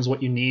Lightning Storm is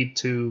what you need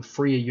to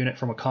free a unit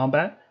from a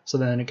combat, so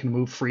then it can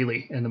move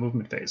freely in the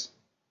movement phase.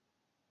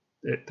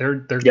 They're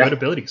good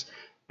abilities,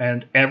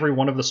 and every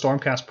one of the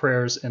Stormcast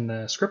prayers in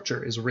the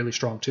scripture is really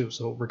strong too.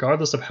 So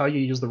regardless of how you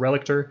use the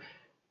Relictor,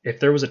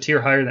 if there was a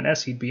tier higher than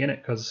S, he'd be in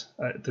it, because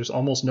there's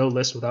almost no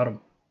list without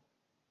him.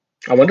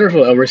 I wonder if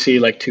we'll ever see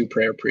like 2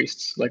 prayer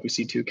priests, like we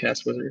see 2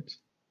 cast wizards.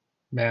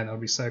 Man, that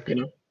would be sick.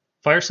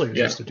 Fire Slayers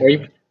used to do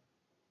that.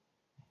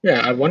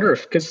 Yeah, I wonder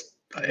if, because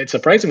it's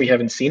surprising we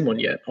haven't seen one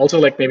yet. Also,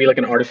 like maybe like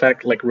an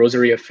artifact like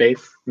Rosary of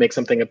Faith, make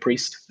something a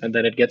priest, and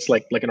then it gets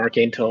like an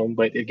arcane tome,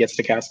 but it gets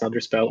to cast another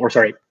spell, or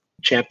sorry,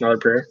 chant another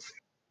prayer.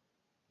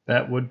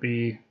 That would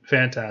be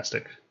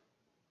fantastic.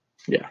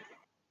 Yeah.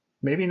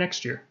 Maybe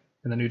next year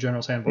in the new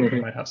General's Handbook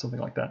we might have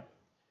something like that.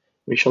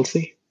 We shall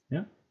see.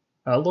 Yeah.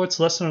 Lord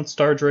Celestin and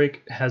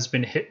Stardrake has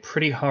been hit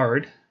pretty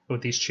hard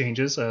with these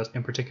changes.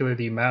 In particular,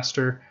 the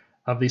Master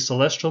of the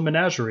Celestial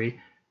Menagerie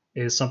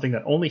is something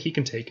that only he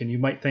can take, and you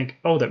might think,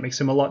 oh, that makes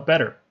him a lot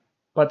better.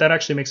 but that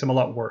actually makes him a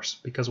lot worse,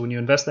 because when you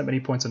invest that many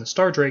points in a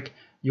Star Drake,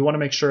 you want to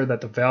make sure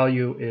that the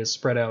value is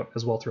spread out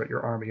as well throughout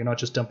your army. You're not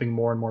just dumping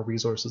more and more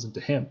resources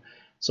into him.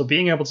 So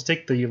being able to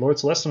take the Lord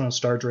Celestin on a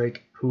Star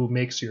Drake, who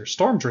makes your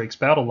Storm Drakes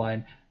battle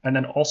line, and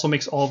then also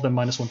makes all of them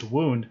 -1 to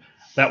wound,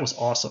 that was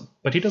awesome.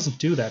 But he doesn't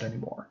do that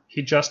anymore.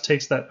 He just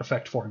takes that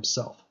effect for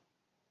himself.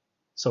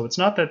 So it's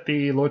not that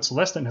the Lord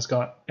Celestin has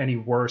got any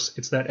worse,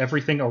 it's that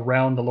everything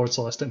around the Lord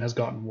Celestin has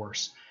gotten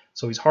worse.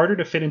 So he's harder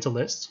to fit into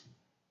lists,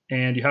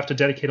 and you have to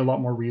dedicate a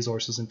lot more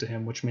resources into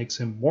him, which makes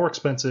him more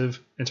expensive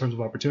in terms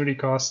of opportunity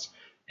cost.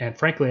 And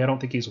frankly, I don't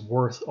think he's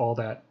worth all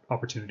that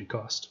opportunity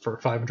cost. For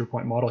a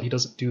 500-point model, he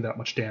doesn't do that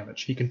much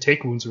damage. He can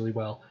take wounds really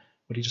well,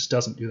 but he just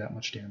doesn't do that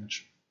much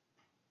damage.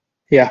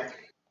 Yeah.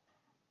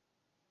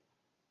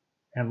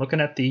 And looking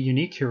at the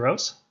unique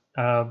heroes,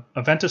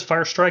 Aventus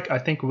Firestrike, I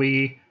think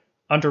we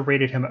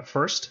underrated him at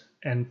first.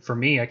 And for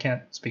me, I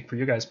can't speak for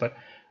you guys, but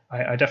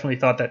I definitely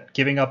thought that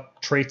giving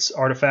up traits,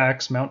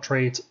 artifacts, mount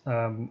traits,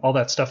 all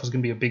that stuff was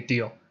going to be a big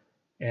deal.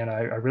 And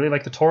I really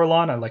like the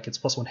Toralon. I like its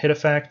 +1 hit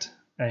effect.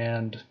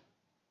 And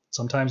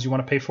sometimes you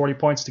want to pay 40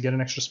 points to get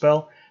an extra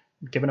spell.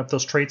 Giving up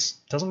those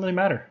traits doesn't really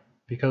matter,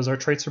 because our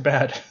traits are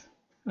bad.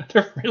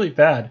 They're really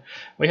bad.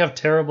 We have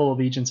terrible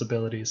allegiance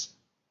abilities.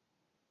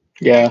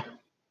 Yeah.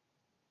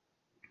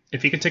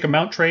 If he could take a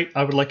mount trait,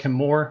 I would like him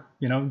more.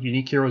 You know,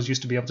 unique heroes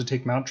used to be able to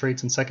take mount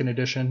traits in 2nd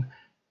edition.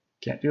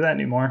 Can't do that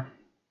anymore,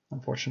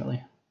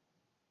 unfortunately.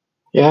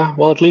 Yeah,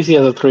 well, at least he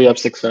has a 3-up,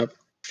 6-up.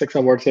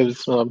 6-up ward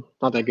saves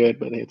not that good,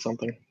 but it's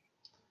something.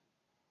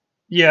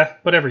 Yeah,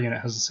 but every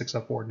unit has a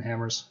 6-up ward and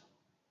hammers.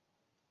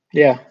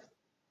 Yeah.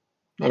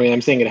 I mean,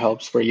 I'm saying it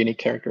helps for a unique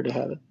character to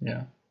have it.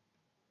 Yeah.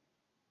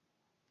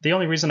 The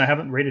only reason I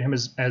haven't rated him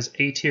as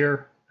A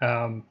tier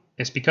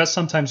is because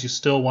sometimes you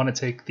still want to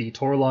take the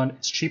Toralon.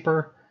 It's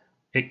cheaper.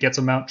 It gets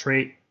a mount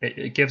trait.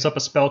 It gives up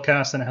a spell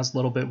cast and it has a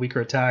little bit weaker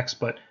attacks,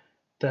 but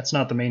that's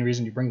not the main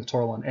reason you bring the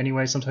Toralon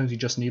anyway. Sometimes you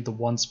just need the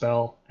one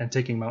spell, and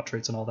taking mount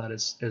traits and all that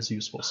is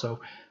useful. So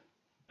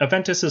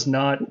Aventus is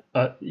not,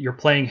 you're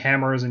playing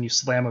hammers and you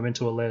slam him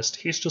into a list.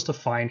 He's just a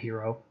fine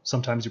hero.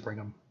 Sometimes you bring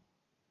him.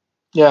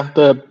 Yeah,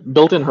 the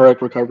built-in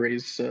heroic recovery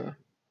is,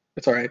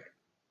 it's all right.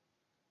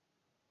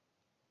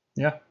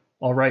 Yeah,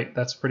 all right.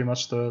 That's pretty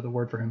much the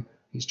word for him.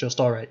 He's just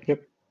all right.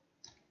 Yep.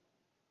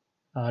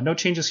 No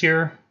changes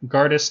here.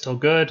 Gardas still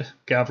good.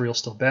 Gavriel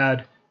still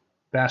bad.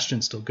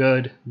 Bastion still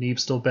good. Neve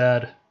still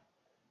bad.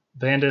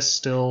 Vandus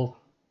still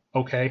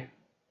okay.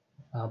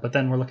 But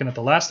then we're looking at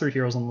the last 3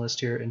 heroes on the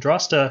list here.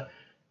 Andrasta,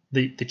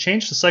 the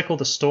change to Cycle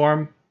the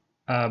Storm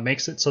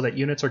makes it so that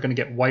units are going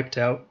to get wiped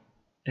out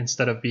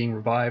instead of being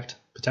revived,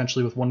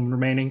 potentially with 1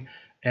 remaining.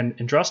 And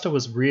Andrasta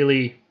was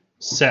really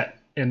set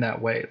in that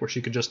way, where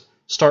she could just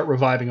start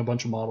reviving a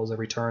bunch of models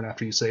every turn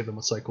after you save them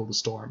with Cycle the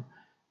Storm.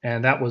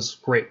 And that was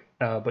great.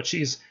 But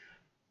she's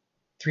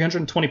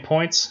 320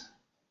 points.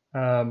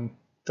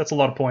 That's a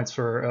lot of points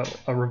for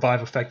a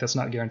revive effect that's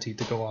not guaranteed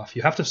to go off.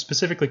 You have to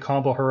specifically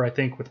combo her, I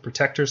think, with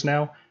protectors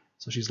now,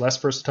 so she's less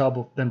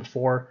versatile than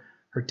before.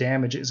 Her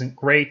damage isn't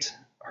great.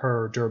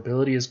 Her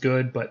durability is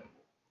good, but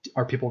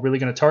are people really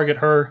going to target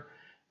her?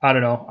 I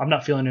don't know. I'm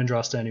not feeling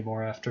Andrasta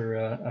anymore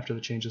after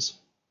the changes.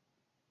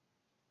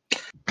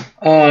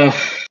 I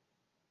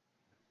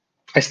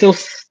still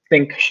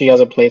think she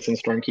has a place in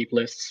Stormkeep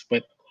lists,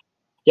 but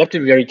you have to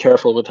be very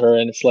careful with her,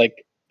 and it's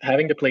like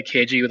having to play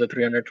KG with a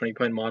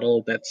 320-point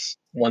model that's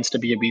wants to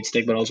be a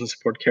beatstick but also a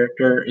support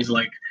character is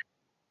like,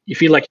 you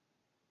feel like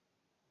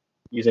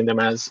using them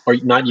as, or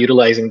not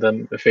utilizing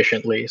them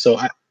efficiently. So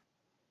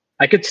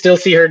I could still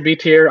see her at B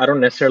tier. I don't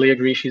necessarily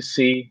agree she's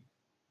C,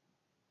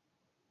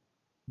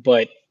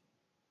 but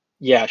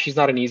yeah, she's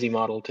not an easy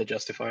model to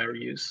justify or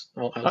use.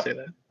 I'll say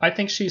that. I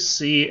think she's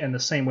C in the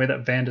same way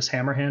that Vandus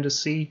Hammerhand is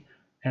C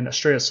and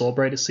Estrella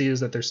Soulbright is C, is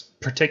that there's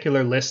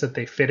particular lists that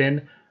they fit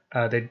in.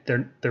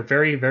 They're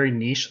very, very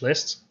niche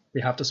lists.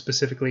 They have to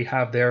specifically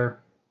have their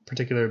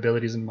particular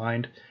abilities in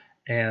mind.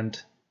 And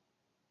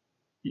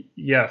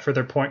yeah, for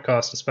their point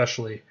cost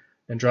especially,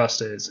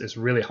 Andrasta is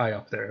really high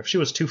up there. If she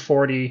was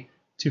 240,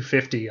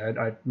 250,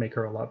 I'd make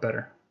her a lot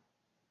better.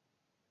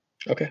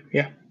 Okay,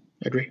 yeah,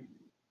 I agree.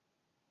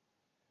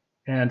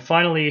 And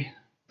finally,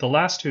 the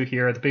last 2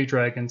 here, the Big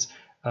Dragons,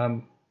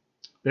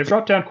 they've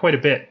dropped down quite a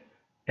bit.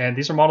 And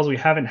these are models we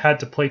haven't had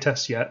to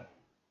playtest yet,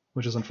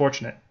 which is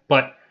unfortunate.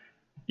 But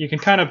you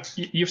can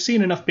you've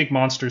seen enough big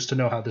monsters to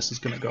know how this is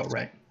going to go,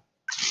 right?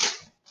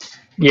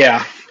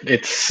 Yeah,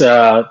 it's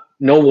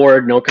no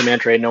ward, no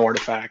command trait, no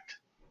artifact.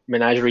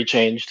 Menagerie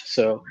changed,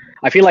 so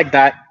I feel like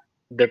that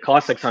the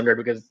cost 600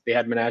 because they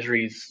had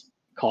Menagerie's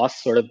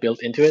cost sort of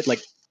built into it.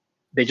 Like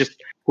they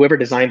just, whoever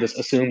designed this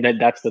assumed that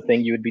that's the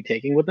thing you would be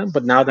taking with them.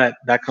 But now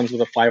that comes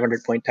with a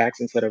 500-point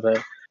tax instead of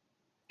a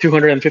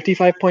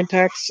 255-point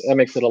tax, that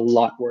makes it a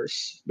lot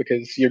worse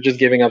because you're just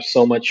giving up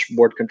so much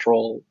board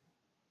control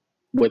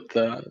with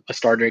a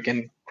Star Drake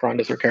and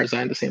Krondys or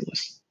Karazhan in the same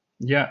list.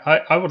 Yeah,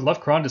 I would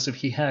love Krondys if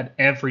he had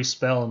every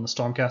spell in the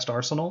Stormcast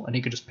arsenal and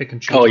he could just pick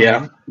and choose. Oh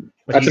yeah,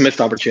 that's a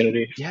missed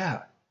opportunity.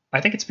 Yeah,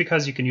 I think it's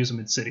because you can use him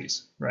in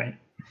cities, right?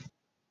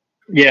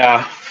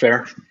 Yeah,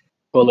 fair.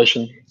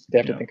 coalition. They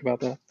have to Yeah. think about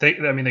that.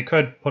 They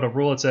could put a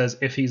rule that says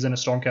if he's in a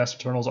Stormcast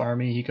Eternals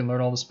army, he can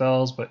learn all the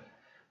spells, but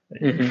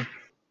Yeah,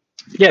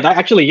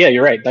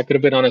 you're right. That could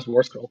have been on his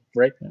war scroll,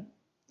 right?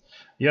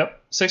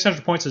 Yep,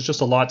 600 points is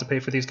just a lot to pay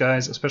for these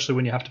guys, especially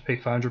when you have to pay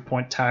 500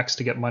 point tax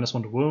to get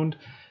 -1 to wound.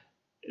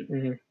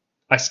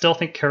 I still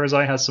think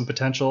Karazai has some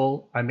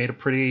potential. I made a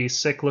pretty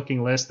sick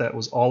looking list that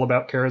was all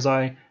about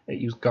Karazai. It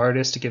used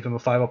Gardas to give him a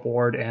 5-up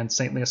ward and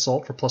Saintly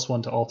Assault for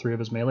 +1 to all 3 of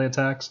his melee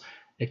attacks.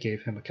 It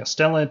gave him a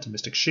Castellant, a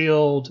Mystic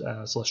Shield,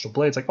 Celestial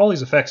Blades, like all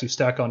these effects you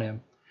stack on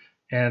him.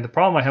 And the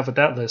problem I have with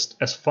that list,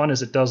 as fun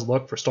as it does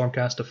look for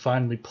Stormcast to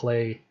finally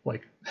play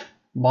like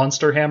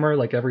Monster Hammer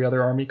like every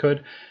other army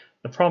could,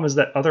 the problem is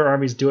that other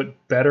armies do it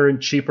better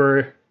and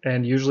cheaper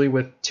and usually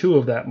with 2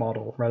 of that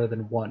model rather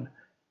than 1.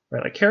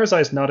 Right? Like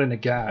Karazai is not an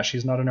Nagash,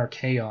 he's not an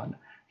Archaon.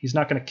 He's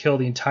not going to kill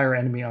the entire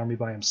enemy army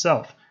by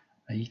himself.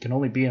 He can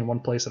only be in one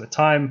place at a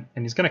time,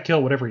 and he's going to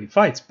kill whatever he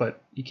fights,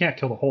 but he can't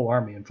kill the whole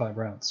army in 5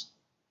 rounds.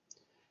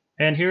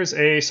 And here's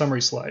a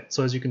summary slide.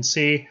 So as you can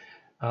see,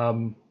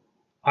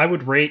 I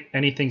would rate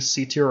anything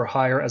C tier or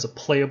higher as a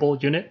playable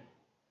unit,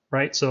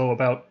 right? So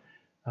about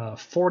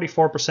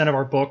 44% of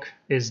our book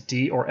is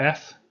D or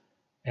F,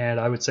 and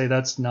I would say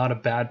that's not a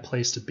bad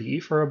place to be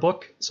for a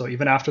book. So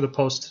even after the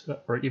post,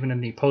 or even in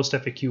the post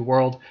FAQ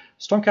world,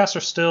 Stormcast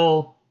are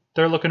still,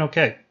 they're looking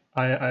okay.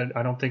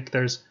 I don't think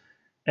there's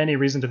any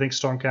reason to think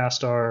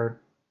Stormcast are,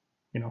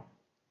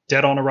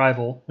 dead on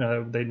arrival.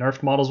 They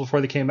nerfed models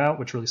before they came out,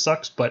 which really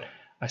sucks, but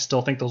I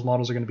still think those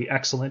models are going to be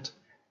excellent.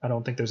 I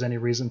don't think there's any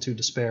reason to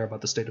despair about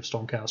the state of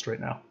Stormcast right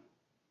now.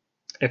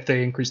 If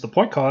they increase the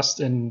point cost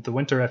in the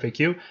winter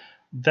FAQ,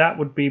 that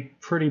would be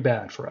pretty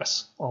bad for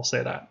us. I'll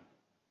say that.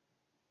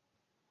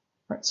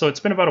 Right, so it's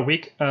been about a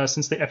week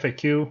since the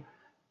FAQ.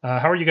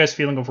 How are you guys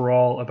feeling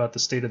overall about the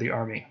state of the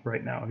army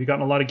right now? Have you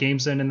gotten a lot of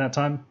games in that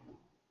time?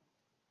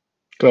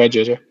 Go ahead,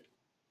 JJ.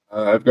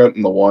 I've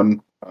gotten the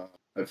one.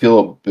 I feel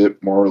a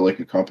bit more like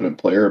a competent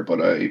player,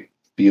 but I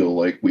feel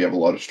like we have a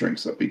lot of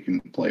strengths that we can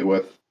play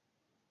with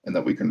and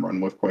that we can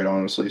run with, quite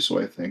honestly. So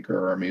I think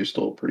our army is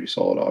still a pretty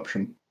solid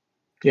option.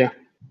 Yeah.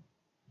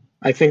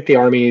 I think the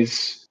army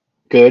is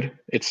good.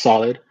 It's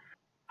solid.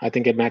 I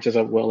think it matches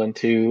up well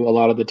into a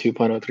lot of the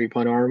 2.0,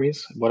 3.0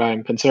 armies. What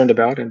I'm concerned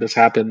about, and this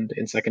happened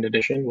in 2nd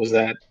edition, was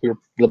that we were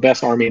the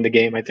best army in the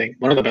game, I think.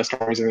 One of the best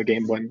armies in the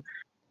game when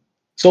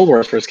Soul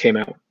Wars first came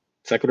out.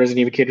 Second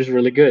Resident Evil is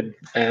really good.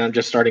 And I'm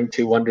just starting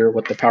to wonder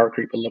what the power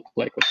creep will look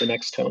like with the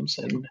next tomes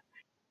and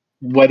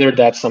whether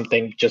that's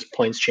something just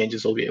points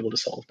changes will be able to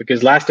solve.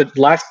 Because last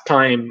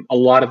time, a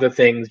lot of the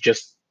things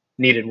just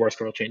needed war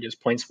scroll changes.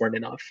 Points weren't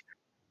enough.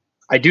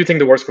 I do think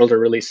the war scrolls are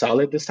really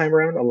solid this time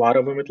around. A lot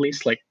of them, at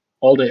least. Like,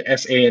 all the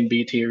S, A, and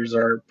B tiers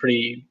are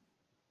pretty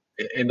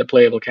in the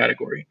playable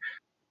category.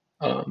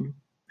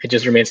 It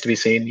just remains to be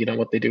seen,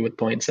 what they do with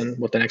points and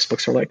what the next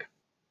books are like.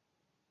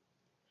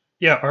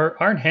 Yeah,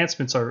 our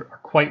enhancements are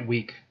quite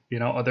weak.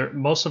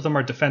 Most of them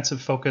are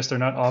defensive focused. They're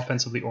not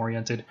offensively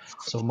oriented.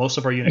 So most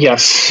of our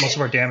most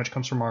of our damage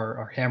comes from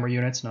our hammer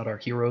units, not our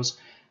heroes.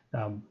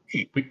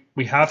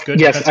 We have good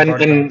defensive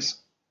artifacts.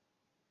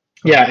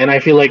 Yeah, and I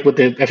feel like with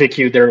the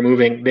FAQ,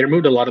 they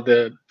removed a lot of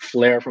the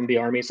flair from the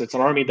army. So it's an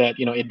army that,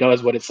 it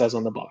does what it says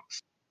on the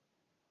box.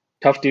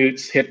 Tough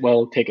dudes, hit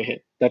well, take a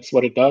hit. That's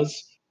what it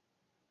does.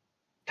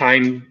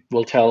 Time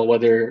will tell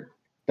whether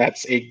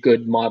that's a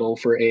good model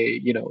for a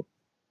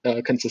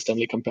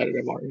consistently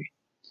competitive army.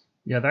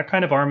 Yeah, that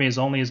kind of army is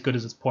only as good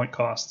as its point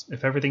cost.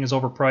 If everything is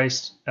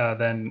overpriced,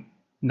 then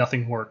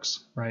nothing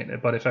works,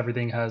 right? But if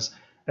everything's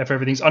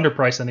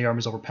underpriced, then the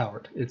army's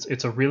overpowered.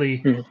 It's a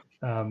really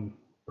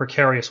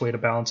precarious way to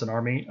balance an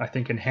army. I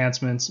think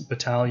enhancements,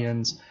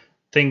 battalions,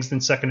 things in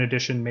 2nd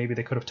edition, maybe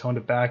they could have toned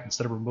it back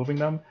instead of removing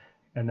them.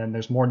 And then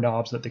there's more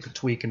knobs that they could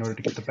tweak in order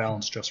to get the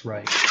balance just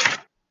right.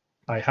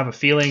 I have a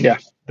feeling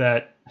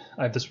that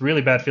I have this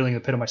really bad feeling in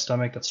the pit of my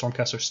stomach that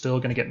Stormcast are still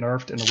going to get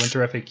nerfed in the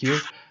winter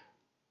FAQ.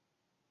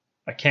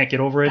 I can't get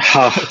over it.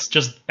 It's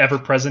just ever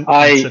present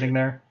sitting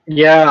there.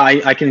 Yeah,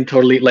 I can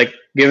totally,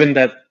 given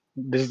that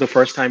this is the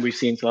first time we've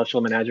seen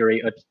Celestial Menagerie,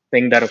 a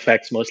thing that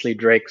affects mostly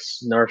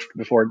Drakes, nerfed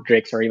before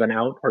Drakes are even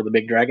out, or the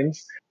big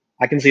dragons.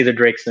 I can see the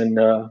Drakes and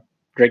the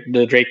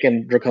Drake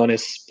and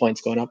Draconis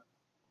points going up.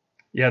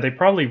 Yeah, they've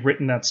probably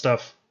written that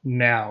stuff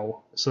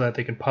now so that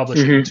they can publish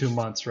it in 2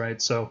 months,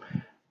 right? So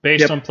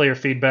based on player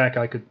feedback,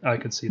 I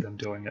could see them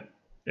doing it.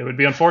 It would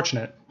be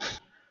unfortunate.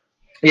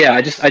 Yeah,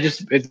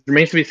 it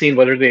remains to be seen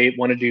whether they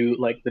want to do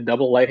the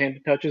double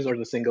light-handed touches or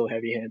the single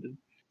heavy-handed.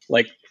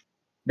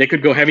 They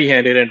could go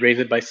heavy-handed and raise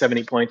it by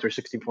 70 points or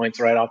 60 points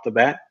right off the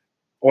bat,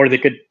 or they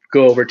could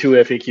go over 2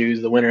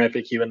 FAQs, the winter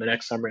FAQ and the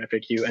next summer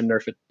FAQ, and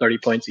nerf it 30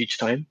 points each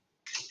time,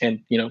 and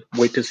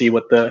wait to see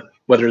whether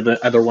the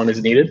other one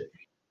is needed.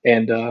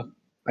 And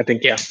I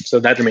think so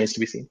that remains to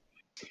be seen.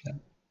 Yeah.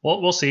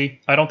 Well, we'll see.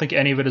 I don't think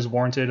any of it is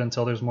warranted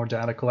until there's more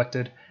data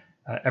collected.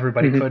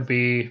 Everybody could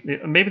be.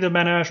 Maybe the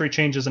menagerie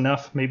changes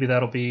enough. Maybe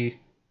that'll be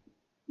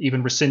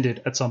even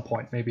rescinded at some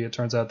point. Maybe it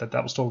turns out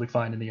that was totally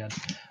fine in the end.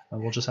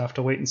 We'll just have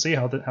to wait and see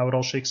how it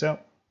all shakes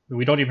out.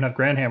 We don't even have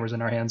Grand Hammers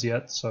in our hands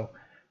yet, so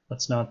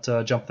Let's not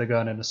jump the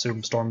gun and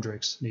assume Storm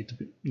Drakes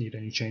need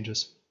any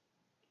changes.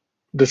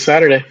 This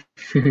Saturday.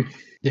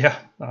 Yeah,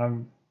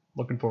 I'm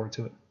looking forward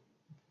to it.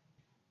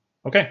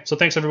 Okay, so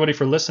thanks everybody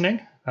for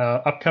listening.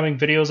 Upcoming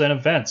videos and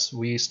events.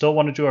 We still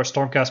want to do our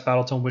Stormcast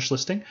Battletome wish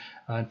listing.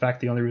 In fact,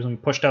 the only reason we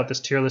pushed out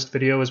this tier list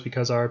video is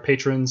because our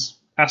patrons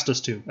asked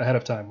us to ahead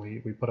of time. We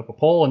put up a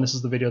poll, and this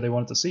is the video they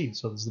wanted to see,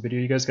 so this is the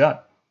video you guys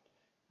got.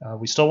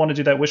 We still want to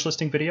do that wish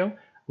listing video.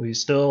 We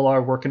still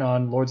are working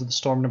on Lords of the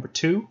Storm number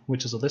 2,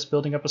 which is a list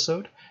building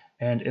episode.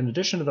 And in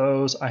addition to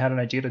those, I had an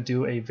idea to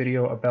do a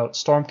video about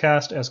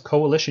Stormcast as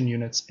coalition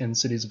units in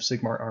Cities of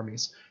Sigmar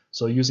armies.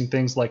 So using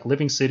things like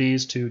living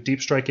cities to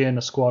deep strike in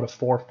a squad of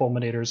 4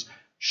 fulminators,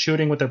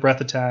 shooting with their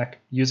breath attack,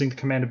 using the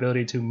command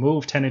ability to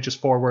move 10 inches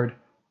forward,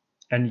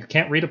 and you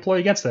can't redeploy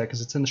against that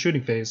because it's in the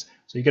shooting phase.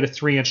 So you get a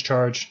 3-inch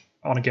charge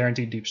on a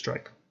guaranteed deep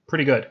strike.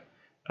 Pretty good.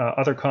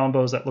 Other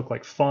combos that look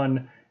like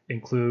fun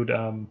include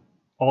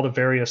all the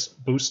various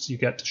boosts you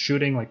get to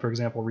shooting, like for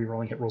example,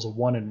 rerolling hit rolls of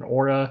 1 in an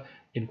aura,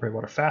 in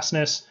Greywater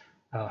Fastness,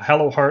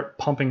 Hallow Heart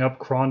pumping up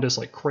Krondus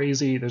like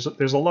crazy. There's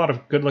a lot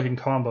of good looking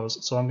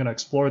combos, so I'm going to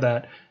explore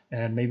that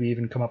and maybe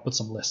even come up with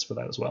some lists for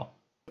that as well.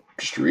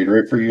 Just to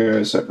reiterate for you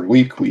guys, every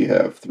week we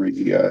have 3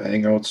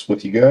 hangouts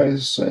with you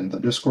guys in the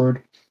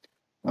Discord.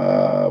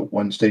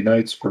 Wednesday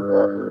nights for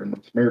our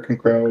North American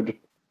crowd,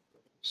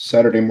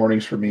 Saturday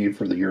mornings for me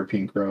for the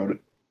European crowd,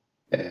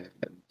 and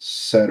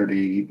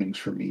Saturday evenings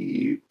for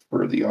me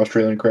for the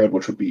Australian crowd,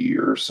 which would be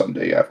your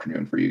Sunday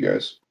afternoon for you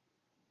guys.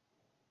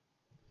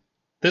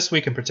 This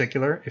week in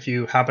particular, if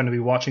you happen to be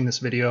watching this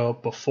video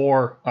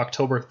before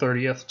October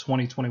 30th,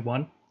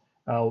 2021,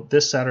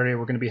 this Saturday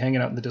we're going to be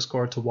hanging out in the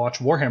Discord to watch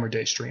Warhammer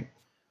Day stream.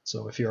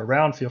 So if you're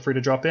around, feel free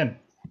to drop in.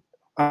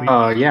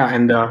 Yeah,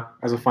 and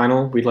as a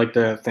final, we'd like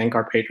to thank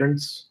our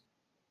patrons.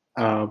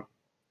 Your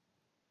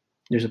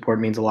support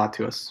means a lot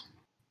to us.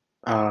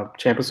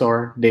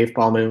 Champasaur, Dave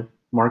Palmu,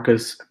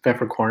 Marcus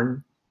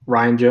Pfefferkorn,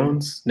 Ryan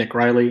Jones, Nick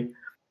Riley,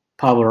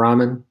 Pablo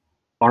Raman,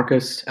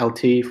 Marcus,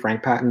 LT,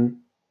 Frank Patton,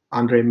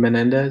 Andre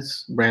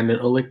Menendez, Brandon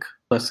Ulick,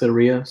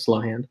 Lessaria,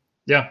 Slowhand.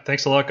 Yeah,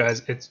 thanks a lot,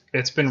 guys.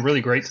 It's been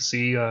really great to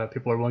see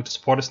people are willing to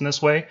support us in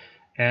this way,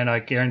 and I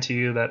guarantee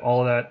you that all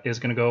of that is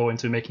going to go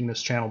into making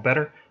this channel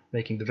better,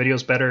 making the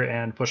videos better,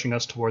 and pushing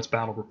us towards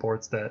battle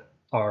reports that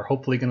are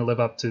hopefully going to live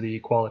up to the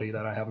quality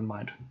that I have in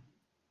mind.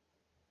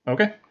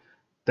 Okay,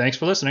 thanks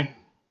for listening.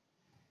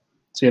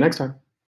 See you next time.